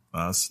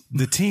us.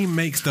 The team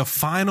makes the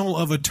final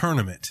of a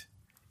tournament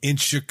in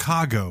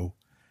Chicago,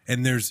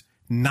 and there's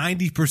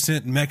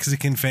 90%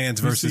 Mexican fans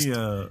versus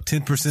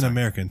 10%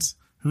 Americans.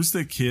 Who's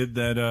the kid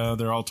that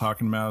they're all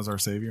talking about as our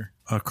savior?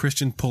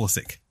 Christian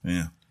Pulisic.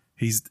 Yeah.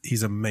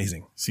 He's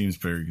amazing. Seems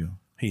very good.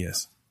 He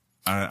is.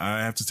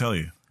 I have to tell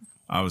you.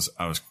 I was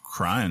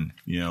crying,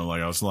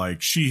 I was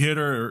like, she hit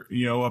her,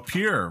 up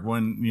here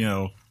when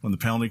the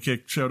penalty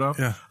kick showed up.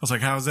 Yeah. I was like,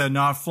 how is that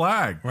not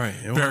flagged? Right.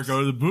 Better go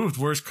to the booth.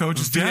 Where's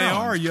coach's down?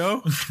 VAR,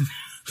 yo.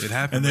 It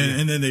happened.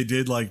 And then they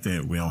did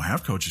we don't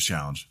have coach's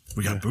challenge.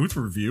 We got booth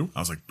review. I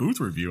was like, booth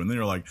review. And they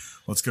were like,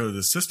 let's go to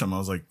the system. I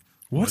was like,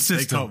 what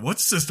system?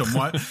 What system?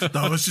 What?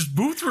 No, it's just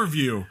booth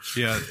review.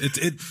 Yeah.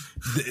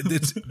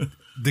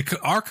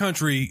 Our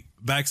country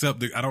backs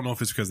up. I don't know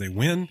if it's because they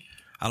win.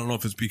 I don't know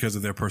if it's because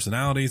of their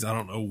personalities. I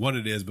don't know what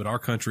it is, but our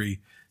country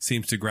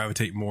seems to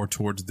gravitate more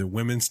towards the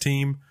women's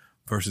team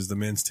versus the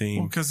men's team.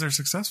 Well, because they're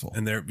successful.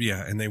 And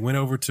they went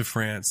over to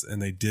France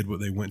and they did what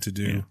they went to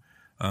do.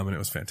 Yeah. And it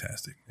was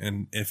fantastic.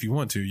 And if you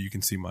want to, you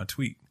can see my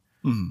tweet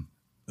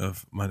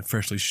of my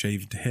freshly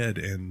shaved head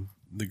and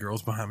the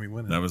girls behind me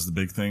winning. That was the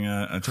big thing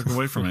I took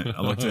away from it.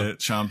 I looked at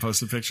Sean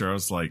posted a picture. I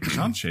was like,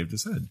 Sean shaved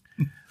his head.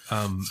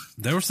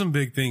 There were some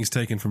big things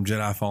taken from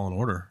Jedi Fallen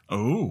Order.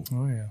 Oh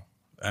yeah.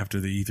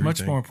 After the E3 much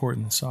thing. more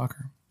important than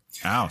soccer.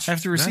 Ouch.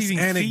 After receiving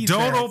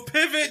anecdotal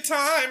pivot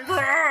time,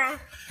 bruh.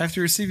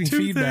 After receiving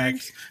feedback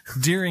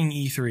during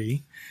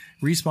E3,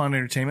 Respawn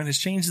Entertainment has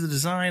changed the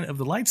design of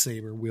the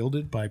lightsaber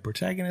wielded by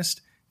protagonist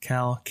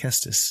Cal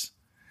Kestis.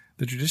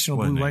 The traditional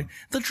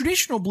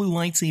blue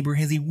lightsaber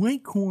has a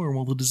white core,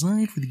 while the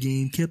design for the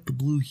game kept the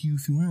blue hue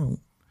throughout.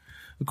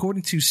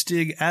 According to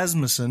Stig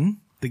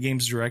Asmussen, the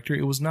game's director,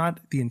 it was not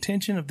the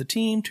intention of the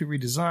team to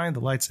redesign the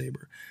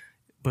lightsaber,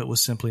 but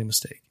was simply a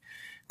mistake.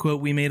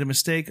 Quote, we made a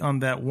mistake on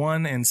that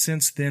one, and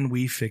since then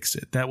we fixed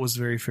it. That was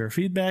very fair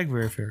feedback,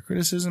 very fair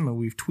criticism, and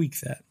we've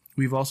tweaked that.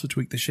 We've also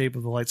tweaked the shape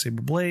of the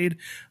lightsaber blade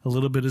a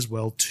little bit as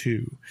well,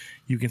 too.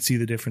 You can see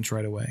the difference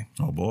right away.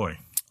 Oh, boy.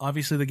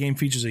 Obviously, the game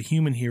features a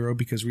human hero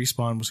because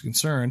Respawn was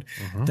concerned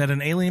that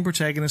an alien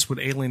protagonist would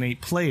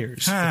alienate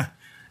players.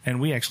 And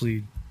we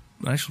actually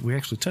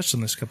touched on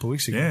this a couple of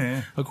weeks ago.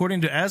 Yeah.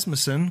 According to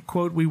Asmussen,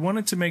 quote, we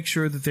wanted to make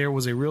sure that there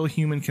was a real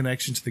human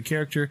connection to the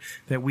character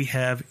that we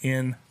have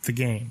in the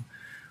game.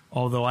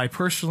 Although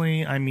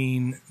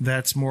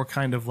that's more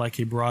kind of like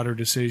a broader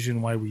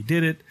decision why we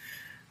did it.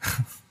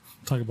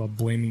 talk about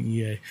blaming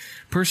EA.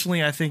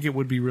 Personally, I think it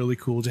would be really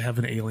cool to have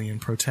an alien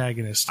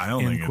protagonist. I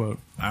don't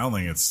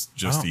think it's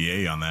just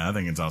EA on that. I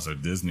think it's also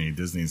Disney.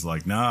 Disney's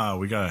like, nah,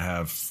 we gotta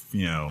have,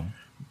 You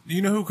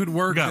know who could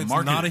work? That's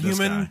not a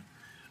human,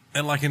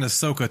 and like an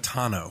Ahsoka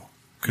Tano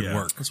could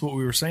work. That's what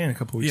we were saying a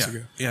couple weeks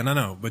ago. Yeah,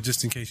 no. But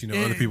just in case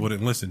other people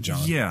didn't listen,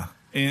 John. Yeah.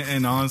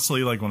 And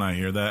honestly, like when I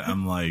hear that,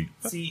 I'm like,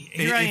 see,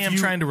 here I am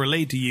trying to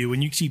relate to you,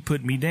 and you keep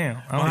putting me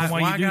down. I don't know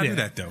why you do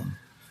that though.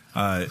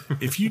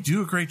 If you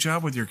do a great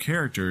job with your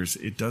characters,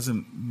 it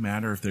doesn't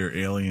matter if they're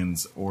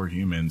aliens or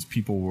humans.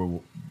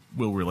 People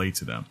will relate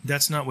to them.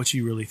 That's not what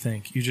you really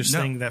think. You're just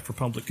saying that for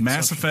public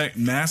consumption.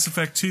 Mass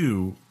Effect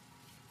 2,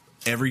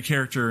 every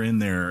character in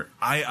there,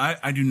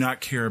 I do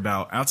not care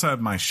about, outside of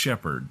my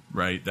Shepard,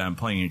 right, that I'm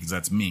playing it because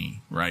that's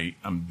me, right?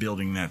 I'm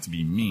building that to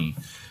be me.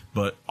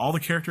 But all the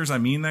characters I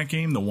meet in that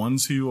game, the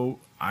ones who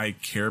I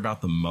care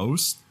about the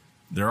most,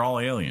 they're all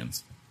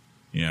aliens.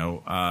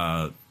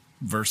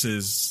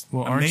 Versus,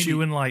 well, aren't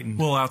you enlightened?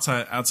 Well,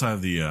 outside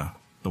of the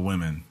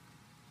women,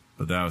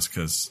 but that was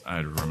because I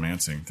had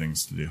romancing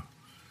things to do.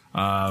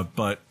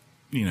 But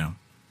I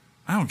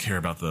don't care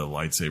about the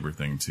lightsaber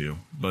thing too.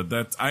 But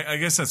that's I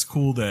guess that's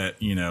cool that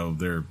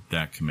they're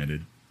that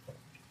committed,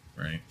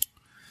 right?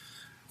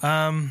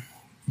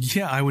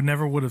 Yeah, I would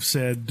have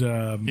said.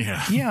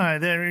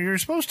 You're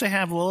supposed to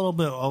have a little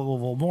bit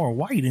more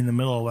white in the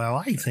middle of that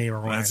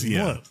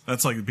lightsaber.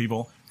 That's like the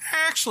people.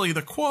 Actually,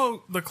 the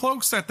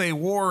cloaks that they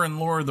wore in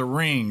Lord of the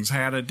Rings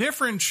had a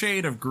different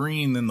shade of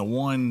green than the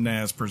one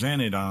as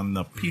presented on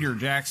the Peter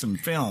Jackson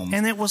film.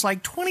 And it was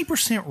like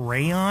 20%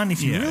 rayon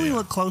if you really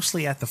look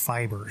closely at the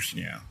fibers.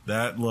 Yeah,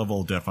 that level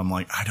of depth, I'm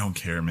like, I don't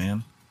care,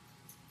 man.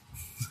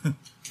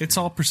 It's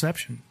all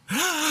perception.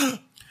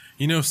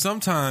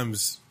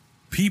 Sometimes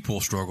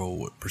people struggle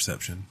with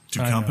perception.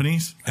 Do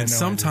companies? And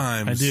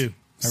sometimes... I do.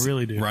 I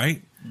really do.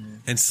 Right?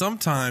 And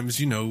sometimes,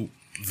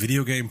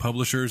 video game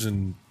publishers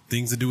and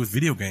things to do with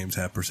video games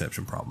have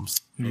perception problems.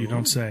 You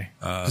don't say.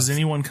 Does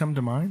anyone come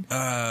to mind?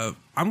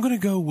 I'm going to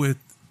go with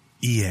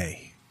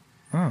EA.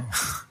 Oh,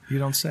 you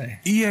don't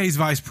say. EA's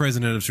vice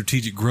president of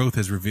strategic growth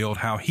has revealed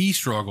how he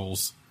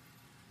struggles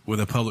with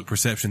a public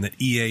perception that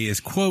EA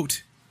is,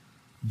 quote,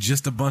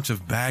 just a bunch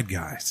of bad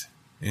guys,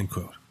 end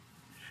quote.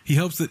 He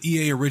hopes that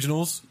EA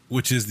Originals,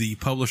 which is the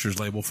publisher's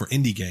label for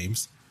indie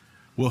games,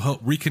 will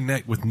help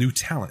reconnect with new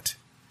talent.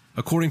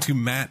 According to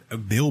Matt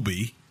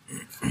Bilby,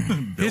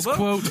 his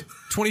quote,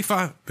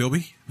 25 Bilbo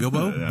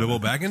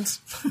Baggins?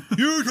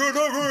 You should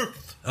never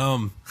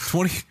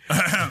 20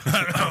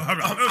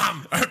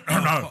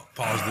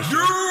 pause this.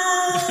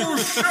 You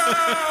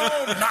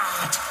shall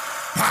not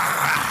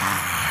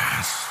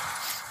pass.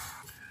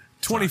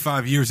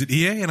 25 years at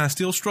EA, and I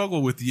still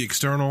struggle with the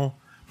external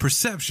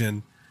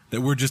perception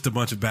that we're just a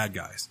bunch of bad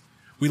guys.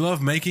 We love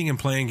making and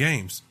playing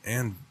games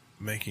and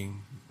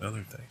making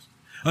other things.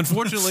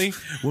 Unfortunately,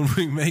 when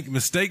we make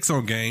mistakes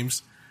on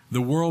games,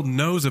 the world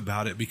knows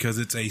about it because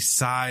it's its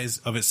size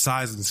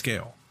and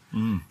scale.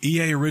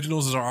 EA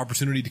Originals is our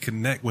opportunity to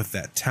connect with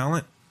that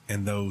talent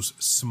and those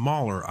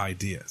smaller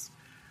ideas.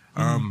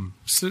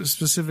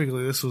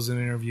 Specifically, this was an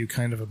interview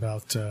kind of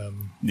about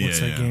what's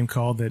that game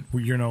called that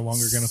you're no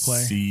longer going to play?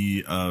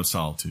 Sea of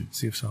Solitude.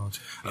 Sea of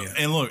Solitude.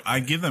 And look,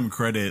 I give them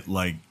credit.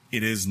 Like,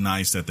 it is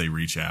nice that they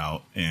reach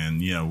out. And,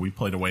 we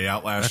played A Way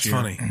Out last year.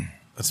 That's funny.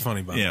 That's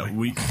funny, by the way.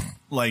 We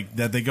like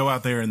that they go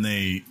out there and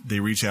they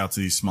reach out to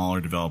these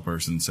smaller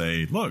developers and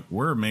say, look,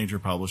 we're a major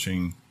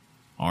publishing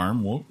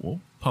arm.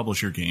 We'll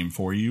publish your game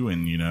for you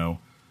and,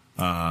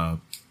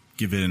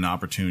 give it an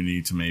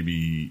opportunity to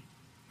maybe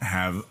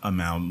have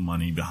amount of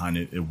money behind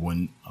it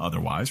wouldn't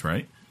otherwise,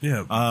 right?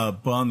 Yeah.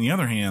 But on the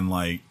other hand,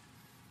 like,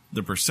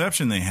 the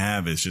perception they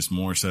have is just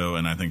more so,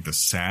 and I think the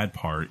sad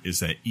part is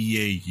that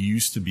EA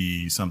used to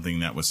be something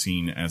that was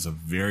seen as a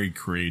very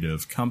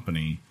creative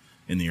company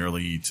in the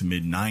early to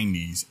mid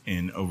 90s,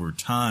 and over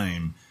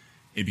time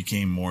it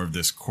became more of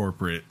this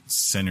corporate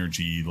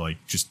synergy,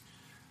 like just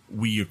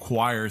we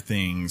acquire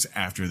things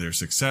after they're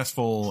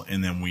successful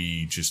and then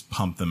we just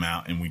pump them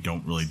out and we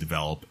don't really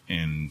develop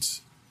and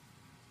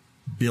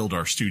build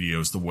our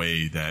studios the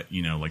way that,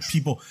 like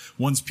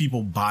once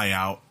people buy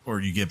out or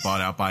you get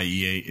bought out by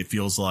EA, it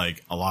feels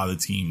like a lot of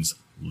the teams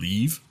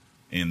leave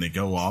and they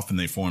go off and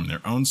they form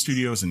their own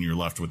studios and you're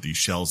left with these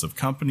shells of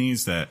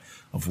companies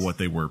of what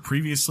they were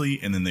previously.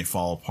 And then they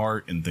fall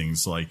apart and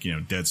things like,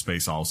 Dead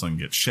Space all of a sudden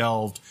gets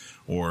shelved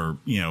or,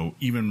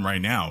 even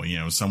right now,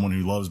 someone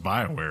who loves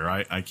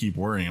BioWare, I keep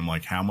worrying. I'm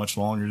like, how much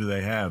longer do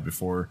they have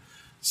before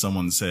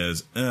someone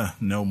says,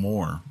 no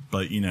more?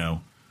 But,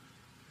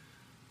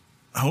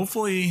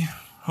 hopefully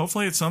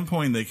at some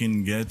point they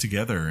can get it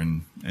together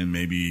and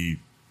maybe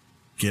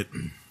get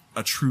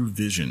a true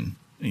vision,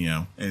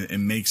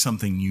 and make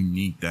something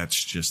unique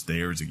that's just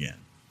theirs again.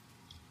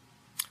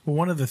 Well,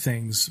 one of the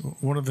things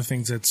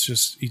that's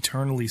just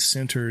eternally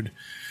centered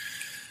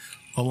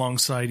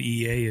alongside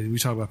EA, we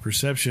talk about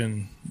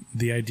perception,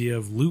 the idea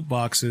of loot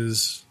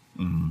boxes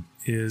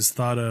is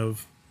thought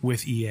of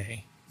with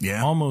EA.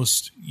 Yeah.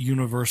 Almost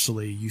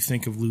universally, you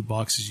think of loot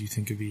boxes, you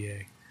think of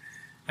EA.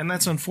 And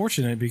that's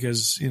unfortunate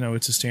because,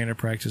 it's a standard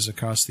practice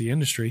across the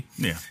industry.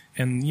 Yeah.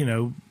 And,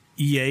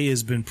 EA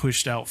has been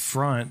pushed out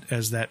front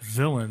as that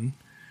villain,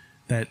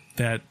 that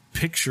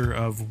picture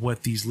of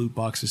what these loot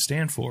boxes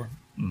stand for.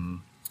 Mm-hmm.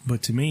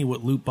 But to me,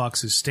 what loot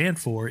boxes stand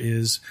for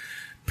is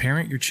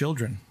parent your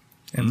children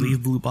and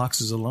leave loot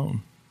boxes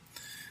alone.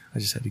 I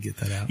just had to get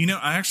that out.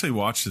 I actually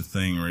watched a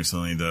thing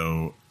recently,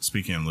 though,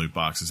 speaking of loot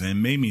boxes, and it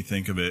made me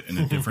think of it in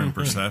a different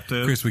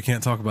perspective. Chris, we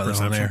can't talk about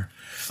that on air.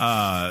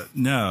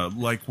 No,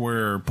 like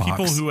where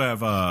people who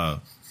have I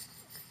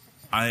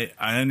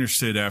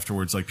understood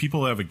afterwards, like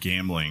people who have a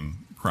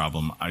gambling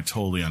problem, I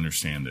totally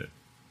understand it.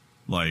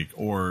 Like,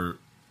 or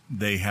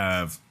they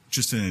have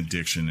just an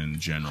addiction in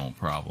general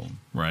problem,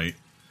 right?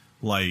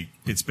 Like,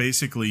 it's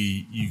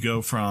basically you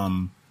go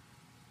from,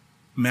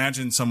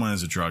 imagine someone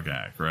has a drug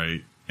addict,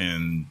 right?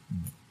 And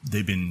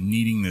they've been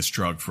needing this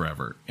drug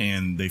forever,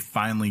 and they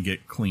finally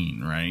get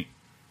clean, right?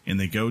 And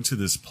they go to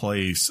this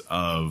place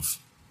of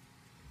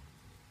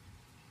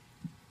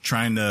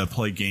trying to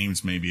play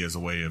games maybe as a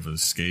way of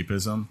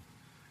escapism,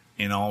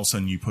 and all of a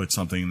sudden you put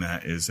something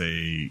that is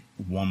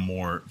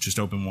just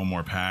open one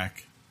more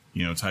pack,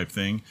 type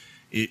thing.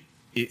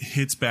 It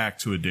hits back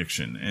to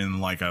addiction.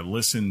 And like I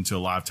listened to a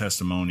lot of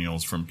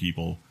testimonials from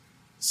people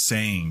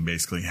saying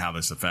basically how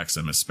this affects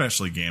them,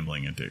 especially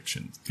gambling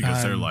addiction,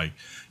 because they're like,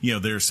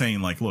 they're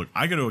saying like, look,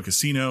 I go to a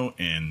casino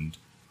and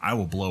I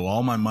will blow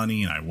all my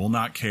money and I will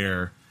not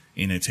care.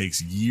 And it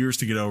takes years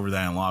to get over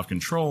that and a lot of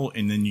control.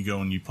 And then you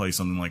go and you play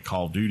something like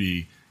Call of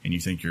Duty and you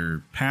think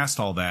you're past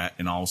all that.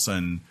 And all of a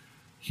sudden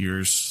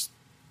here's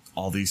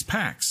all these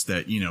packs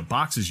that,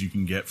 boxes you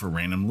can get for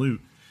random loot.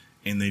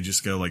 And they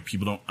just go like,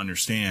 people don't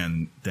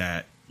understand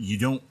that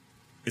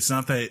it's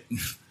not that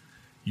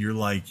you're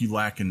like, you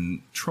lack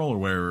control or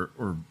whatever,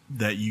 or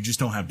that you just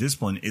don't have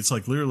discipline. It's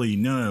like literally,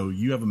 no,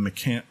 you have a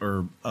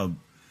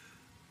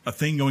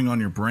thing going on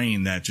in your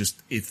brain that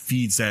just, it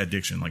feeds that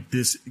addiction. Like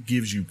this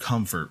gives you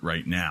comfort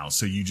right now.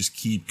 So you just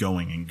keep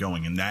going and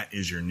going. And that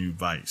is your new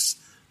vice.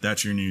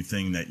 That's your new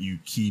thing that you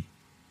keep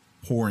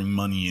pouring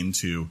money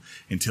into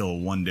until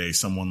one day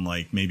someone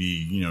like maybe,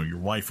 your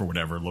wife or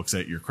whatever looks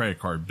at your credit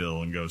card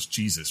bill and goes,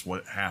 Jesus,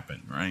 what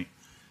happened? Right.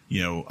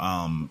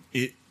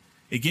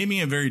 It gave me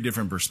a very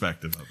different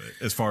perspective of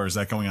it as far as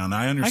that going on.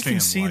 I understand. I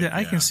can see that.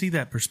 I can see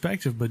that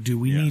perspective, but do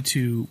we need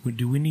to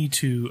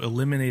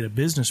eliminate a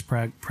business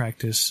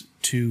practice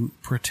to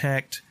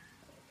protect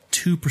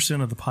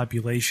 2% of the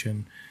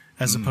population,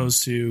 as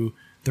opposed to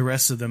the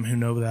rest of them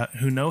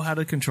who know how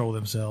to control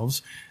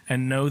themselves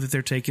and know that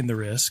they're taking the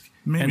risk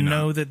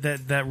know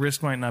that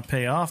risk might not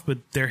pay off, but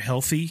they're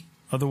healthy,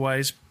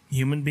 otherwise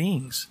human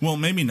beings. Well,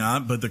 maybe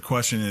not, but the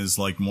question is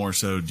like more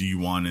so, do you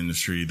want an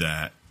industry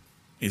that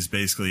is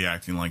basically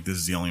acting like this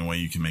is the only way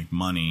you can make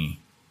money,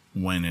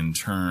 when in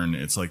turn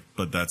it's like,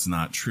 but that's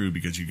not true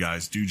because you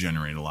guys do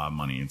generate a lot of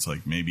money. It's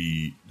like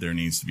maybe there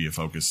needs to be a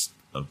focus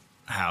of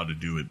how to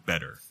do it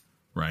better,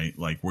 right?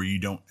 Like where you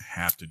don't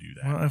have to do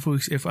that. Well,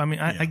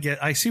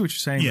 I see what you're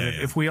saying. Yeah, but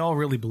if we all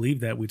really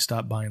believe that, we'd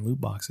stop buying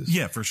loot boxes.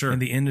 Yeah, for sure. And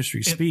the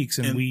industry speaks,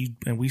 and we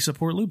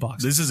support loot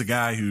boxes. This is a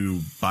guy who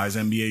buys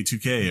NBA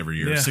 2K every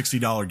year,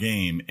 $60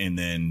 game, and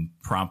then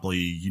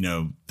promptly,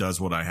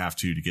 does what I have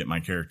to get my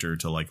character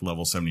to like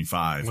level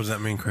 75. What does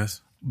that mean, Chris?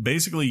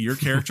 Basically, your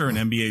character in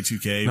NBA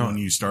 2K, when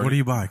you start, what do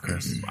you buy,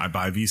 Chris? I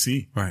buy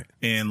VC, right?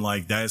 And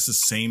like that is the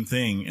same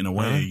thing in a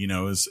way,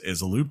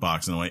 as a loot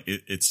box in a way.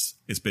 It's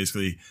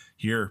basically,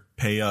 here,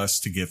 pay us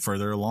to get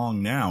further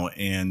along now.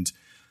 And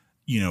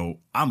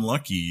I'm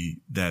lucky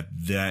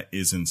that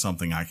isn't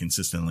something I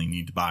consistently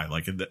need to buy.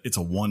 Like it's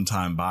a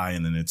one-time buy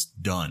and then it's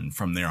done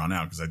from there on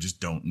out because I just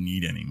don't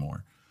need any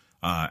more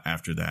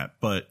after that.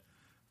 But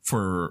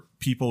for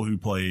people who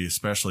play,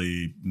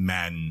 especially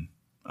Madden,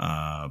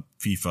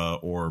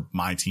 FIFA, or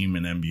my team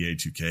in NBA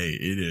 2K,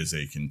 it is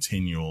a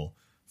continual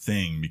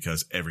thing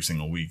because every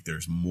single week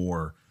there's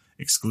more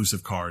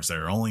exclusive cards that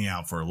are only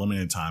out for a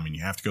limited time, and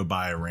you have to go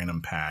buy a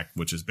random pack,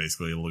 which is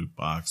basically a loot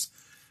box,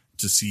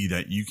 to see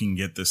that you can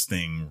get this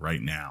thing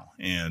right now.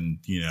 And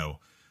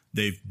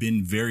they've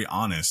been very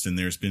honest, and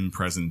there's been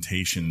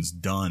presentations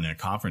done at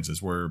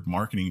conferences where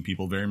marketing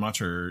people very much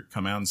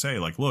come out and say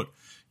like, look,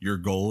 your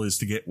goal is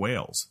to get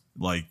whales.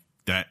 Like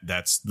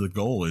that's the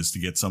goal, is to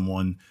get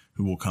someone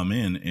who will come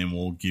in and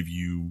will give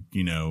you,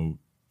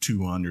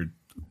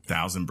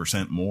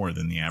 200,000% more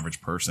than the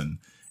average person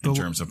in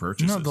terms of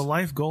purchases. No, the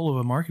life goal of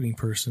a marketing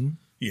person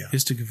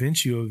is to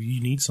convince you you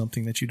need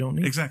something that you don't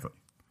need. Exactly.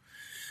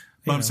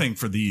 But I'm saying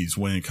for these,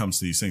 when it comes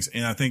to these things,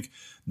 and I think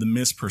the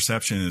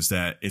misperception is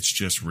that it's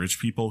just rich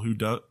people who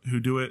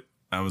do it.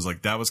 I was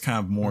like, that was kind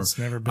of more,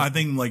 I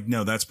think like,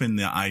 no, that's been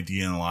the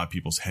idea in a lot of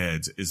people's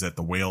heads, is that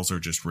the whales are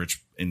just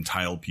rich,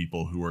 entitled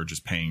people who are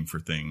just paying for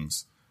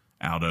things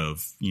out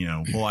of,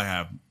 well, I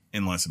have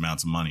endless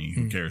amounts of money.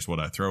 Who cares what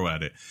I throw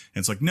at it?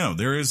 And it's like, no,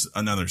 there is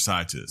another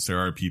side to this. There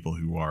are people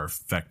who are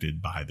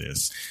affected by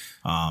this.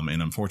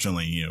 And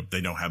unfortunately,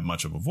 they don't have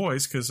much of a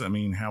voice because,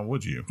 how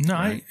would you? No,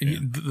 right?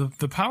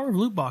 The power of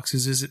loot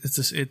boxes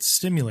is it's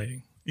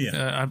stimulating.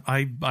 Yeah.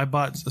 I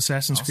bought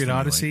Assassin's Creed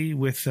Odyssey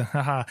with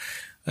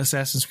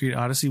Assassin's Creed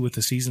Odyssey with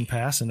the season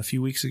pass, and a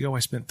few weeks ago I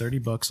spent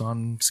 $30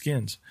 on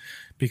skins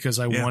because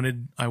I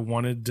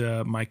wanted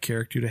my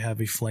character to have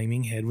a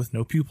flaming head with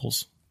no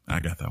pupils. I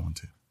got that one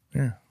too.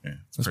 Yeah,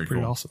 It's pretty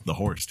cool. Awesome. The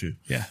horse too.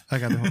 Yeah, I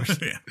got the horse.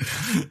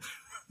 Yeah.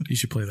 You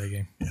should play that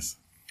game. Yes.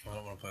 I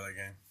don't want to play that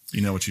game.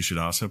 You know what you should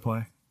also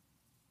play?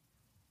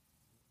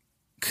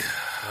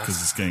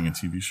 Because it's getting a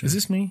TV show. Is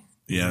this me?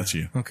 Yeah, that's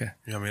you. Okay.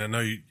 Yeah, I mean, I know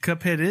you.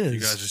 Cuphead is. You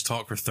guys just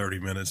talked for 30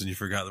 minutes and you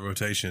forgot the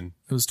rotation.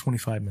 It was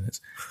 25 minutes.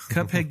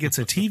 Cuphead gets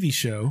a TV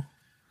show.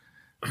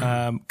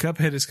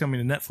 Cuphead is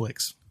coming to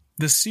Netflix.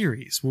 The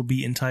series will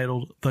be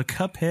entitled The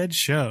Cuphead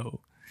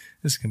Show.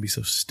 This is going to be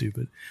so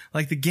stupid.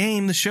 Like the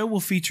game, the show will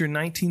feature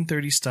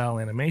 1930s style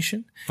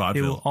animation.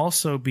 Vaudeville. It will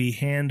also be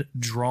hand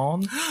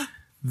drawn,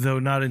 though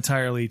not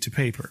entirely to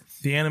paper.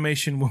 The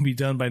animation will be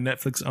done by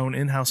Netflix's own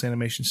in-house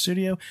animation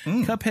studio.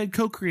 Cuphead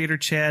co-creator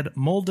Chad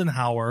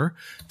Moldenhauer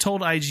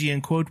told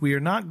IGN, quote, "We are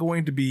not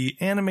going to be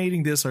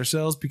animating this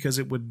ourselves because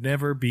it would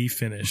never be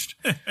finished,"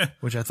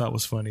 which I thought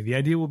was funny. The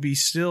idea will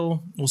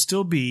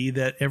still be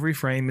that every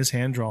frame is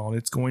hand-drawn.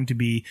 It's going to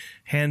be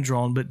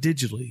hand-drawn, but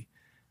digitally.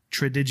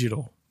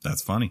 Tradigital.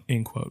 That's funny.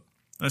 End quote.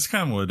 That's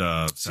kind of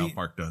what South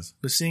Park does.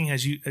 But seeing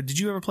as did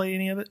you ever play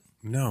any of it?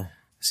 No.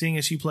 Seeing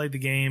as you played the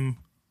game,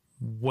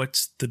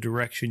 what's the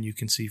direction you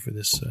can see for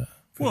this?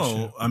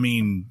 Well, I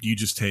mean, you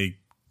just take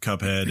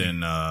Cuphead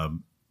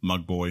and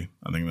Mug Boy,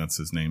 I think that's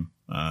his name,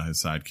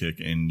 his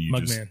sidekick, and you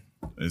Mugman.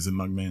 Is it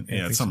Mugman?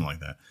 Yeah, it's something like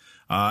that.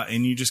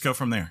 And you just go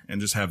from there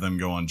and just have them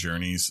go on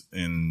journeys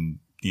in,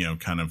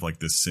 kind of like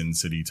this Sin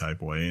City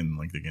type way, and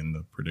like they get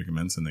into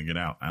predicaments and they get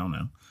out. I don't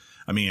know.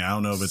 I mean, I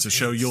don't know if it's a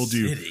show you'll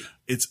do.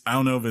 I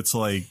don't know if it's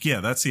like,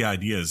 that's the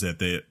idea, is that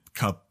the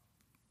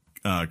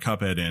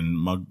Cuphead and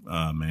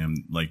Mugman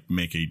like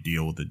make a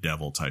deal with the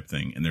devil type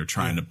thing, and they're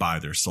trying to buy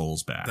their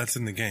souls back. That's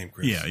in the game,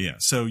 Chris. Yeah.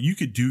 So you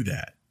could do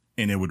that,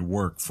 and it would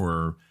work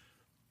for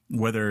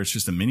whether it's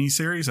just a mini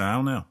series. I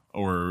don't know,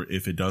 or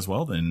if it does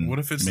well, then what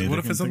if it's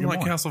something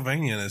like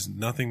Castlevania and has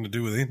nothing to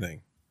do with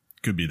anything?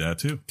 Could be that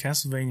too.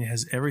 Castlevania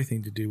has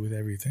everything to do with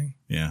everything.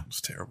 Yeah,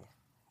 it's terrible.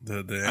 The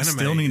anime I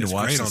still need to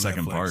watch the on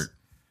second Netflix. part.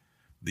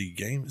 The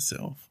game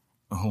itself,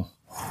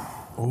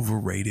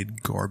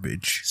 overrated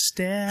garbage.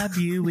 Stab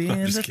you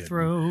in the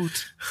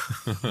throat.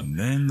 And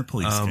then the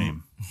police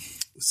came.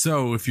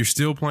 So if you're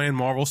still playing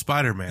Marvel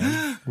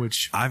Spider-Man,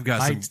 which I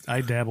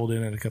dabbled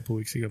in it a couple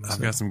weeks ago myself.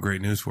 I've got some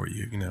great news for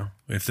you.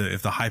 If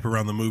the hype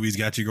around the movies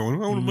got you going,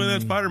 I want to play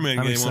that Spider-Man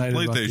game on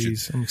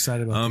PlayStation. I'm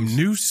excited about these.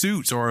 New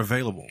suits are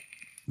available.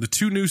 The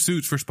 2 new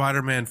suits for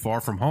Spider-Man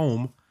Far From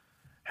Home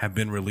have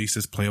been released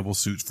as playable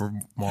suits for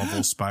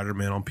Marvel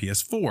Spider-Man on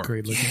PS4.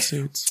 Great looking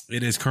suits.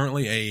 It is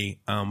currently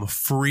a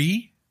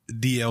free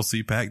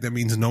DLC pack. That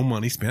means no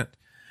money spent.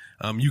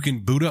 You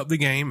can boot up the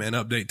game and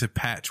update to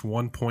patch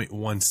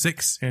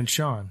 1.16. And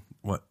Sean,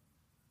 what?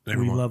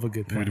 We love a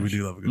good patch. We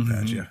do love a good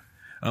patch, yeah.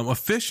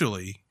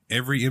 Officially,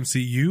 every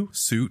MCU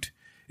suit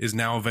is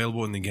now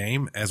available in the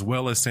game, as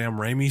well as Sam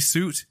Raimi's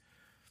suit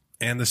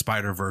and the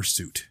Spider-Verse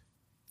suit.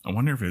 I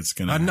wonder if it's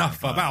going to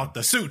Enough about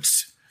the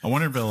suits. I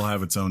wonder if it'll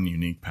have its own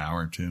unique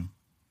power too.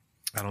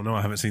 I don't know.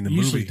 I haven't seen the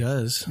usually movie.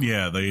 Does.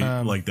 Yeah, they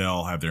they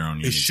all have their own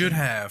unique It should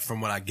thing. have,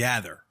 from what I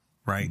gather,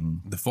 right?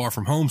 The Far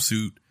From Home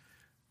suit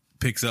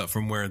picks up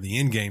from where the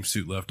in-game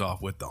suit left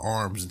off with the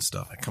arms and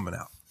stuff coming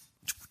out.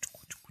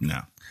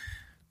 No.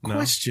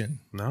 Question.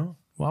 No?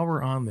 While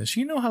we're on this,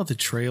 you know how the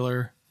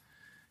trailer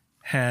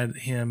had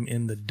him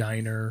in the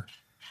diner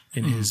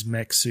in his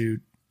mech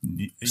suit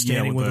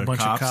standing with a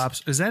bunch of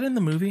cops? Is that in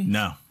the movie?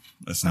 No,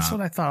 that's not. That's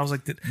what I thought. I was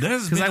like,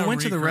 because I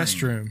went to the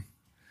restroom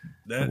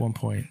at one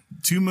point.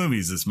 2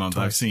 movies this month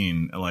I've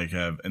seen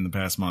have in the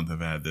past month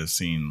have had this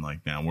scene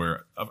now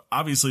where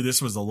obviously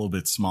this was a little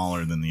bit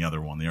smaller than the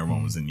other one. The other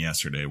one was in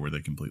Yesterday, where they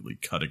completely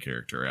cut a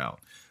character out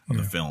of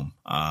the film.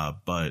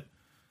 But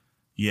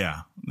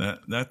yeah,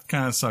 that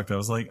kind of sucked. I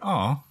was like,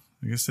 oh,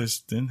 I guess they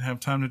just didn't have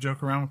time to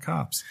joke around with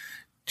cops.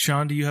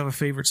 Sean, do you have a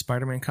favorite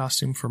Spider-Man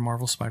costume for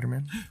Marvel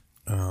Spider-Man?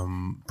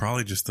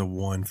 Probably just the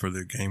one for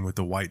the game with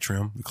the white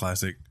trim, the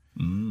classic.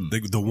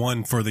 The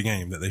one for the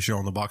game that they show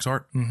on the box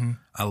art.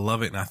 I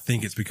love it, and I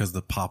think it's because of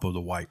the pop of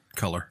the white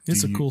color.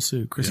 It's a cool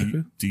suit.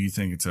 Christopher? Do you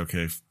think it's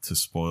okay to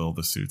spoil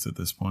the suits at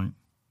this point?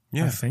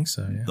 Yeah, I think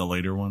so. Yeah, the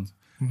later ones.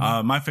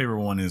 My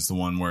favorite one is the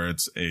one where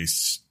it's a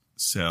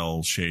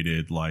cell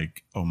shaded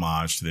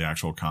homage to the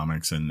actual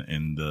comics and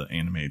the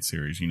animated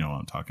series. You know what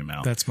I'm talking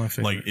about. That's my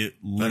favorite. It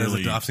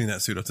literally. I've seen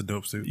that suit. That's a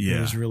dope suit. Yeah,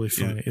 it was really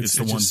funny. It's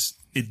the one.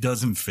 It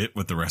doesn't fit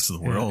with the rest of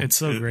the world. It's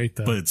so great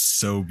though, but it's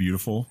so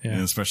beautiful,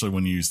 and especially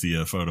when you use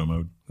the photo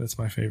mode. That's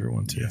my favorite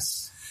one too.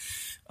 Yes.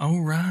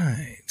 All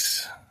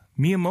right,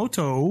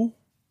 Miyamoto.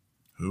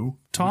 Who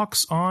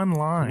talks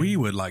online? We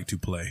would like to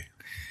play.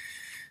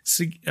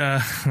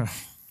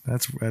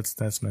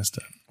 That's messed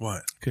up.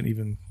 What? Couldn't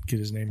even get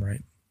his name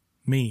right.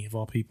 Me, of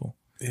all people.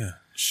 Yeah.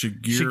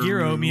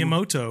 Shigeru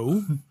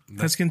Miyamoto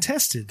has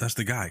contested. That's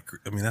the guy.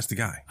 I mean, that's the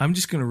guy. I'm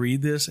just going to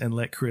read this and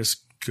let Chris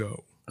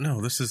go.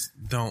 No, this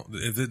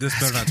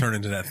better not turn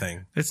into that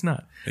thing. It's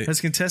not. Has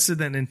contested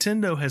that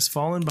Nintendo has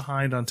fallen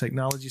behind on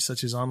technology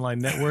such as online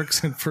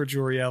networks and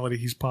virtual reality.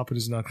 He's popping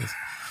his knuckles.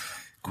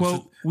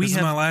 Quote, this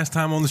is my last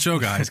time on the show,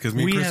 guys, because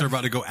me and Chris are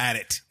about to go at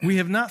it. We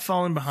have not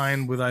fallen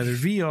behind with either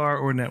VR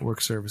or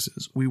network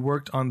services. We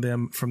worked on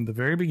them from the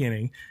very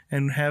beginning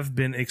and have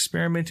been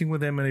experimenting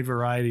with them in a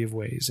variety of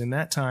ways. In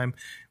that time,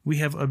 we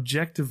have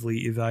objectively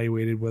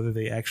evaluated whether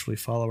they actually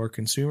follow our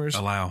consumers.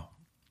 Allow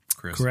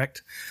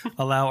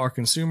our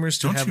consumers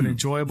to have an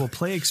enjoyable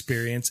play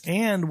experience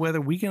and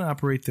whether we can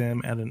operate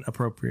them at an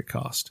appropriate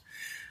cost.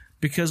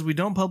 Because we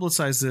don't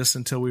publicize this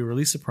until we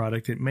release a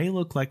product, it may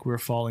look like we're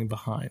falling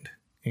behind.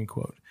 End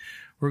quote.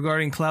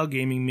 Regarding cloud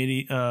gaming,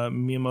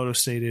 Miyamoto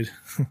stated,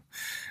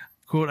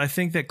 quote, I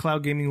think that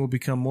cloud gaming will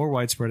become more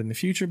widespread in the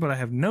future, but I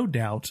have no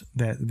doubt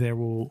that there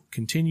will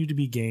continue to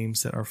be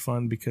games that are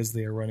fun because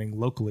they are running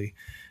locally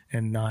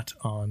and not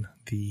on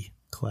the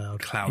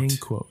cloud. End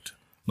quote.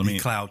 Let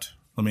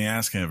me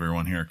ask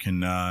everyone here.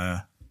 Did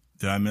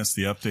I miss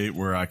the update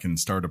where I can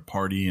start a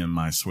party in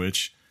my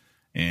Switch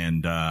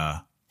and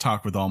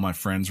talk with all my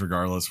friends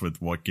regardless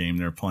with what game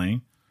they're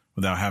playing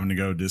without having to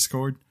go to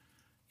Discord?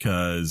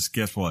 Because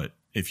guess what?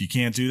 If you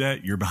can't do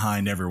that, you're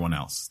behind everyone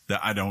else.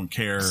 I don't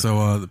care.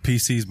 So the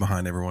PC's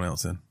behind everyone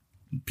else then?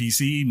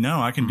 PC,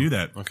 no, I can do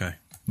that. Okay.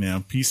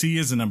 PC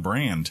isn't a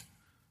brand.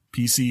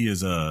 PC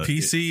is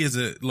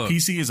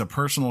a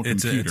personal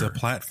computer. It's a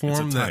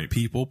platform that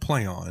people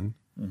play on,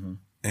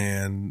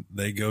 and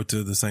they go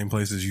to the same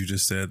places you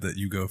just said that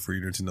you go for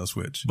your Nintendo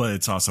Switch. But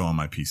it's also on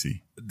my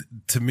PC.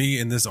 To me,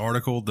 in this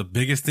article, the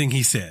biggest thing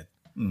he said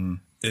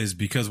is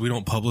because we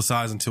don't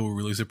publicize until we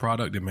release a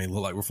product, it may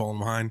look like we're falling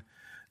behind.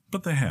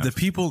 But they have. The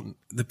people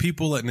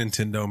at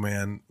Nintendo,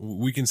 man,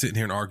 we can sit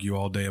here and argue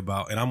all day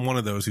about, and I'm one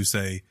of those who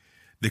say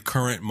the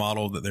current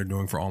model that they're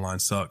doing for online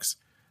sucks.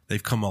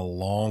 They've come a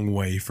long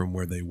way from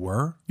where they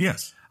were.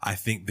 Yes. I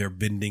think they're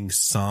bending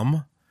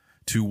some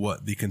to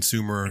what the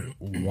consumer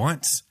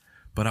wants,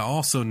 but I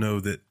also know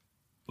that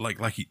like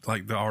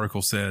the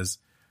article says,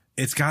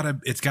 it's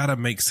gotta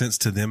make sense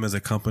to them as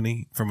a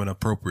company from an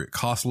appropriate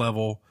cost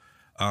level,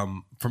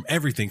 from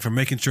everything, from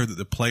making sure that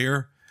the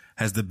player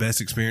has the best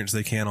experience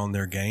they can on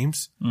their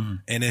games.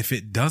 And if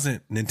it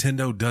doesn't,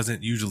 Nintendo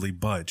doesn't usually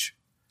budge.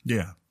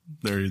 Yeah.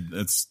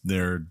 It's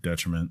their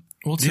detriment.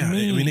 Well, to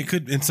me, I mean, it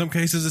could, in some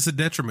cases, it's a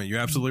detriment. You're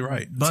absolutely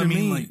right. But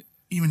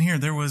even here,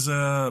 there was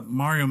a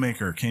Mario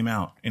Maker came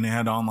out and it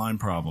had online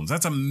problems.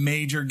 That's a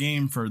major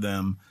game for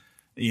them.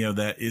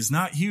 That is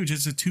not huge.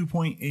 It's a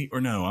 2.8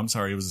 or no, I'm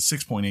sorry. It was a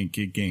 6.8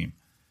 gig game.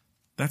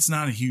 That's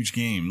not a huge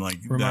game.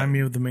 Remind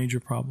me of the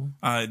major problem.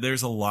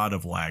 There's a lot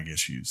of lag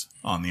issues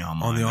on the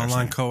online. On the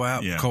online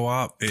co-op,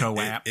 co-op.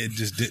 It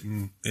just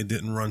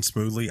didn't run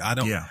smoothly. I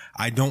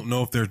don't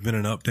know if there's been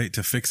an update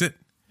to fix it.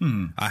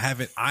 I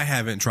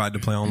haven't tried to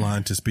play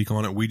online to speak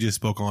on it. We just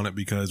spoke on it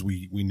because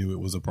we knew it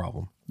was a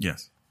problem.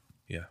 Yes.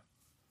 Yeah.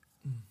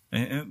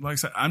 And like I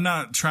said, I'm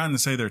not trying to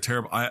say they're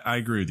terrible. I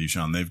agree with you,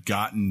 Sean. They've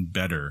gotten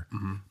better.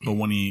 But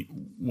when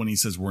he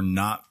says we're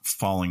not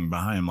falling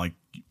behind,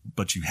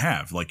 but you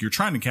have, you're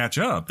trying to catch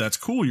up. That's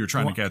cool. You're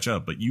trying to catch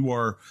up, but you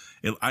are,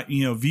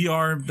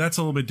 VR, that's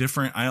a little bit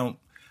different.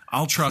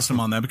 I'll trust them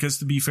on that because,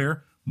 to be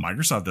fair,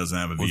 Microsoft doesn't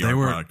have a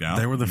VR product out.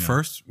 They were the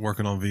first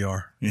working on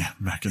VR. Yeah,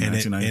 back in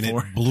 1994.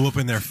 And it blew up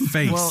in their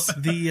face. Well,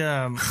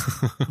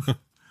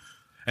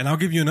 and I'll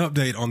give you an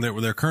update on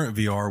their current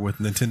VR with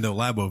Nintendo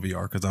Labo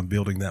VR because I'm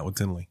building that with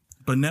Tinley.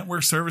 But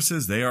network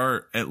services, they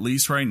are, at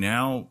least right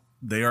now,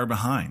 they are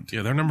behind.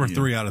 Yeah, they're number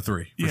 3 out of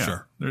 3 for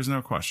sure. There's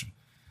no question.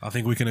 I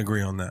think we can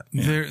agree on that.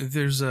 Yeah.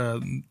 There's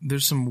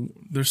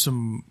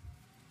some,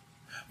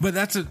 but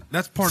that's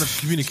part of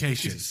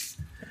communication.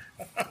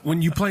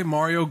 When you play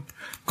Mario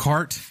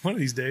Kart one of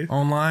these days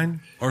online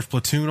or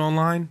Splatoon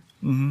online,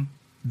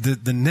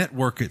 the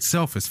network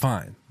itself is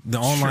fine. The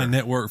online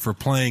network for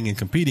playing and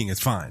competing is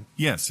fine.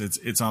 Yes,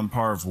 it's on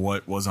par of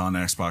what was on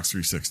Xbox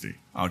 360.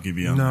 I'll give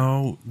you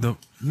no.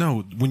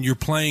 When you're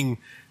playing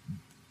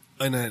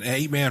in an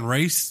 8-man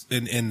race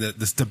and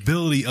the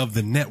stability of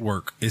the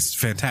network is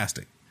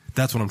fantastic.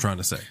 That's what I'm trying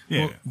to say.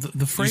 Yeah. Well,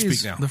 the phrase, you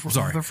speak now.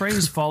 The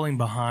phrase falling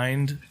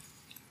behind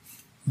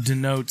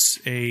denotes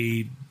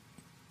a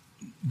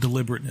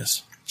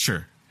deliberateness.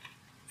 Sure.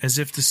 As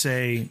if to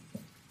say,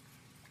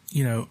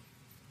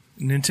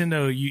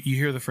 Nintendo, you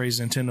hear the phrase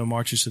Nintendo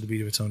marches to the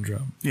beat of its own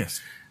drum.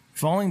 Yes.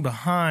 Falling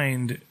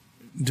behind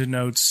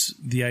denotes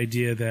the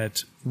idea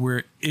that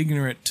we're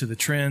ignorant to the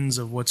trends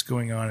of what's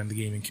going on in the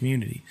gaming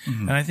community.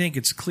 And I think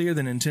it's clear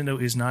that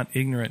Nintendo is not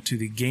ignorant to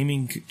the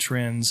gaming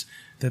trends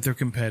that their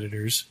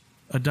competitors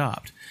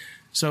adopt.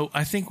 So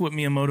I think what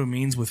Miyamoto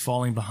means with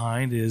falling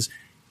behind is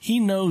he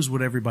knows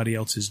what everybody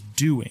else is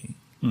doing.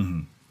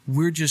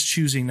 We're just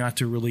choosing not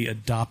to really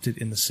adopt it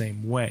in the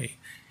same way.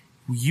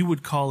 You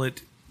would call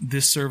it,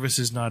 this service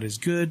is not as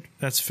good.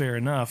 That's fair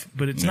enough,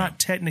 but it's not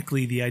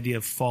technically the idea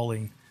of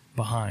falling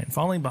behind.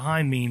 Falling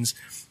behind means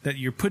that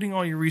you're putting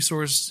all your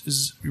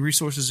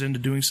resources into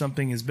doing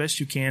something as best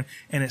you can,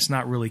 and it's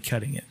not really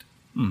cutting it.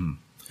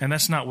 And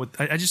that's not what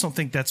I just don't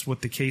think that's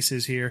what the case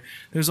is here.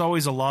 There's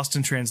always a lost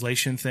in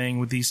translation thing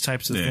with these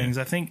types of things.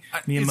 I think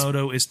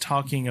Miyamoto is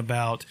talking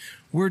about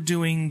we're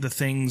doing the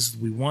things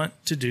we want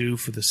to do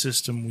for the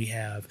system we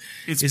have.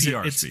 It's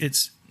PR speak.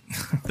 It's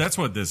that's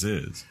what this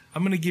is.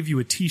 I'm going to give you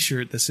a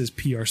T-shirt that says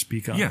PR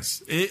speak on it.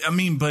 Yes,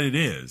 but it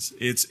is.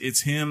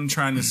 It's him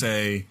trying to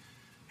say,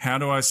 how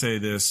do I say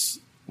this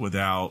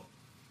without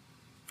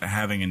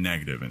having a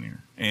negative in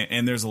here?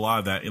 And there's a lot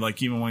of that.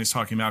 Like even when he's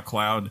talking about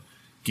cloud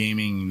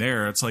gaming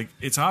there, it's like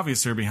it's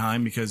obvious they're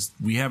behind because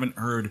we haven't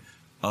heard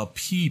a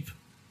peep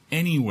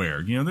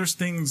anywhere. You know, there's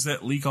things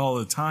that leak all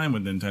the time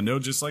with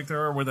Nintendo, just like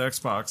there are with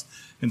Xbox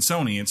and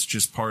Sony. It's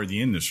just part of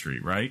the industry,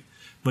 right?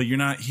 But you're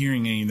not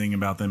hearing anything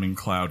about them in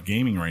cloud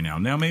gaming right now.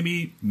 Now,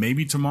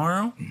 maybe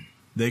tomorrow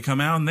they come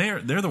out and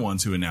they're the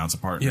ones who announce a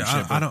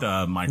partnership with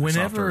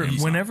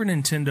Microsoft. Whenever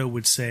Nintendo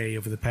would say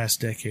over the past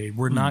decade,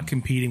 we're not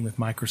competing with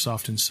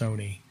Microsoft and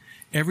Sony,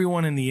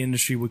 everyone in the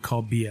industry would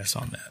call BS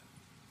on that.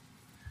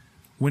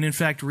 When in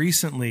fact,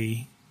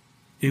 recently,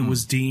 it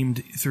was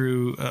deemed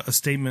through a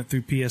statement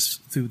through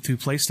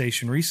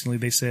PlayStation recently,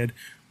 they said,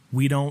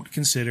 we don't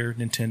consider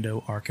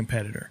Nintendo our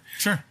competitor.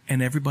 Sure.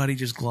 And everybody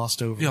just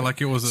glossed over it. Yeah, like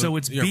it was So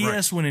it's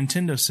BS when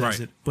Nintendo says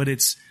it, but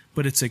it's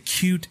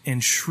acute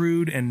and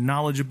shrewd and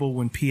knowledgeable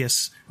when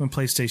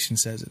PlayStation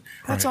says it.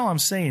 That's all I'm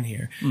saying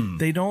here.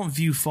 They don't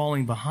view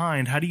falling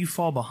behind. How do you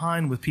fall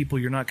behind with people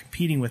you're not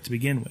competing with to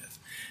begin with?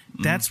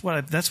 That's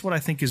what I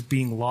think is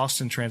being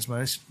lost in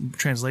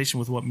translation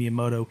with what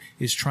Miyamoto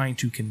is trying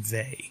to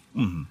convey.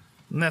 And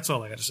that's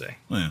all I got to say.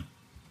 Yeah.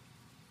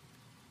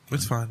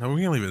 It's fine. We're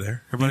going to leave it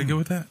there. Everybody good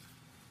with that?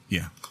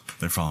 Yeah.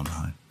 They're falling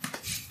behind.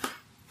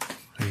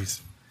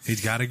 He's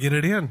got to get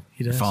it in.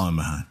 He does. They're falling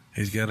behind.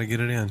 He's got to get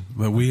it in.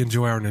 But we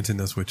enjoy our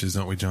Nintendo Switches,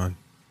 don't we, John?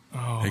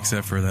 Oh.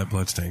 Except for that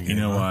Bloodstained game.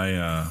 You know,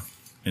 I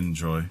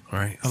enjoy. All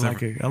right.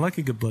 I like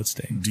a good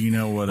Bloodstained. Do you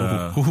know what?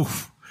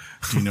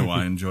 Do you know what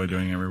I enjoy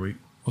doing every week?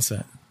 What's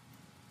that?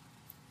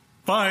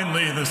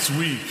 Finally this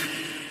week.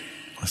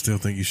 I still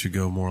think you should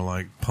go more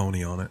like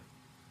Pony on it.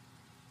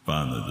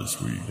 Finally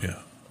this week.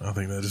 Yeah. I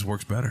think that just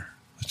works better.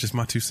 That's just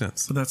my 2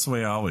 cents. But that's the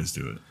way I always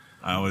do it.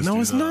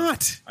 It's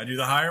not. I do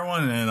the higher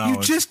one, and then you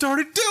just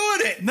started doing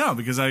it. No,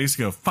 because I used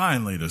to go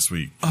finally this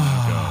week.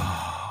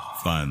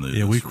 Finally.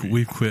 Yeah, this week.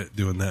 we quit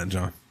doing that,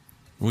 John.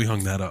 We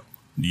hung that up.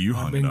 You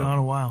hung it up. Been gone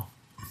a while.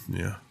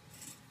 Yeah,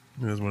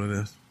 it is what it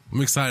is.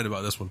 I'm excited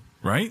about this one.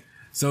 Right?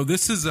 So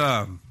this is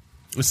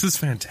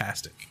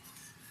fantastic.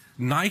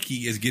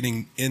 Nike is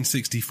getting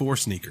N64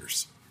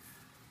 sneakers.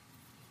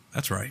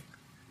 That's right.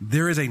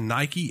 There is a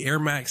Nike Air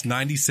Max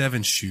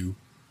 97 shoe,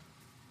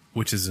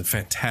 which is a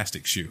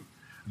fantastic shoe,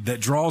 that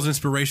draws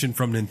inspiration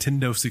from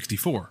Nintendo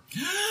 64.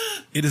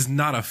 It is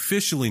not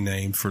officially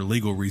named for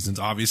legal reasons,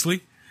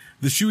 obviously.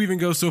 The shoe even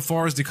goes so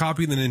far as to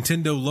copy the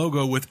Nintendo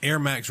logo with Air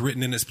Max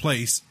written in its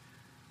place,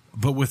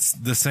 but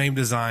with the same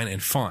design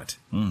and font.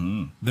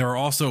 There are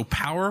also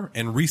power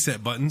and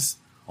reset buttons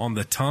on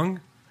the tongue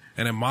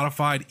and a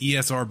modified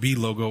ESRB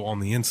logo on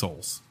the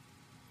insoles.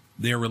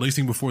 They are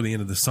releasing before the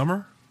end of the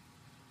summer.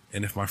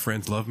 And if my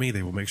friends love me,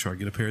 they will make sure I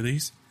get a pair of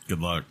these. Good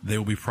luck. They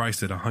will be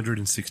priced at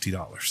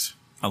 $160.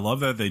 I love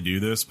that they do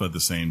this, but at the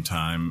same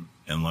time,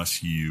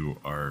 unless you're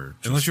a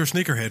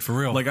sneakerhead for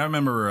real. Like I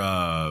remember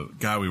a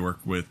guy we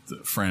worked with,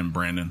 friend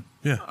Brandon.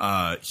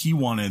 Yeah. He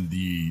wanted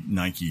the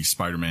Nike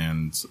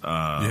Spider-Man's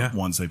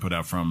ones they put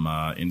out from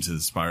Into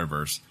the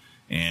Spider-Verse.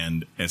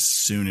 And as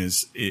soon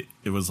as it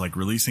was like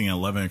releasing at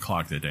 11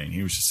 o'clock that day, and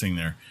he was just sitting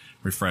there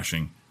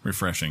refreshing.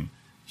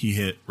 He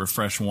hit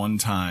refresh one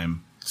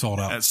time.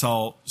 Sold out.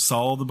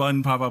 Saw the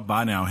button pop up,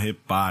 buy now,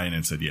 hit buy, and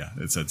it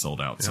said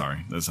sold out. Yeah.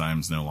 Sorry, this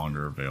item's no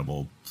longer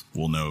available.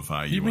 We'll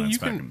notify you when it's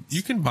back.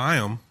 You can buy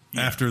them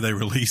after they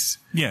release.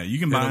 Yeah, you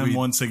can buy them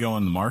once they go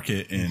on the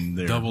market and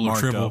they're double or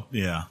triple. Up.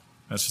 Yeah,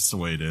 that's just the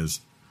way it is.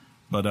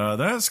 But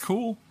that's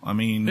cool. I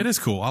mean, it is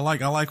cool. I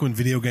like when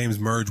video games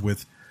merge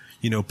with,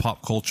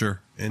 pop culture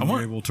and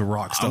you're able to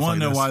rock stuff. I want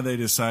to know why they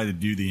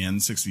decided to do the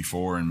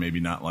N64 and maybe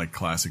not like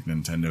classic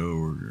Nintendo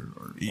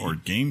or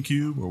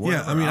GameCube or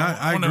whatever. Yeah, I mean,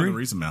 I agree. Know the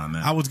reason behind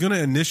that. I was going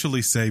to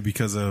initially say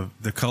because of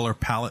the color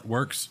palette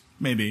works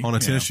maybe on a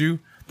tennis shoe,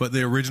 but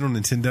the original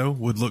Nintendo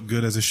would look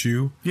good as a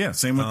shoe. Yeah,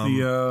 same with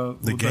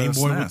the Game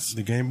Boy. SNES.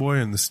 The Game Boy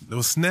and the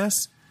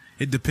SNES.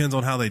 It depends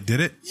on how they did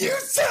it. You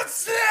said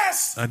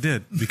SNES! I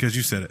did, because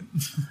you said it.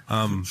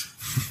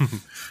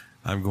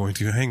 I'm going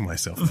to hang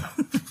myself now.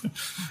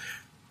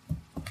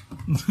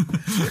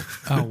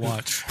 I'll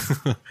watch.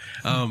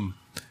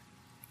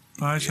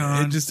 Bye,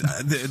 Sean.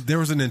 There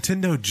was a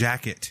Nintendo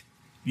jacket.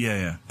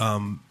 Yeah.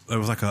 It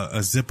was like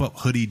a zip-up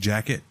hoodie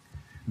jacket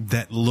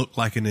that looked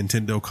like a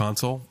Nintendo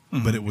console,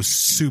 but it was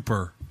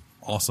super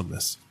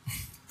awesomeness.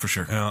 For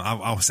sure.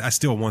 I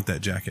still want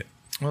that jacket.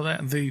 Well,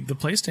 the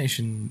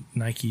PlayStation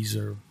Nikes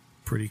are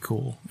pretty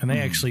cool, and they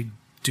actually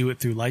do it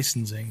through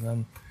licensing.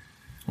 I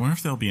wonder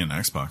if there'll be an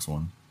Xbox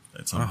one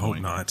at some point. I hope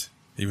not.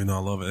 Even though I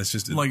love it, it's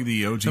just like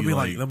the OG.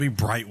 They'll be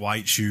bright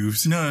white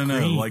shoes. No,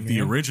 Green, like man.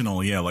 the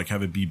original. Yeah, like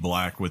have it be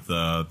black with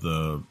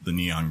the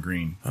neon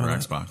green for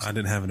Xbox. I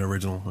didn't have an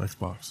original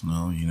Xbox.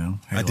 Well, you know,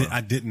 I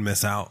didn't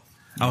miss out.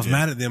 I was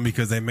mad at them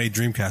because they made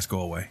Dreamcast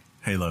go away.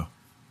 Halo.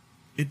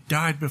 It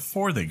died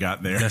before they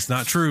got there. That's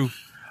not true.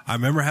 I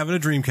remember having a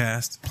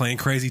Dreamcast, playing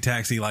Crazy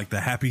Taxi like the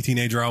happy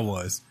teenager I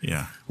was.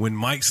 Yeah. When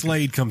Mike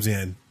Slade comes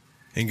in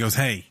and goes,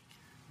 "Hey,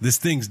 this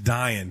thing's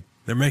dying.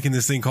 They're making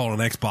this thing called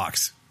an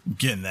Xbox."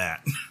 Getting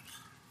that.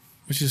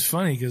 Which is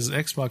funny because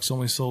Xbox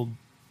only sold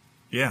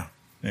Yeah.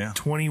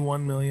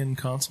 21 million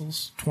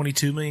consoles,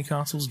 22 million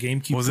consoles.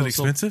 GameCube Was it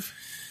sold- expensive?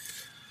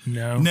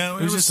 No,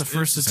 it was just the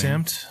first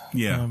attempt.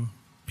 Yeah.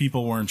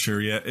 People weren't sure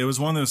yet. It was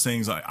one of those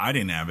things. I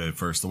didn't have it at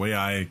first. The way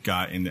I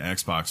got into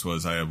Xbox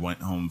was I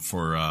went home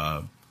for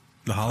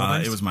The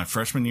holidays? it was my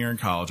freshman year in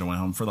college. I went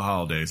home for the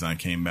holidays and I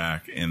came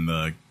back and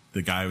the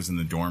guy who was in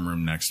the dorm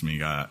room next to me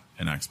got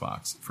an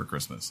Xbox for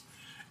Christmas.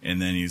 And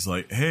then he's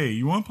like, "Hey,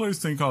 you want to play this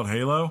thing called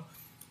Halo?"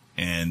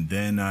 And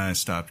then I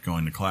stopped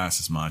going to class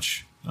as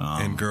much.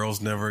 And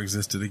girls never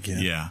existed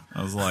again. Yeah.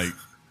 I was like,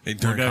 Hey,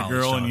 look during at a college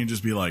girl time. and you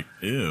just be like,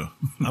 ew.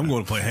 I'm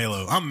going to play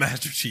Halo. I'm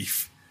Master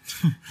Chief.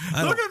 Look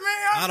at me.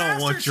 I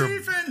don't want your.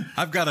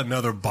 I've got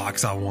another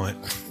box I want.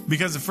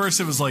 Because at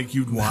first it was like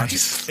you'd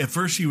watch. At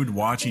first you would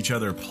watch each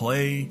other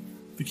play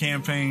the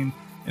campaign,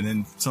 and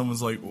then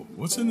someone's like,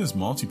 "What's in this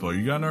multiplayer?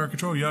 You got an AR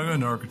controller? Yeah, I got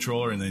an AR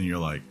controller." And then you're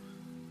like,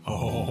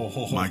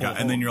 "Oh my god!"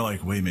 And then you're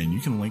like, "Wait a minute,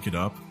 you can link it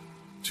up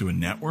to a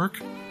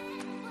network."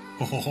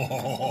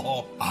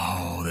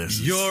 Oh, this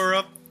is. You're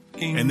up.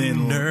 And then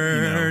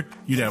nerd.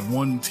 you'd have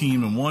one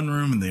team in one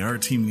room and the other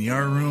team in the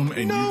other room,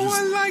 and No you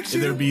just one likes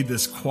and you. there'd be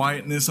this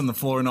quietness on the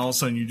floor, and all of a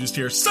sudden you just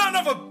hear "son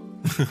of a."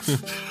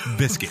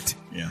 Biscuit.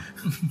 Yeah,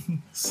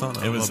 Son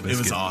of it was a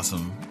biscuit.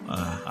 awesome.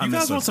 I You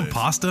miss guys want those some days.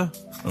 pasta?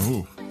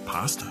 Oh,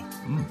 pasta.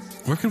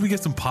 Where can we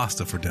get some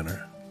pasta for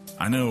dinner?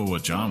 I know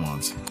what John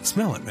wants.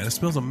 Smell it, man. It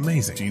smells Do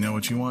amazing. you know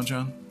what you want,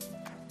 John?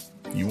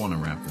 You want to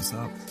wrap this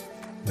up.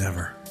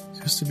 Never.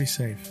 Just to be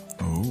safe.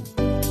 Oh.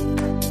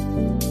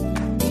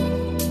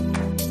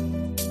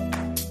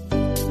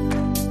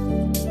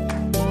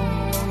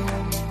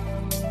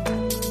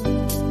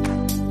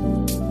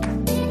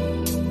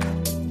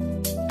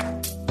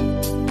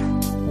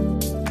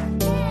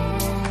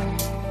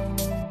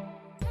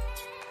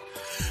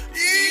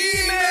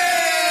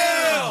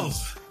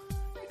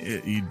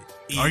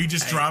 Are you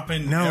just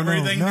dropping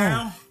everything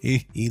now?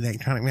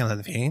 Electronic mail at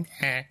the fan.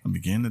 I'm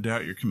beginning to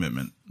doubt your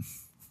commitment.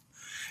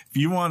 If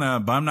you want to,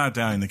 but I'm not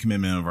doubting the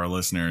commitment of our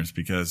listeners,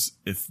 because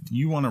if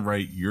you want to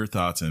write your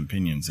thoughts and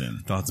opinions in,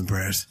 Thoughts and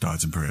prayers.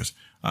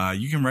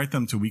 you can write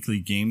them to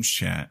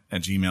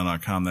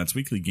weeklygameschat@gmail.com. That's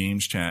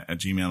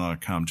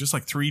weeklygameschat@gmail.com. Just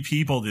like 3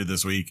 people did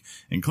this week,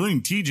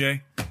 including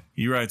TJ.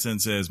 He writes in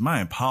and says, "My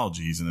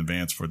apologies in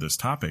advance for this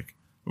topic."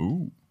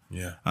 Ooh.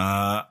 Yeah.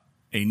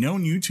 A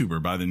known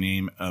YouTuber by the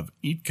name of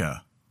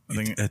Itka. I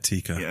think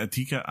Atika. Yeah,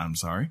 Atika. I'm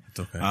sorry. It's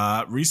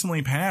okay.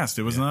 Recently passed.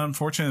 It was an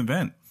unfortunate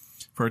event.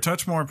 For a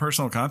touch more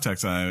personal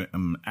context, I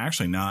am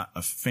actually not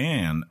a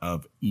fan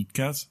of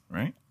Itka's,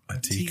 right?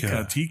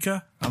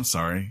 Atika. I'm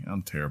sorry.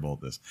 I'm terrible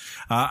at this.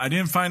 I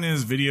didn't find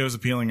his videos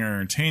appealing or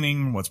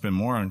entertaining. What's been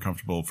more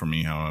uncomfortable for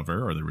me,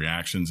 however, are the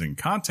reactions and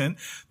content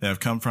that have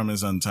come from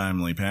his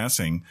untimely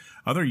passing.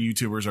 Other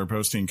YouTubers are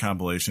posting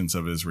compilations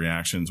of his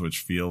reactions, which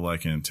feel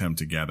like an attempt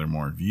to gather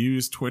more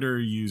views. Twitter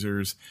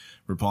users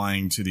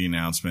replying to the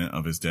announcement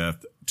of his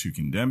death to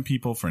condemn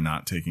people for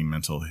not taking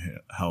mental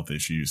health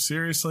issues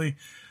seriously.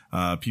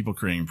 People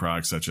creating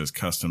products such as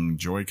custom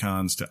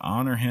Joy-Cons to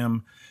honor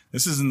him.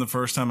 This isn't the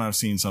first time I've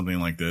seen something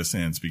like this,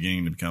 and it's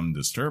beginning to become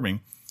disturbing.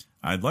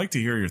 I'd like to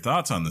hear your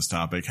thoughts on this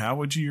topic. How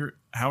would your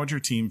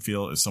team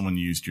feel if someone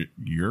used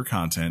your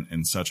content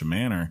in such a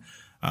manner?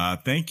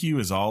 Thank you,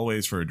 as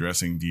always, for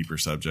addressing deeper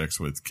subjects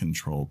with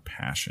controlled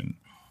passion.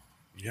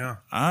 Yeah.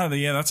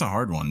 Yeah, that's a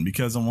hard one,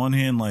 because on one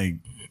hand,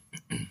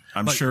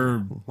 I'm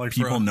sure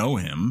people know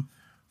him.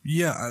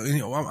 Yeah,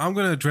 I'm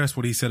going to address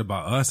what he said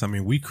about us. I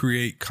mean, we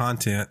create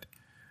content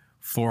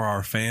for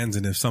our fans,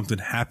 and if something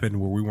happened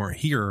where we weren't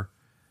here,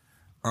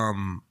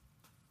 I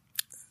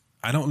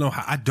don't know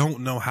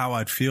how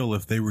I'd feel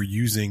if they were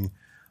using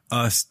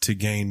us to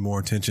gain more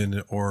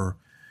attention or,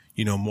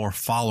 more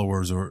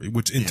followers, or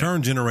which in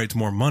turn generates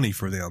more money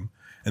for them.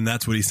 And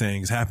that's what he's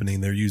saying is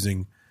happening. They're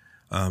using,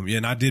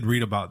 and I did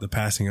read about the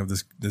passing of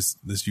this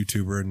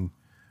YouTuber, and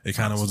it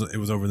kind of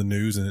was over the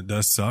news, and it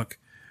does suck.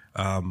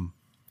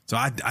 So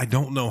I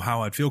don't know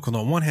how I'd feel, because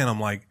on one hand, I'm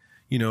like,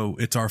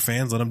 it's our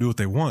fans, let them do what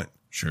they want.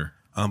 Sure.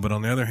 But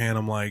on the other hand,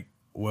 I'm like,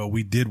 well,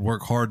 we did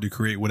work hard to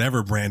create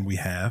whatever brand we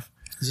have.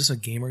 Is this a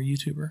gamer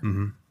YouTuber?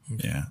 Mm-hmm.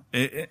 Yeah.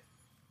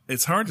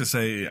 It's hard to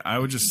say.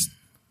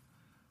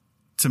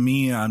 To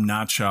me, I'm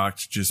not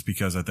shocked, just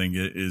because I think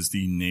it is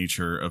the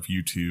nature of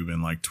YouTube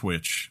and like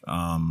Twitch.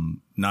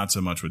 Not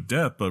so much with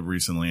death, but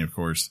recently, of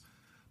course,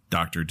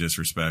 Dr.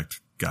 Disrespect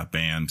got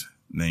banned,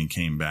 then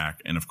came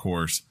back. And of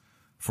course,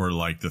 for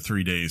like the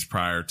 3 days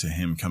prior to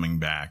him coming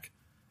back,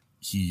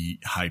 he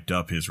hyped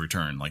up his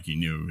return. Like he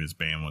knew his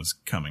ban was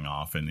coming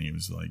off, and he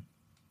was like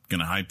going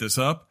to hype this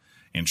up.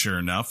 And sure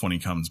enough, when he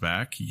comes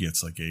back, he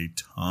gets like a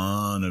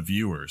ton of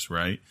viewers,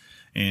 right?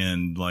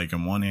 And like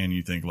on one hand,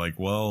 you think like,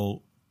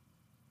 well,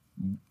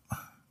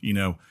 you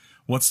know,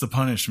 what's the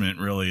punishment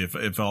really?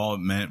 If all it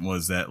meant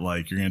was that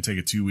like you're going to take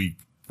a 2-week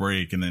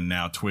break and then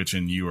now Twitch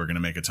and you are going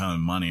to make a ton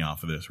of money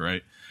off of this,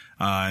 right?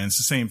 And it's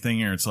the same thing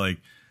here. It's like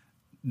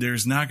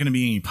there's not going to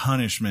be any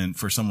punishment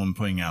for someone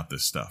putting out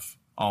this stuff.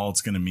 All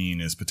it's going to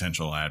mean is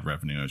potential ad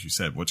revenue, as you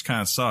said, which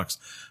kind of sucks.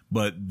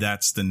 But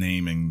that's the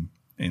naming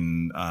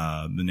in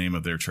the name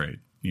of their trade,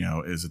 you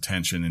know, is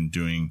attention and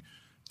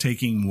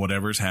taking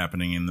whatever's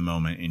happening in the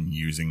moment and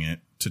using it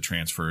to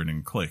transfer it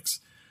in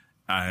clicks.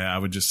 I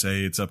would just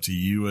say it's up to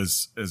you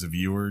as a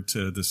viewer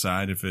to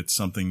decide if it's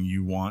something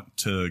you want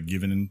to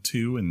give it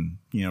into and,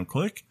 you know,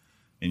 click.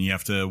 And you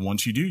have to,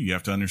 once you do, you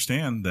have to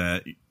understand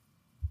that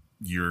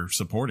you're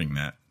supporting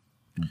that.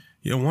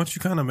 Yeah. Once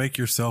you kind of make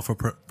yourself a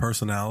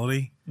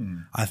personality,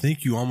 I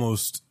think you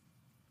almost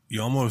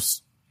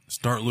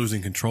start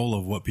losing control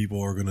of what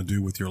people are going to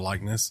do with your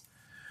likeness.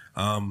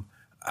 I'm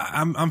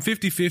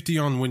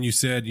 50-50 on when you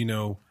said, you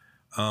know,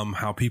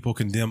 how people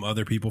condemn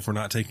other people for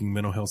not taking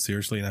mental health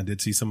seriously. And I did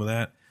see some of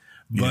that,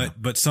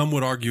 but some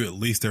would argue at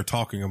least they're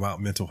talking about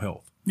mental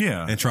health.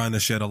 Yeah. And trying to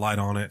shed a light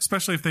on it.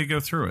 Especially if they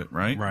go through it,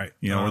 right? Right.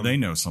 You know, or they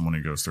know someone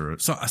who goes through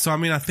it. So, I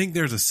mean, I think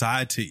there's a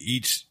side to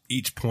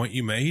each point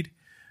you made.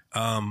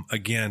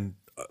 Again,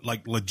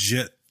 like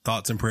legit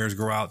thoughts and prayers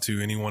go out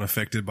to anyone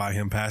affected by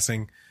him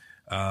passing.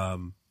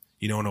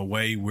 You know, in a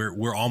way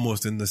we're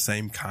almost in the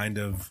same kind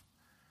of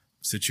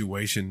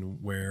situation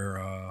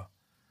where,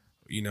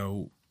 you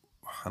know,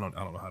 I don't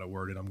know how to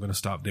word it. I'm going to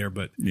stop there,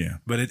 but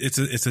it's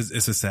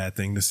a sad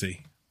thing to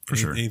see for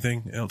sure.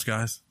 Anything else,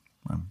 guys?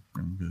 I'm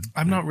good.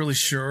 I'm not really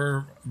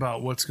sure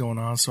about what's going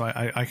on, so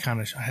I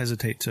kind of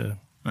hesitate to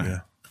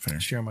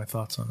share my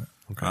thoughts on it.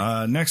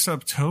 Okay. Next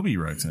up, Toby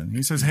writes in.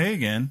 He says, "Hey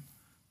again."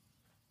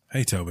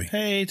 Hey, Toby.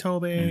 Hey,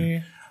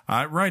 Toby.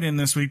 I write in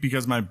this week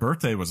because my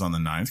birthday was on the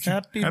 9th.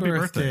 Happy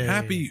birthday.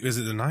 Is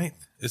it the 9th?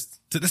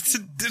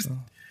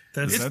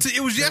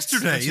 It was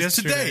yesterday. It's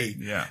today.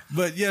 Yeah.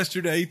 But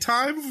yesterday,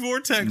 time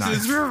vortex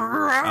is.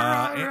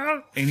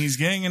 And he's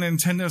getting a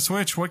Nintendo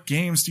Switch. What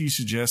games do you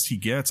suggest he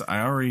gets?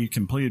 I already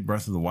completed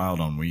Breath of the Wild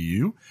on Wii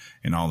U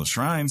and all the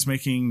shrines,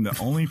 making the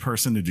only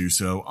person to do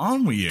so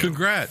on Wii U.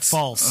 Congrats.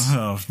 False.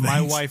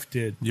 My wife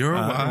did. Your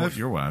wife?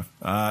 Your wife.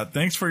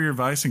 Thanks for your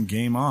advice and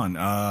game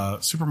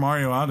on. Super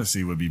Mario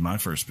Odyssey would be my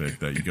first pick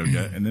that you go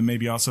get. And then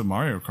maybe also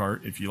Mario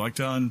Kart. If you like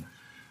to on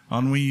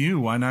Wii U,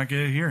 why not get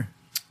it here?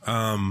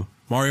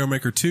 Mario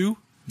Maker 2.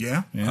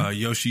 Yeah.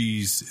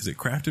 Yoshi's, is it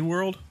Crafted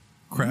World?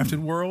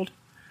 World.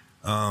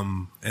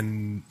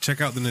 And check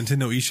out the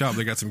Nintendo eShop.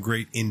 They got some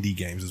great indie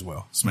games as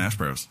well. Smash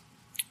Bros.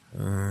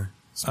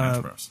 Smash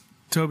Bros.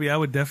 Toby, I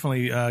would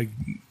definitely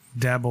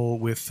dabble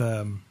with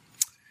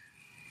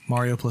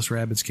Mario plus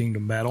Rabbids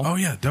Kingdom Battle. Oh,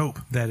 yeah. Dope.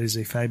 That is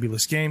a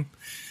fabulous game.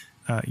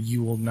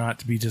 You will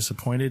not be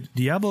disappointed.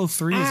 Diablo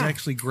 3 is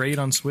actually great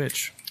on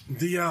Switch.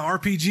 The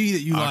RPG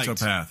that you liked.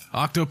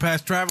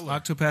 Octopath Traveler.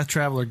 Octopath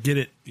Traveler. Get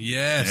it.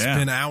 Yeah,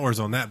 spend hours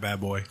on that bad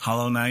boy.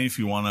 Hollow Knight, if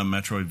you want a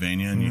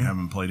Metroidvania and you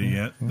haven't played it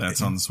yet,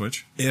 that's on the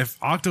Switch. If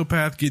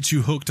Octopath gets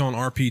you hooked on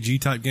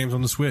RPG type games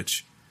on the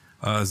Switch,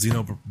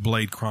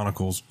 Xenoblade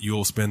Chronicles,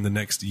 you'll spend the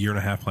next year and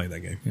a half playing that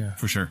game. Yeah,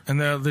 for sure. And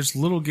there's a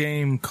little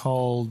game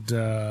called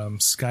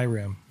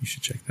Skyrim. You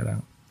should check that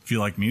out. If you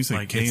like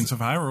music, Cadence of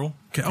Hyrule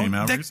came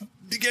out recently.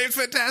 The game's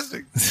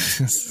fantastic.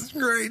 It's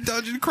great.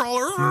 Dungeon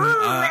crawler.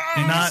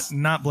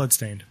 Not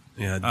Bloodstained.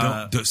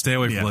 Yeah, don't stay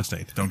away from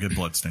Bloodstained. Don't get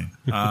Bloodstained.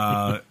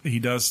 He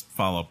does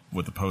follow up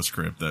with a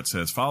postscript that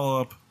says, follow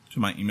up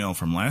to my email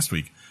from last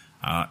week.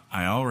 I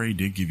already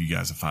did give you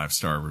guys a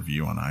 5-star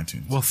review on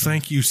iTunes. Well,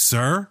 thank you,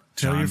 sir.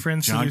 Tell your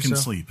friends John to do can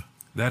so. sleep.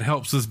 That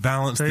helps us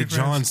balance the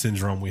John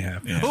syndrome we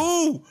have. Yeah.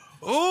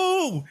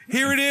 Oh,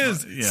 here it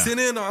is. Sent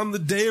in on the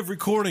day of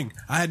recording.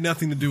 I had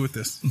nothing to do with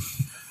this.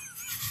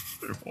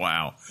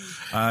 Wow.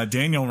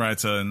 Daniel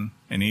writes in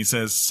and he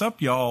says,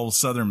 "Sup, y'all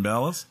Southern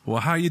Bellas."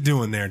 Well, how you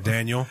doing there,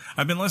 Daniel?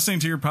 I've been listening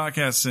to your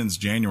podcast since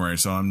January,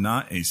 so I'm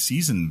not a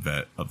seasoned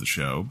vet of the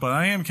show, but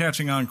I am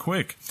catching on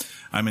quick.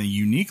 I'm a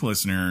unique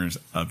listener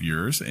of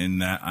yours in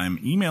that I'm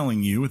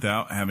emailing you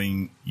without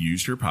having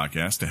used your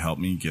podcast to help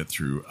me get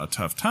through a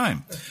tough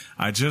time.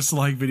 I just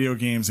like video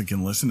games and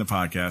can listen to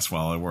podcasts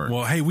while I work.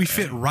 Well, hey, we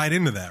fit right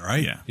into that,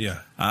 right? Yeah.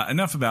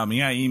 Enough about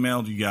me. I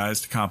emailed you guys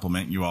to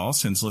compliment you all.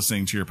 Since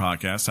listening to your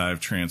podcast, I've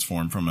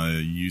transformed from a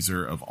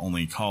user of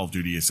only Call of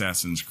Duty,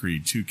 Assassin's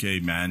Creed,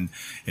 2K, Madden,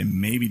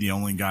 and maybe the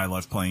only guy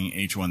left playing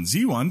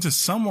H1Z1 to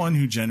someone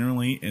who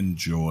generally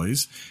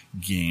enjoys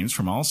games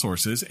from all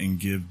sources and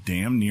give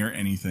damn near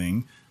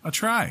anything a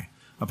try.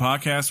 A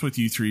podcast with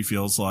you three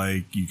feels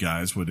like you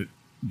guys would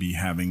be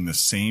having the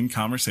same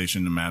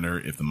conversation no matter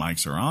if the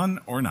mics are on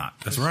or not.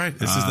 That's right.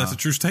 That's a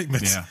true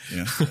statement.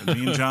 Yeah.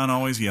 Me and John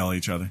always yell at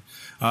each other.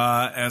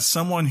 As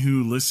someone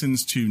who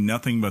listens to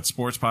nothing but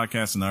sports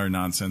podcasts and other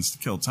nonsense to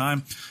kill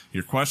time,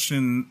 your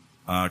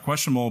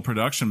questionable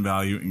production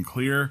value and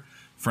clear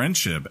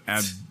friendship,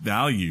 add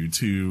value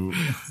to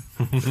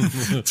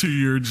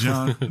your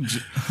genre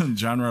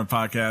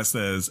podcast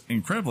that is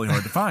incredibly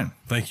hard to find.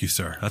 Thank you,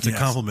 sir. That's a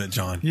compliment,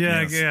 John.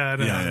 Yeah, Yes. yeah, I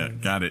know. Yeah,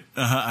 got it.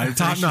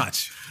 Top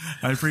notch.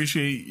 I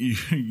appreciate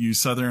you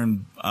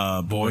Southern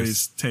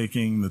boys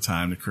taking the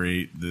time to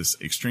create this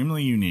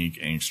extremely unique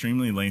and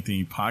extremely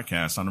lengthy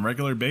podcast on a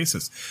regular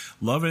basis.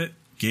 Love it.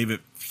 Gave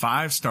it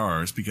 5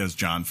 stars because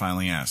John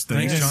finally asked.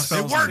 Thanks,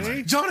 John. It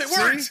worked. John, it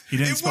worked. He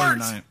didn't it spell your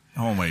worked. name.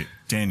 Oh, wait.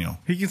 Daniel.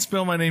 He can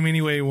spell my name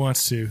any way he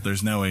wants to.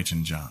 There's no H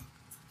in John.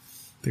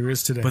 There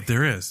is today. But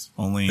there is.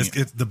 Only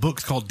it's the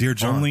book's called Dear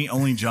John.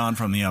 Only John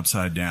from the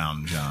Upside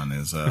Down. John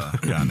is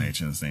got an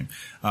H in his name.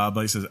 But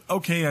he says,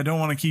 okay, I don't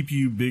want to keep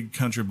you big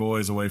country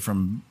boys away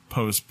from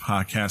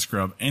post-podcast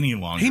grub any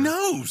longer. He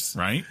knows.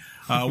 Right?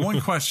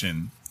 One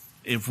question.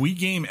 If we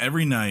game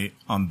every night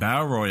on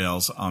Battle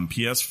Royales on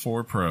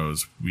PS4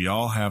 Pros, we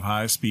all have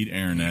high-speed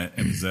internet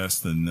and possess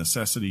the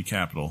necessity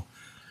capital.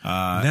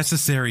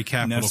 Necessary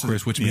capital,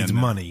 Chris, which means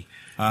money.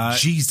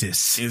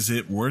 Jesus. Is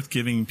it worth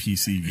giving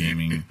PC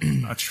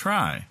gaming a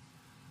try?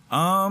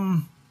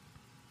 Man,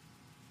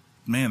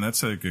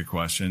 that's a good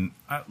question.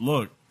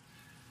 Look,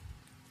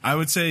 I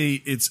would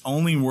say it's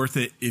only worth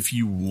it if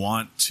you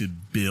want to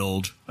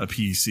build a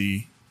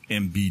PC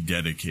and be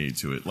dedicated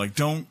to it. Like,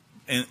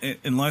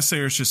 unless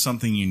there's just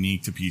something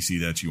unique to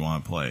PC that you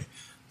want to play,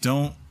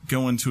 don't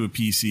go into a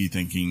PC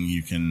thinking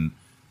you can,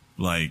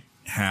 like,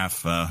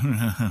 half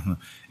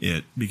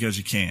it, because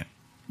you can't.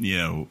 You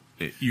know,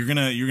 you're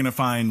gonna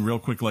find real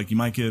quick, like, you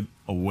might get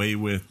away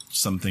with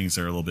some things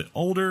that are a little bit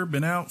older,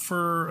 been out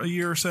for a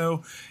year or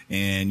so,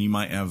 and you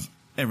might have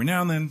every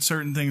now and then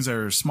certain things that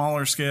are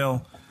smaller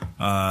scale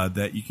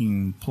that you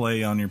can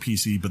play on your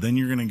PC. But then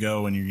you're gonna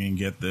go and you're gonna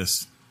get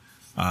this.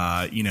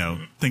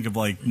 Think of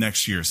like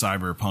next year,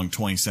 Cyberpunk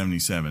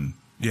 2077.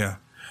 Yeah.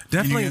 Definitely.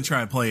 And you're going to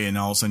try to play it, and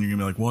all of a sudden you're going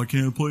to be like, well, I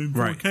can't play in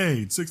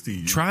 4K,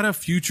 60. Try to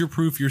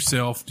future-proof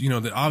yourself,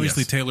 that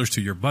obviously tailors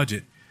to your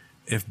budget.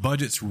 If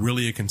budget's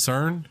really a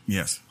concern,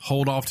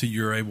 hold off till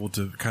you're able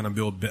to kind of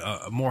build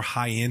a more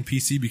high-end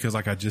PC, because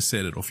like I just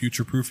said, it'll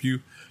future-proof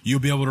you. You'll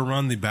be able to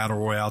run the Battle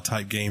Royale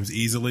type games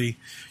easily.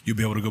 You'll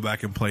be able to go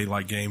back and play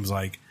like games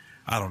like,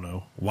 I don't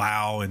know,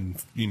 WoW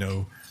and,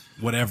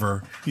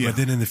 whatever. Yeah. But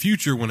then in the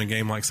future, when a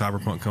game like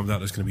Cyberpunk comes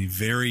out, it's going to be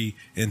very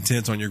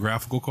intense on your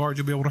graphical card.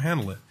 You'll be able to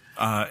handle it.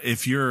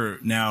 If you're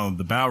now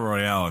the Battle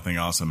Royale, I think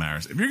also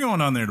matters. If you're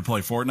going on there to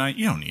play Fortnite,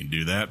 you don't need to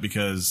do that,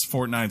 because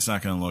Fortnite's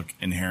not going to look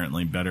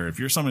inherently better. If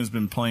you're someone who's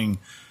been playing,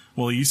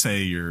 well, you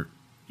say you're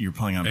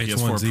playing on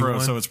PS4 Pro,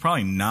 so it's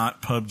probably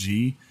not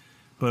PUBG.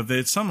 But if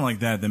it's something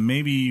like that, then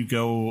maybe you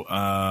go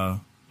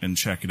and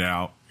check it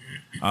out.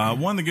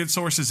 One of the good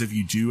sources, if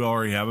you do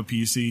already have a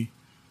PC,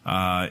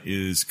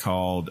 is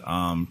called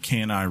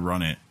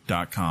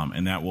canirunit.com,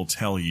 and that will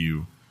tell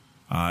you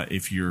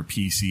if your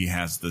PC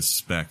has the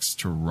specs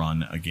to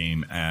run a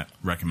game at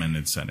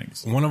recommended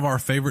settings. One of our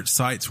favorite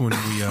sites when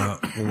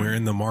we're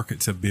in the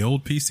market to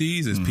build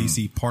PCs is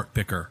PC Part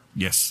Picker.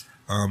 Yes.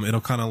 It'll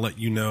kind of let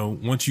you know,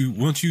 once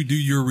you do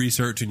your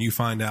research and you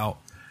find out,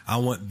 I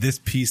want this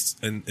piece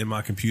in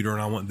my computer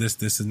and I want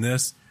this, and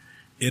this,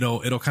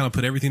 it'll kind of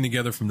put everything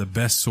together from the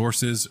best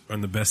sources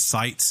and the best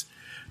sites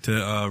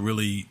to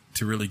really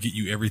get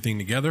you everything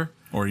together.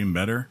 Or even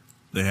better,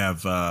 they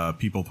have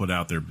people put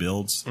out their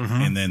builds,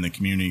 and then the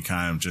community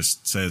kind of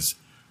just says,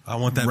 I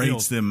want that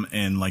rates build. them,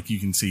 and like you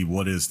can see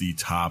what is the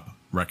top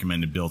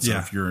recommended build. So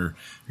if you're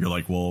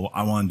like, well,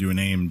 I want to do an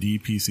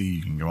AMD PC,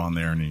 you can go on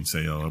there and you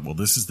say, oh, well,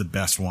 this is the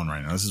best one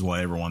right now. This is what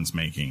everyone's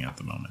making at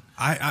the moment.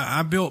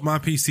 I built my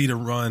PC to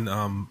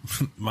run,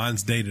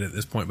 mine's dated at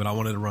this point, but I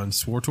wanted to run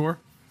SWTOR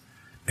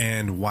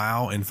and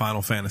WoW and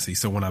Final Fantasy.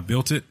 So when I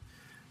built it,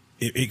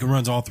 it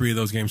runs all 3 of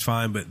those games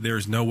fine, but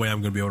there's no way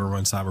I'm going to be able to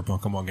run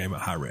Cyberpunk on one game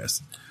at high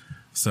res.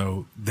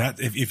 So that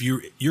if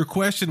your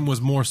question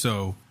was more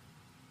so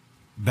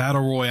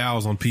Battle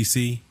Royales on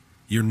PC,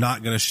 you're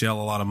not going to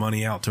shell a lot of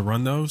money out to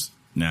run those.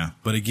 No.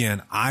 But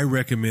again, I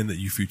recommend that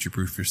you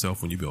future-proof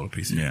yourself when you build a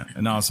PC. Yeah.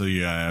 And also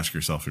you got to ask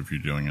yourself, if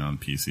you're doing it on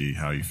PC,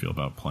 how you feel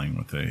about playing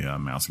with a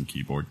mouse and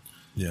keyboard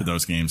for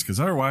those games,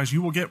 because otherwise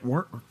you will get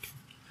worked.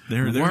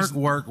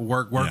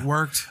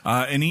 Worked.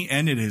 And he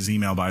ended his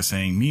email by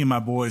saying, me and my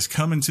boys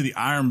coming to the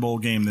Iron Bowl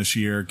game this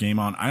year. Game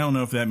on. I don't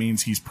know if that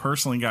means he's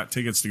personally got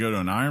tickets to go to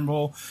an Iron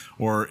Bowl,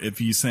 or if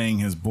he's saying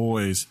his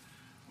boys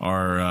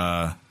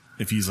are,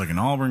 if he's like an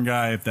Auburn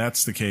guy. If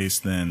that's the case,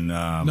 then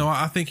no,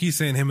 I think he's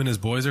saying him and his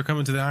boys are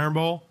coming to the Iron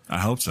Bowl. I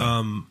hope so.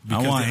 I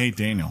want to hate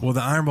Daniel. Well,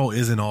 the Iron Bowl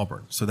is in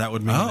Auburn, so that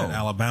would mean that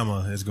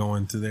Alabama is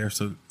going to there.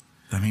 So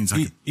that means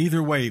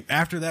either way.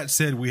 After that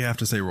said, we have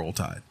to say Roll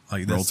Tide.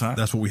 Like Roll Tide.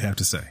 That's what we have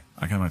to say.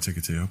 I got my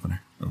ticket to the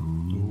opener.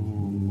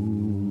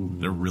 Ooh.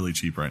 They're really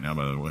cheap right now,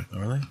 by the way.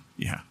 Are they?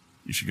 Yeah,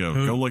 you should go.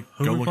 Who look.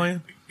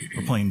 Playing?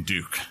 We're playing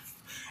Duke,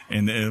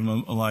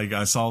 and like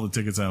I saw the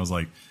tickets, and I was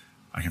like,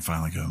 I can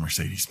finally go to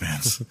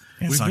Mercedes-Benz.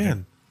 We've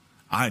been.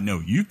 I know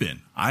you've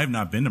been. I have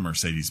not been to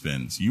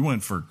Mercedes-Benz. You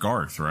went for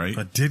Garth, right?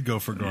 I did go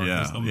for Garth. Yeah,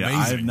 it was amazing.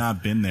 I have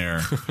not been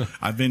there.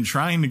 I've been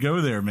trying to go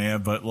there,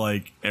 man, but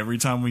like every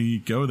time we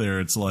go there,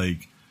 it's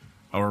like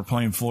oh, we're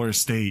playing Florida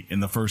State in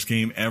the first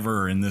game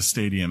ever in this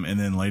stadium. And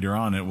then later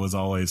on, it was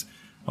always,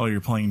 oh,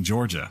 you're playing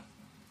Georgia.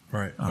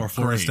 Right. Or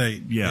Florida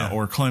State. Yeah,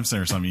 or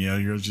Clemson or something.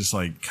 You're just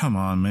like, come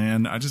on,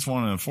 man. I just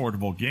want an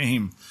affordable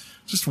game.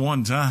 Just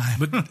one time.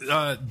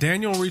 But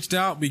Daniel reached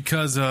out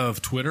because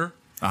of Twitter.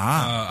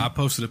 I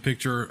posted a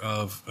picture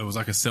of, it was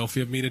like a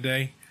selfie of me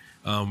today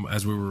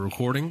as we were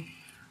recording.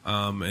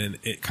 And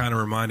it kind of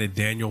reminded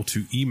Daniel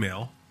to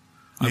email.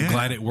 I'm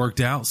glad it worked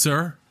out,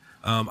 sir.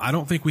 I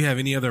don't think we have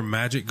any other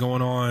magic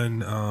going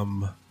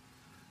on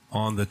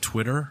the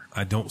Twitter.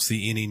 I don't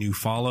see any new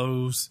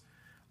follows.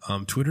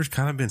 Twitter's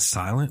kind of been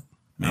silent.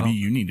 Maybe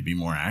you need to be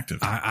more active.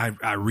 I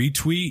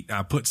retweet.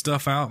 I put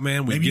stuff out,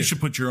 man. Maybe you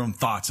should put your own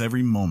thoughts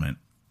every moment.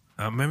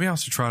 Maybe I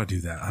should try to do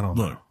that. I don't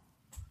know.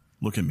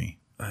 Look at me.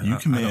 You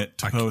commit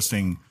to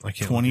posting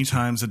 20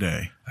 times a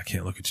day. I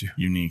can't look at you.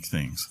 Unique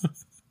things.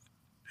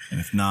 And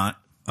if not,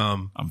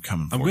 I'm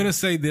coming for you. I'm going to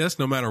say this,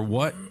 no matter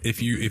what,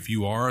 if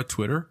you are a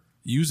Twitter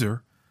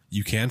user,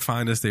 you can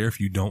find us there. If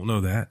you don't know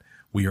that,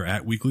 we are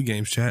at Weekly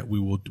Games Chat. We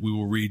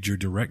will read your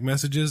direct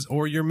messages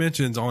or your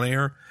mentions on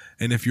air.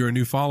 And if you're a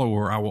new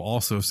follower, I will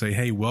also say,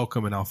 hey,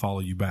 welcome, and I'll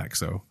follow you back.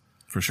 So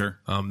for sure.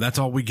 That's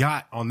all we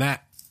got on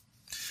that.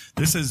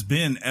 This has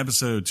been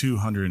episode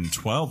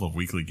 212 of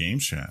Weekly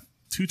Games Chat.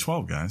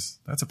 212, guys.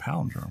 That's a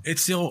palindrome.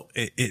 It's still,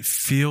 it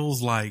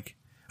feels like,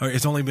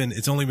 it's only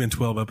been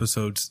 12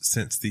 episodes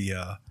since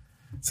the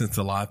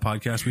live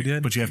podcast we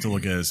did. But you have to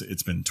look at it as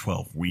it's been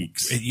 12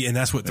 weeks. And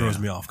that's what throws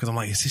me off, because I'm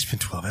like, it's just been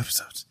 12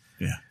 episodes.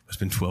 Yeah. It's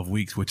been 12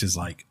 weeks, which is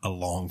like a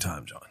long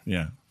time, John.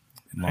 Yeah.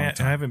 I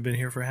haven't been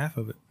here for half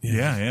of it.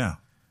 Yeah.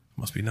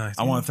 Must be nice.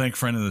 I want to thank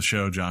friend of the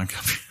show, John.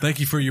 Thank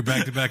you for your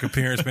back-to-back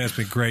appearance, man. It's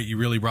been great. You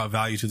really brought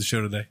value to the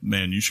show today.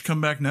 Man, you should come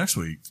back next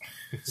week.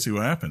 See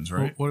what happens,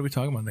 right? What are we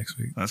talking about next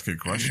week? That's a good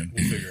question.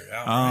 We'll figure it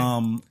out.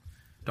 Right?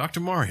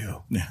 Dr.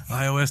 Mario. Yeah.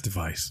 iOS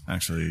device.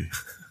 Actually.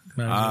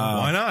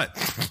 Why not?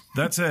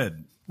 That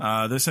said,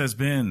 this has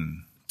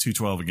been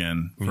 212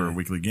 again for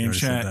Weekly Game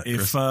Chat.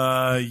 If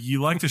you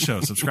like the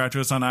show, subscribe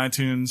to us on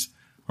iTunes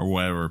or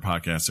whatever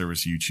podcast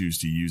service you choose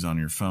to use on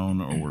your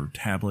phone or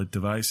tablet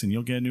device, and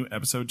you'll get a new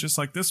episode just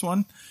like this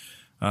one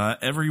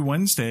every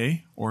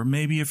Wednesday, or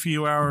maybe a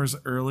few hours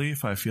early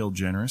if I feel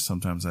generous.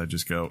 Sometimes I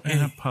just go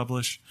and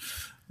publish.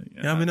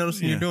 Yeah, I've been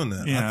noticing you're doing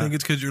that. Yeah. I think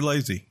it's because you're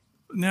lazy.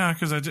 No,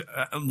 because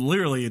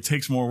literally it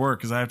takes more work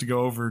because I have to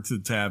go over to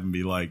the tab and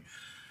be like,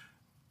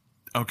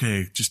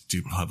 okay, just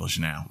do publish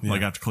now. Yeah.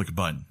 Like I have to click a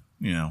button,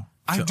 I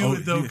do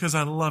it though because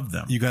I love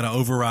them. You got to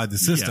override the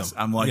system. Yes,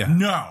 I'm like,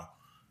 no,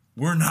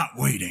 we're not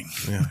waiting.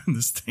 Yeah.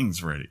 This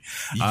thing's ready.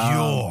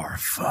 You're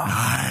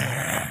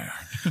fired.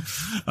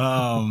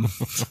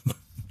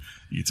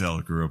 You tell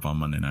I grew up on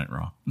Monday Night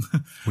Raw.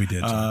 We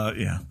did.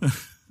 Yeah.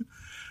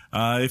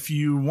 If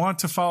you want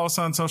to follow us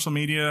on social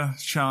media,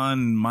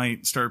 Sean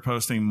might start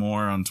posting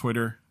more on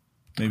Twitter.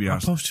 Maybe I'll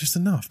post just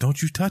enough.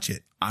 Don't you touch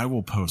it. I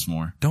will post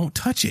more. Don't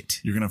touch it.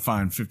 You're going to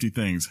find 50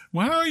 things.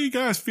 Well, how do you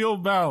guys feel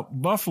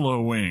about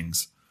buffalo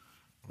wings?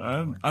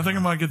 I think I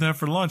might get that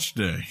for lunch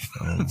today.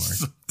 Oh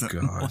my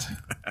God.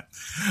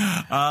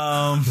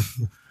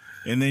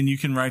 And then you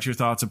can write your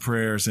thoughts and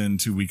prayers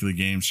into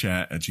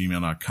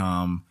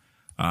weeklygameschat@gmail.com.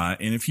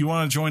 And if you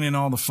want to join in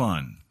all the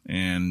fun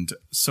and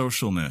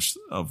socialness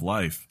of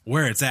life,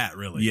 where it's at,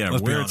 really. Yeah,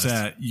 where it's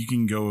at, you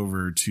can go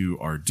over to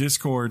our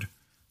Discord.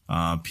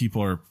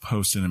 People are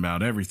posting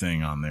about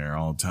everything on there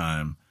all the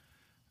time.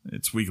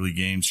 It's Weekly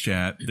Games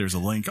Chat. There's a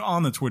link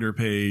on the Twitter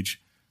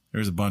page.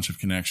 There's a bunch of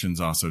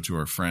connections also to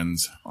our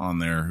friends on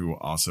there who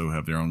also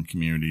have their own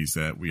communities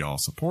that we all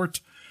support.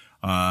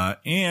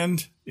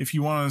 And if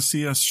you want to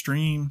see us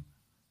stream,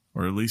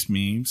 or at least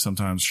me,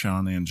 sometimes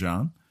Sean and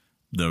John,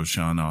 though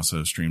Sean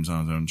also streams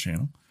on his own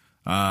channel,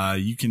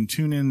 you can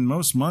tune in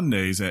most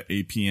Mondays at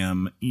 8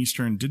 p.m.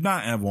 Eastern. Did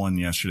not have one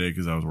yesterday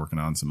because I was working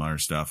on some other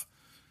stuff.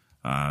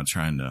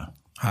 Trying to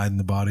hide in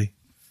the body.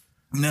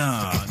 No,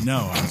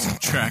 I was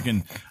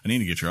tracking. I need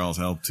to get your all's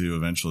help too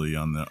eventually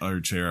on the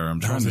other chair. We're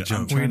not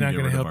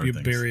going to help you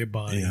bury a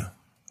body. Yeah.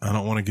 I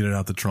don't want to get it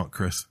out the trunk,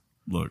 Chris.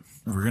 Look,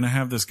 we're going to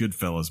have this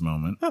Goodfellas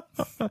moment.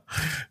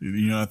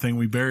 You know, that thing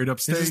we buried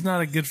upstate? This is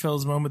not a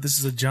Goodfellas moment. This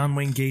is a John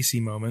Wayne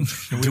Gacy moment.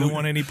 And we don't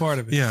want any part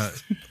of it. Yeah.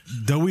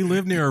 Though we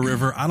live near a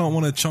river, I don't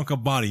want to chunk a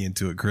body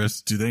into it,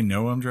 Chris. Do they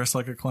know I'm dressed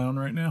like a clown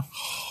right now?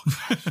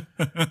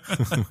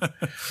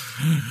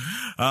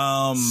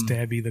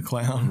 Stabby the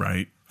clown.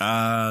 Right.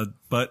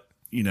 But,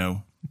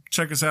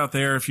 check us out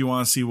there if you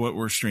want to see what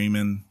we're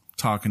streaming,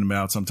 talking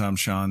about. Sometimes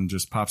Sean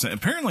just pops in.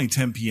 Apparently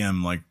 10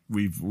 p.m. like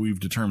we've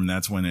determined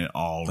that's when it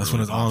all that's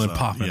when it's on and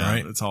popping, yeah,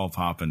 right? It's all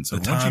popping. So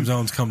the time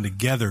zones come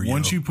together.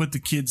 Once you put the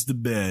kids to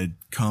bed,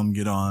 come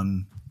get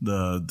on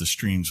the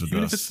streams with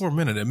Even us. If it's for a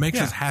minute, it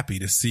makes us happy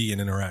to see and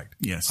interact.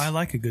 Yes. I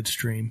like a good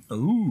stream.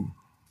 Ooh.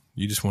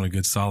 You just want a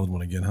good solid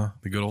one again, huh?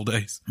 The good old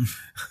days.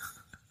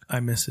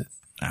 I miss it.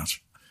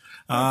 Ouch.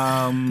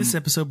 This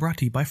episode brought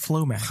to you by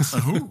Flomax.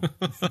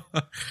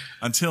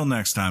 Until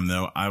next time,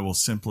 though, I will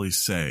simply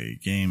say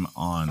game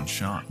on,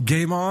 Sean.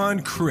 Game on,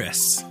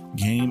 Chris.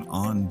 Game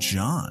on,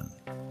 John.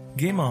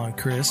 Game on,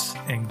 Chris.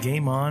 And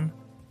game on,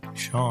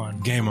 Sean.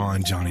 Game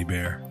on, Johnny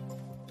Bear.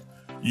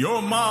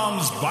 Your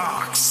mom's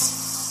box.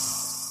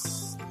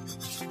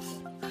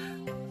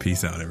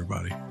 Peace out,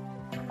 everybody.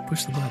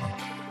 Push the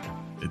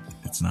button.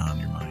 It's not on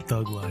your mic.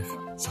 Thug life.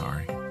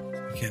 Sorry.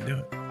 You can't do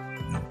it.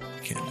 No,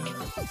 You can't do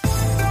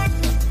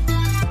it.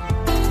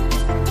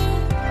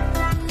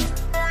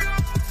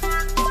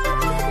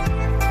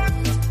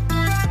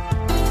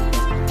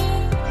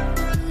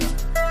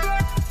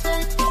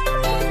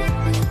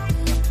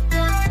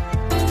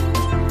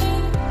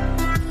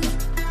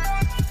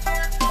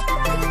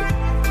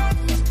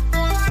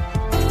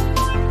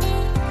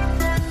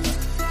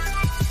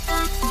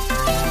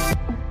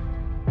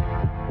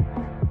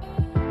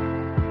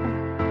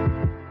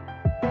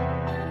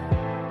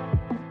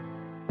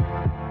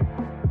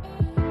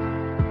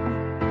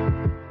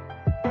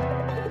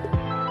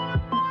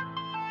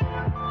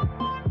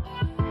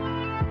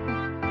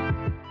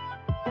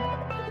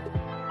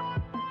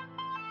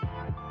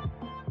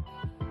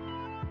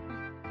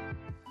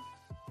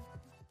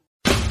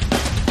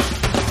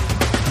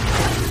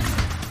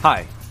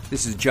 Hi,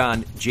 this is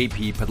John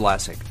J.P.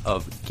 Podlasek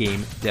of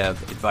Game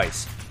Dev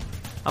Advice.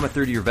 I'm a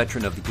 30-year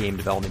veteran of the game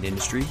development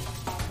industry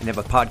and have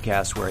a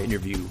podcast where I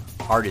interview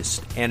artists,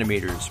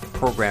 animators,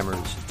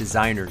 programmers,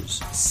 designers,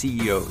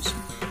 CEOs,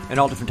 and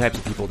all different types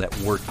of people that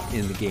work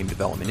in the game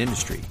development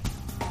industry.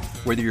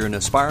 Whether you're an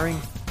aspiring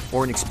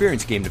or an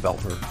experienced game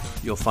developer,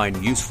 you'll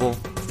find useful,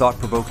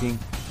 thought-provoking,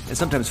 and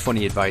sometimes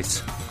funny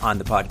advice on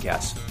the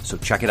podcast, so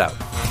check it out.